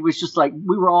 everybody was just like,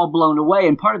 we were all blown away.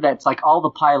 And part of that's like all the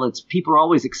pilots, people are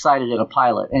always excited at a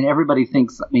pilot. And everybody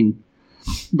thinks,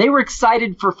 they were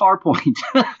excited for Farpoint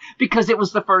because it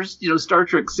was the first, Star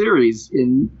Trek series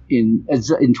in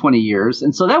 20 years.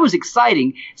 And so that was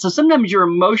exciting. So sometimes your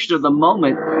emotion of the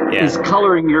moment is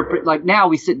coloring your, like now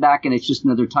we sit back and it's just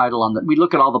another title we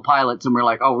look at all the pilots and we're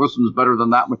like, oh, this one's better than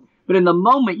that one. But in the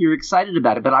moment, you're excited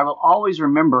about it. But I will always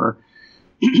remember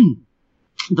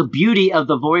the beauty of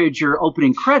the Voyager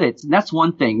opening credits. And that's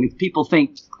one thing.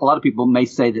 A lot of people may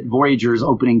say that Voyager's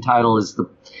opening title is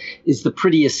the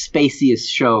prettiest, spaciest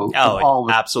show of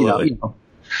all. Absolutely.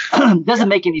 Doesn't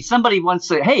make any. Somebody once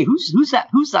said, "Hey, who's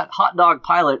that hot dog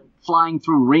pilot flying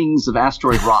through rings of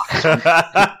asteroid rocks?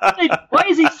 Why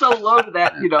is he so low to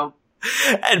that?"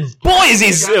 And boy, is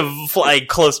he flying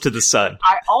close to the sun.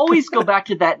 I always go back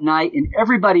to that night and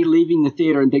everybody leaving the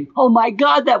theater and think, "Oh my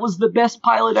God, that was the best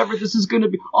pilot ever. This is going to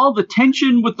be all the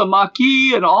tension with the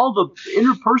Maquis and all the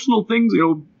interpersonal things.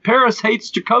 Paris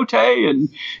hates Chakotay and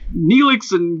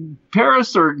Neelix and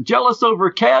Paris are jealous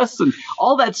over Kes and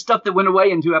all that stuff that went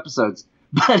away in 2 episodes."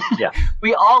 But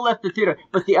we all left the theater.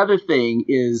 But the other thing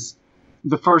is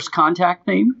the First Contact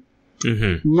theme.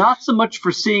 Mm-hmm. Not so much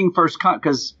for seeing First Contact,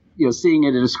 because seeing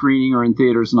it at a screening or in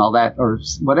theaters and all that or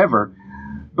whatever,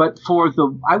 but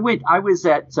I was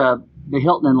at the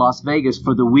Hilton in Las Vegas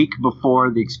for the week before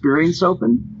the experience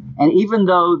opened, and even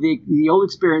though the old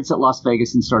experience at Las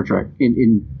Vegas in Star Trek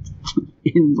in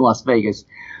Las Vegas,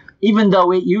 even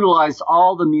though it utilized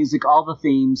all the music, all the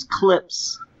themes,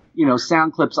 clips,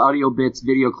 sound clips, audio bits,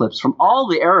 video clips from all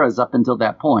the eras up until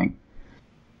that point,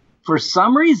 for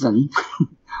some reason.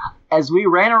 As we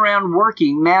ran around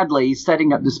working madly,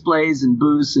 setting up displays and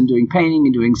booths and doing painting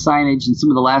and doing signage and some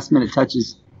of the last-minute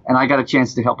touches, and I got a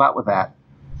chance to help out with that,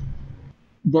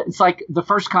 it's like the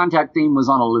First Contact theme was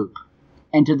on a loop.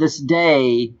 And to this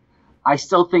day, I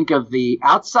still think of the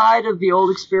outside of the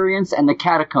old experience and the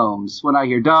catacombs when I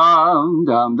hear dum,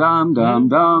 dum, dum, dum,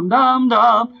 dum, dum,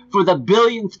 dum for the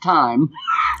billionth time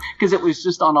because it was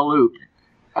just on a loop.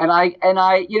 And and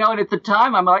at the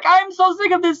time, I'm like, I'm so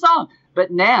sick of this song. But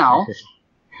now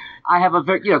I have a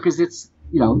very, because it's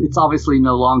obviously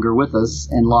no longer with us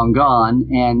and long gone.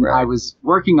 And I was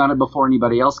working on it before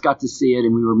anybody else got to see it.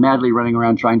 And we were madly running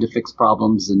around trying to fix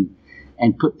problems and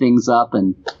put things up.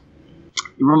 And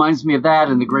it reminds me of that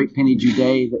and the great Penny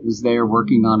Juday that was there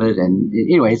working on it. And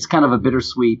anyway, it's kind of a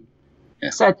bittersweet,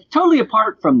 sad, totally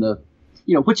apart from the,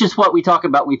 which is what we talk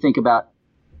about.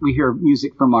 We hear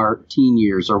music from our teen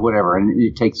years or whatever, and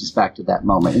it takes us back to that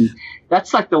moment. And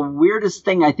that's like the weirdest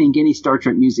thing I think any Star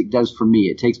Trek music does for me.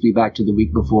 It takes me back to the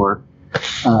week before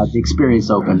the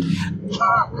experience opened.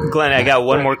 Glenn, I got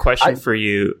one more question for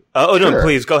you. Oh, no,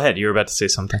 please, go ahead. You were about to say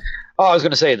something. Oh, I was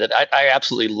going to say that I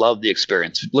absolutely love the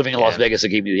experience. Living in Las Vegas, it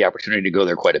gave me the opportunity to go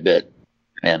there quite a bit.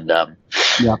 And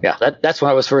that's when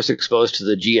I was first exposed to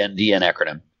the GNDN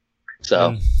acronym.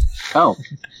 So,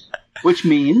 which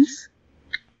means...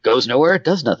 Goes nowhere,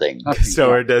 does nothing.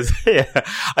 So it does. Yeah.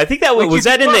 I think that was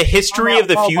that in the history of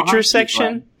the future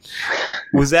section?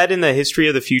 Was that in the history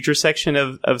of the future section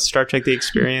of Star Trek: The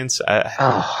Experience?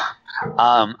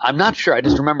 I'm not sure. I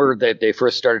just remember that they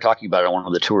first started talking about it on one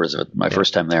of the tours of my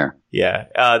first time there. Yeah,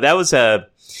 that was I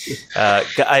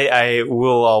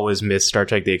will always miss Star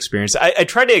Trek: The Experience. I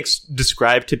try to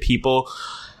describe to people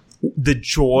the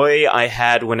joy I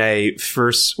had when I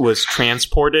first was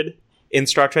transported in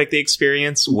Star Trek: The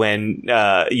Experience, when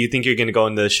you think you're going to go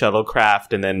in the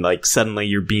shuttlecraft and then suddenly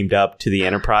you're beamed up to the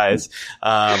Enterprise.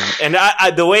 And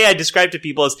the way I describe to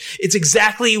people is it's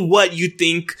exactly what you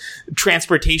think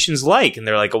transportation's like. And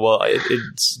they're like, well,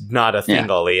 it's not a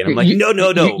thing, Ollie. And I'm like, no.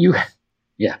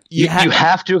 You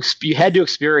had to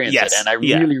experience it, and I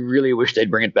really, really wish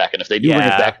they'd bring it back. And if they do bring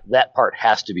it back, that part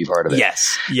has to be part of it.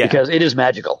 Yes, because it is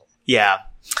magical. Yeah.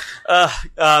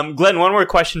 Glenn, one more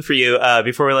question for you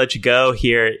before we let you go.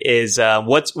 Here is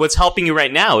what's helping you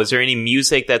right now? Is there any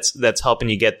music that's helping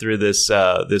you get through this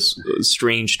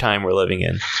strange time we're living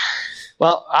in?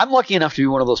 Well, I'm lucky enough to be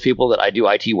one of those people that I do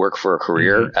IT work for a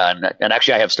career, and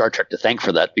actually I have Star Trek to thank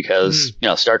for that because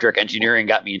Star Trek engineering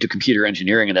got me into computer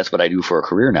engineering, and that's what I do for a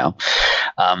career now.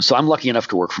 So I'm lucky enough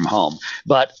to work from home.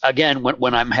 But again,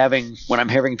 when I'm having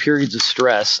periods of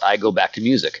stress, I go back to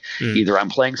music. Either I'm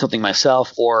playing something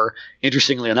myself, or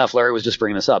interestingly enough, Larry was just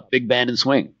bringing this up: big band and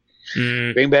swing.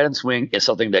 Big band and swing is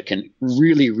something that can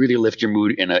really, really lift your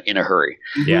mood in a hurry.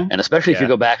 Yeah, and especially if you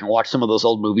go back and watch some of those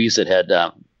old movies that had.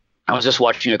 I was just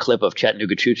watching a clip of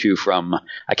Chattanooga Choo Choo from,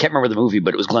 I can't remember the movie,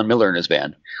 but it was Glenn Miller and his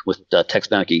band with Tex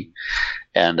Beneke.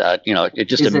 And, it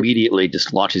just immediately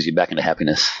just launches you back into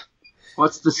happiness.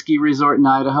 What's the ski resort in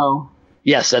Idaho?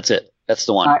 Yes, that's it. That's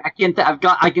the one. I can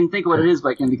think what it is, but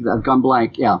I can't think of that. I've gone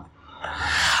blank. Yeah.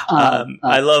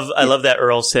 I love that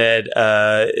Earl said,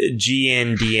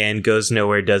 GNDN goes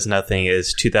nowhere, does nothing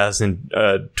is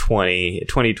 2020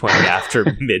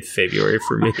 after mid-February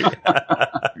for me.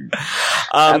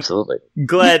 Absolutely.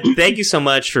 Glenn, thank you so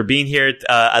much for being here.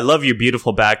 I love your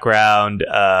beautiful background.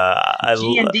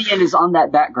 GNDN is on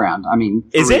that background. I mean,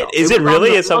 is it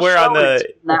really? It's somewhere on the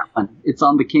that one. It's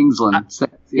on the Kingsland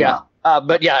set. Yeah.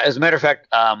 But yeah, as a matter of fact,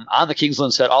 on the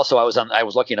Kingsland set, also I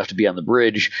was lucky enough to be on the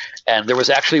bridge, and there was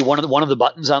actually one of the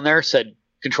buttons on there said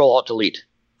Control Alt Delete.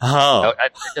 Oh,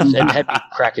 It had me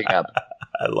cracking up.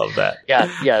 I love that.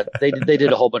 Yeah. They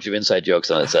did a whole bunch of inside jokes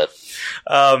on that set.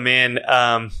 Oh man,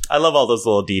 I love all those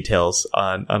little details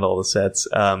on all the sets.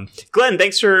 Glenn,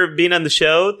 thanks for being on the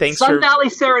show. Sun Valley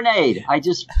Serenade.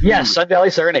 Sun Valley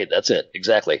Serenade. That's it.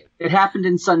 Exactly. It happened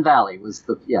in Sun Valley. Was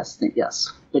the yes.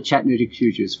 The Chattanooga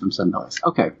Choo-Choos from Sun Valley.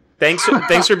 Okay.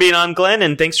 Thanks for being on, Glenn,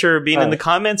 and thanks for being in the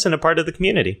comments and a part of the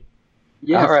community.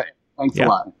 Yes. All right. Thanks a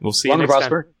lot. We'll see you next time.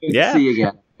 Good to see you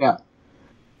again. Yeah.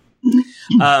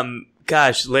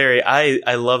 Gosh, Larry,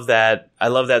 I love that. I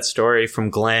love that story from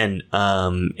Glenn.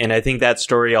 And I think that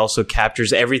story also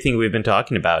captures everything we've been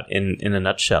talking about in a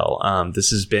nutshell.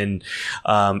 This has been,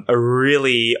 a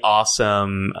really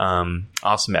awesome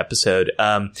episode.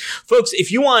 Folks,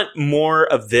 if you want more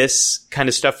of this kind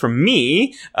of stuff from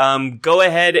me, go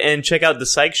ahead and check out The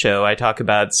Psych Show. I talk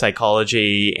about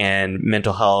psychology and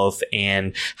mental health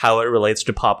and how it relates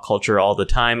to pop culture all the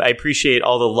time. I appreciate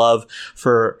all the love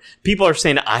for people are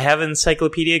saying I have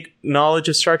encyclopedic knowledge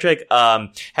of Star Trek.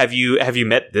 Have you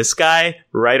met this guy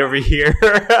right over here?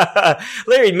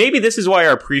 Larry, maybe this is why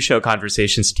our pre-show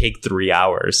conversations take 3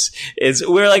 hours. Is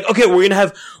we're like, okay, we're gonna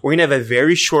have a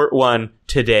very short one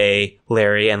today,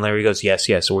 Larry. And Larry goes, yes.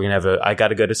 So we're gonna have I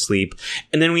gotta go to sleep.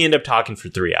 And then we end up talking for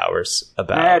 3 hours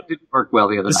about that didn't work well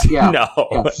the other night. Yeah. No.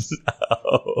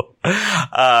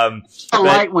 A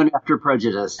light one after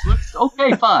Prejudice.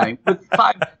 Okay, fine. With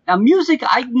 5 now music,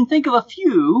 I can think of a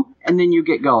few, and then you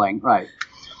get going. Right.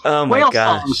 Oh my Whale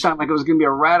gosh. songs sound like it was going to be a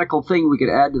radical thing we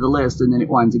could add to the list, and then it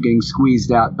winds up getting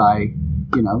squeezed out by,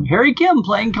 Harry Kim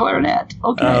playing clarinet.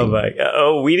 Okay. Oh my god.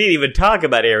 Oh, we didn't even talk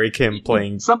about Harry Kim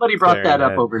playing. Somebody brought that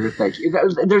up over here. Thank you.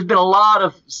 There's been a lot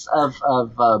of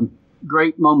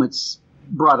great moments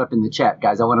brought up in the chat,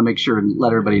 guys. I want to make sure and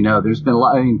let everybody know. There's been a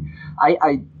lot. I mean,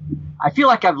 I feel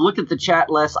like I've looked at the chat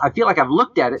less. I feel like I've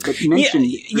looked at it, but mentioned.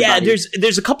 Yeah.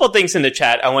 There's a couple of things in the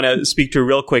chat I want to speak to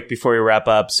real quick before we wrap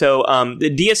up. So, the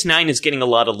DS9 is getting a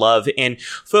lot of love, and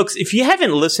folks, if you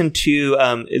haven't listened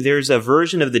to, there's a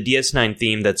version of the DS9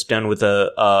 theme that's done with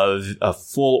a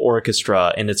full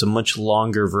orchestra, and it's a much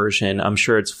longer version. I'm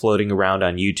sure it's floating around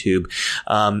on YouTube,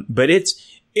 but it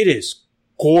is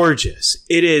gorgeous.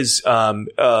 It is,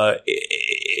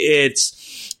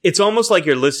 it's almost like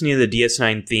you're listening to the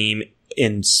DS9 theme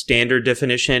in standard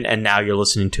definition, and now you're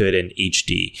listening to it in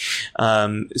HD.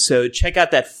 So check out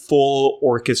that full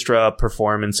orchestra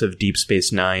performance of Deep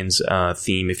Space Nine's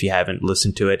theme if you haven't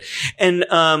listened to it. And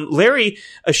Larry,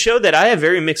 a show that I have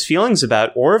very mixed feelings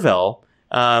about, Orville.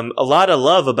 A lot of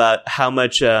love about how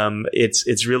much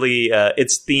it's really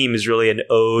its theme is really an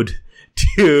ode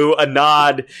to a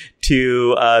nod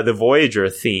to the Voyager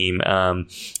theme, and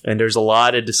there's a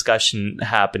lot of discussion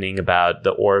happening about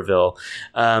the Orville.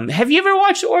 Have you ever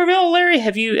watched Orville, Larry?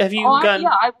 Have you gone?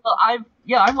 I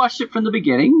watched it from the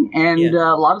beginning, and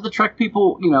a lot of the Trek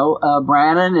people,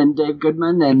 Brannon and Dave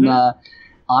Goodman and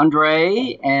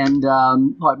Andre and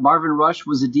Marvin Rush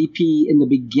was a DP in the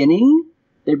beginning.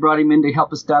 They brought him in to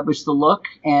help establish the look,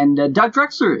 and Doug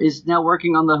Drexler is now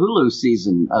working on the Hulu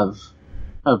season of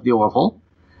the Orville.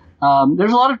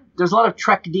 There's a lot of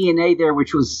Trek DNA there,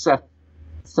 which was Seth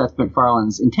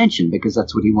MacFarlane's intention, because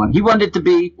that's what he wanted. He wanted it to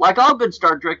be like all good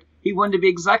Star Trek. He wanted to be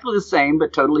exactly the same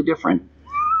but totally different.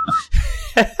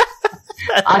 I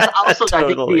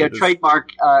think the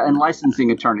trademark and licensing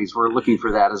attorneys were looking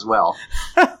for that as well.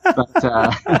 But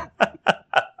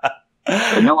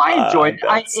no, I enjoyed it.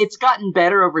 It's gotten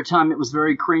better over time. It was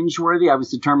very cringeworthy. I was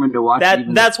determined to watch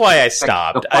it. That's why I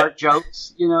stopped. The fart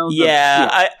jokes,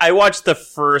 I watched the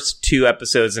first 2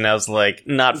 episodes and I was like,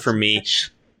 not for me.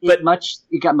 It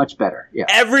got much better. Yeah.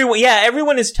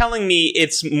 Everyone is telling me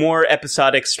it's more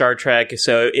episodic Star Trek.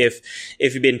 So if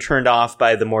you've been turned off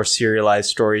by the more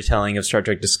serialized storytelling of Star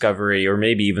Trek Discovery, or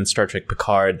maybe even Star Trek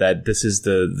Picard, that this is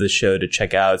the show to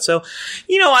check out. So,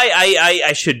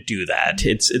 I should do that.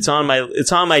 It's on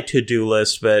my to-do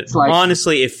list, but like,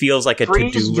 honestly, it feels like a to-do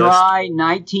list. Freeze dry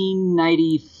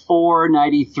 1994,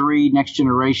 93 Next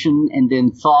Generation, and then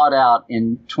thawed out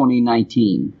in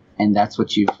 2019. And that's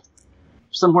what you've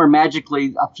somewhere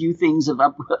magically a few things have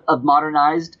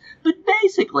modernized, but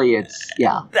basically it's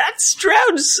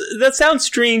that sounds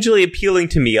strangely appealing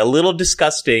to me, a little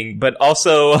disgusting, but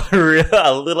also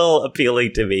a little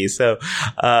appealing to me. So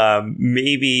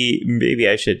maybe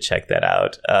I should check that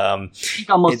out. I think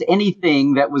almost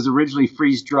anything that was originally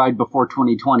freeze dried before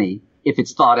 2020, if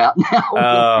it's thawed out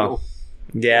now.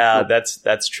 Yeah,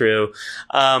 that's true.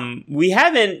 We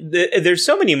haven't. There's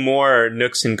so many more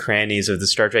nooks and crannies of the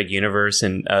Star Trek universe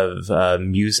and of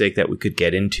music that we could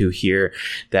get into here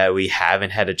that we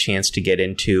haven't had a chance to get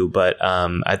into. But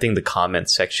I think the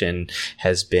comments section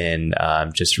has been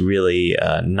just really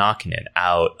knocking it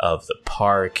out of the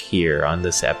park here on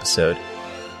this episode.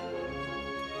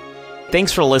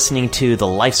 Thanks for listening to the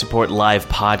Life Support Live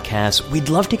podcast. We'd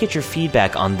love to get your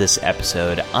feedback on this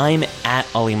episode. I'm at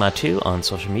Alimatu on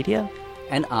social media.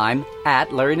 And I'm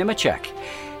at Larry Nemechek.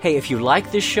 Hey, if you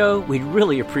like this show, we'd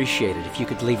really appreciate it if you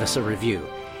could leave us a review.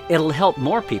 It'll help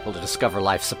more people to discover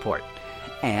life support.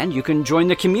 And you can join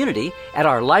the community at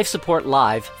our Life Support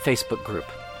Live Facebook group.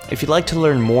 If you'd like to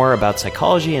learn more about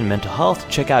psychology and mental health,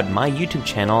 check out my YouTube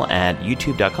channel at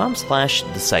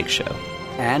youtube.com/The Psych Show.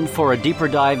 And for a deeper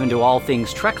dive into all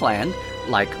things Trekland,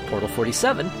 like Portal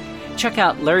 47, check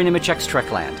out Larry Nemechek's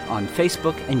Trekland on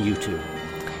Facebook and YouTube.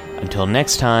 Until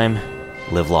next time,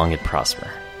 live long and prosper.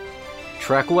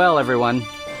 Trek well, everyone.